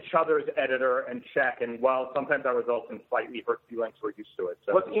kind of each other's editor and check, and while sometimes that results in slightly hurt feelings, we're used to it.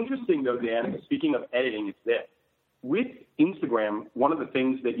 So. What's interesting, though, Dan, speaking of editing, is this. With Instagram, one of the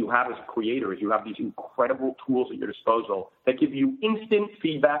things that you have as a creator is you have these incredible tools at your disposal that give you instant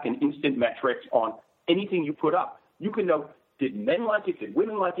feedback and instant metrics on anything you put up. You can know, did men like it? Did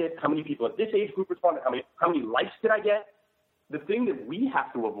women like it? How many people at this age group responded? How many likes did I get? The thing that we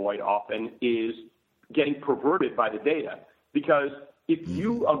have to avoid often is getting perverted by the data, because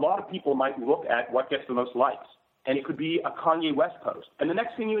a lot of people might look at what gets the most likes, and it could be a Kanye West post. And the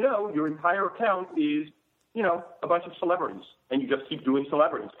next thing you know, your entire account is, a bunch of celebrities, and you just keep doing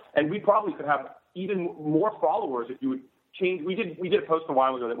celebrities. And we probably could have even more followers if you would change. We did a post a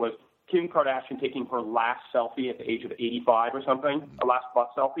while ago that was Kim Kardashian taking her last selfie at the age of 85 or something, a last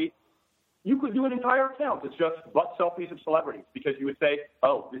butt selfie. You could do an entire account that's just butt selfies of celebrities, because you would say,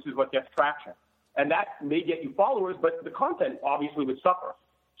 oh, this is what gets traction. And that may get you followers, but the content obviously would suffer.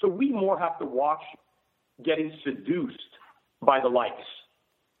 So we more have to watch getting seduced by the likes.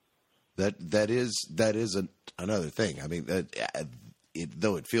 That is another thing. I mean,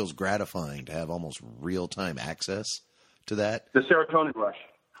 though it feels gratifying to have almost real-time access to that. The serotonin rush.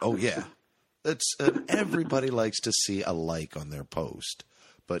 Oh, yeah. That's everybody likes to see a like on their post.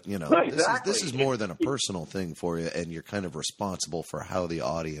 But, right, exactly. This is more than a personal thing for you, and you're kind of responsible for how the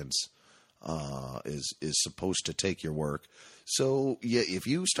audience is supposed to take your work. So, yeah, if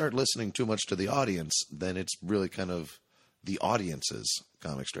you start listening too much to the audience, then it's really kind of the audience's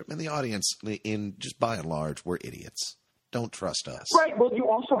comic strip. And the audience, just by and large, we're idiots. Don't trust us. Right. Well, you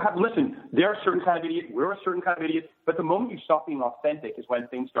also have, listen, they're a certain kind of idiot. We're a certain kind of idiot. But the moment you stop being authentic is when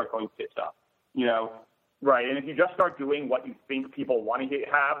things start going tits up. Right, and if you just start doing what you think people want to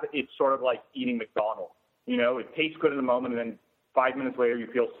have, it's sort of like eating McDonald's. You know, it tastes good in the moment, and then 5 minutes later you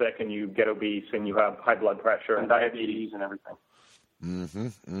feel sick and you get obese and you have high blood pressure and diabetes and everything.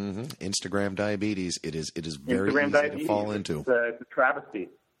 Instagram diabetes. It is very Instagram easy diabetes, to fall into. It's a travesty.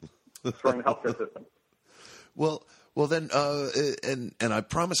 Destroying the healthcare system. Well, then, and I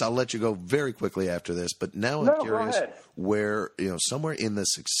promise I'll let you go very quickly after this. But now I'm curious where, somewhere in the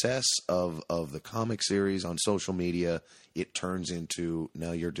success of the comic series on social media, it turns into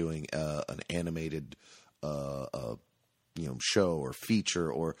now you're doing an animated, show or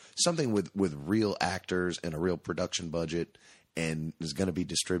feature or something with real actors and a real production budget, and is going to be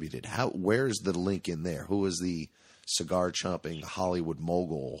distributed. Where's the link in there? Who is the cigar chomping Hollywood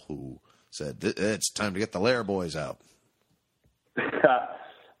mogul who said it's time to get the Lehrer boys out?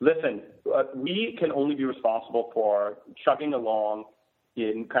 Listen, we can only be responsible for chugging along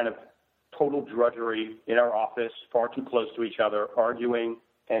in kind of total drudgery in our office, far too close to each other, arguing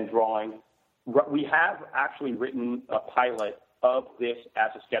and drawing. We have actually written a pilot of this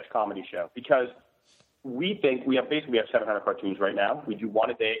as a sketch comedy show because we think we have 700 cartoons right now. We do one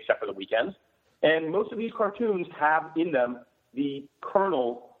a day except for the weekends. And most of these cartoons have in them the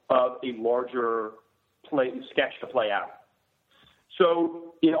kernel of a larger sketch to play out.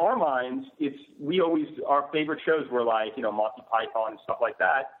 So in our minds, our favorite shows were like, Monty Python and stuff like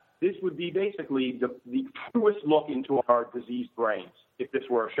that. This would be basically the truest look into our diseased brains if this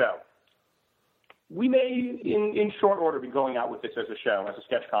were a show. We may, in short order, be going out with this as a show, as a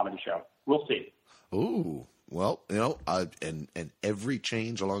sketch comedy show. We'll see. Ooh, well, and every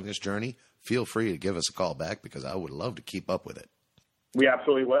change along this journey, feel free to give us a call back because I would love to keep up with it. We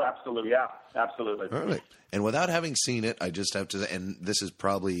absolutely will. Absolutely, yeah. Absolutely. All right. And without having seen it, I just have to, and this is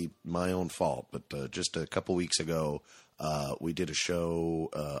probably my own fault, but just a couple weeks ago, we did a show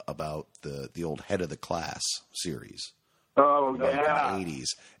about the old Head of the Class series. Oh, yeah. In the 80s.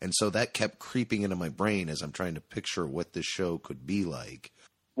 And so that kept creeping into my brain as I'm trying to picture what this show could be like.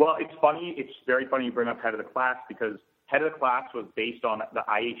 Well, it's funny. It's very funny you bring up Head of the Class because Head of the Class was based on the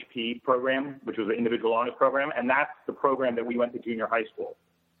IHP program, which was the Individual Honors Program, and that's the program that we went to junior high school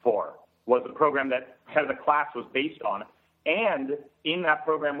for, was the program that Head of the Class was based on. And in that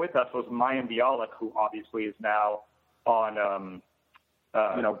program with us was Mayim Bialik, who obviously is now on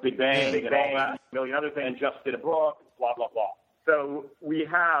Big Bang, a million other things, and just did a book, blah, blah, blah. So we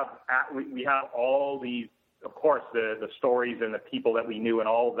have all these, of course, the stories and the people that we knew and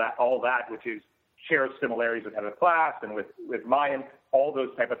all that, which is shares similarities with Head of the Class and with Mayim. All those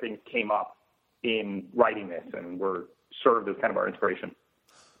type of things came up in writing this and were served as kind of our inspiration.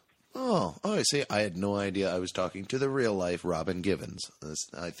 Oh, I see. I had no idea I was talking to the real life Robin Givens.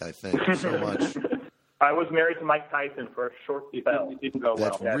 I thank you so much. I was married to Mike Tyson for a short spell. It didn't go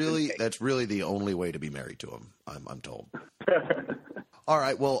well. That's really the only way to be married to him, I'm told. All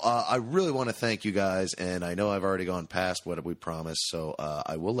right. Well, I really want to thank you guys, and I know I've already gone past what we promised, so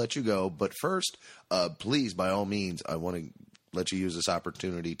I will let you go. But first, please, by all means, I want to let you use this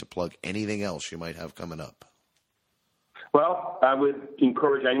opportunity to plug anything else you might have coming up. Well, I would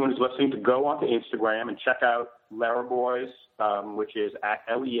encourage anyone who's listening to go onto Instagram and check out Lehrer Boys, which is at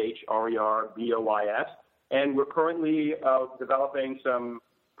LEHRERBOYS. And we're currently developing some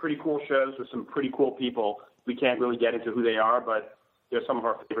pretty cool shows with some pretty cool people. We can't really get into who they are, but they're some of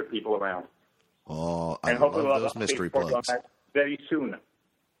our favorite people around. Oh, I love those mystery plugs. Very soon.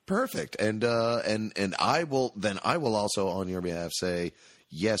 Perfect. And I will also on your behalf say,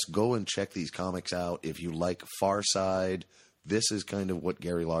 yes, go and check these comics out. If you like Far Side, this is kind of what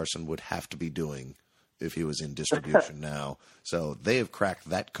Gary Larson would have to be doing if he was in distribution now. So they have cracked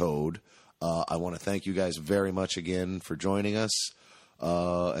that code. I want to thank you guys very much again for joining us.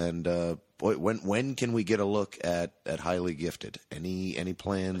 When can we get a look at Highly Gifted? Any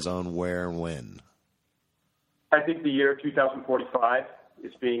plans on where and when? I think the year 2045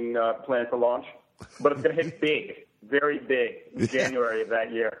 is being planned for launch. But it's going to hit big, very big, in January of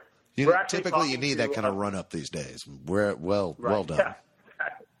that year. Typically, you need that kind of run-up these days. Well done. Yeah.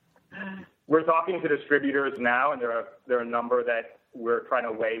 We're talking to distributors now, and there are a number that we're trying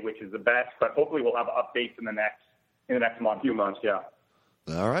to weigh which is the best. But hopefully, we'll have updates in the next month, few months. Yeah.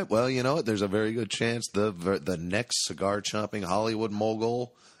 All right. Well, you know what? There's a very good chance the next cigar chomping Hollywood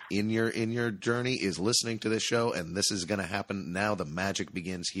mogul in your journey is listening to this show, and this is going to happen now. The magic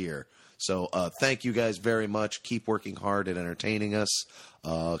begins here. So thank you guys very much. Keep working hard at entertaining us.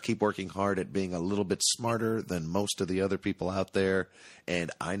 Keep working hard at being a little bit smarter than most of the other people out there.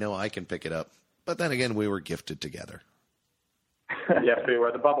 And I know I can pick it up. But then again, we were gifted together. Yes, we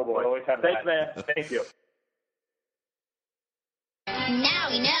were the Bubble Boys. Always have Thanks, man. Thank you. And now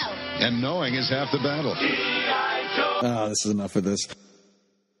we know. And knowing is half the battle. This is enough of this.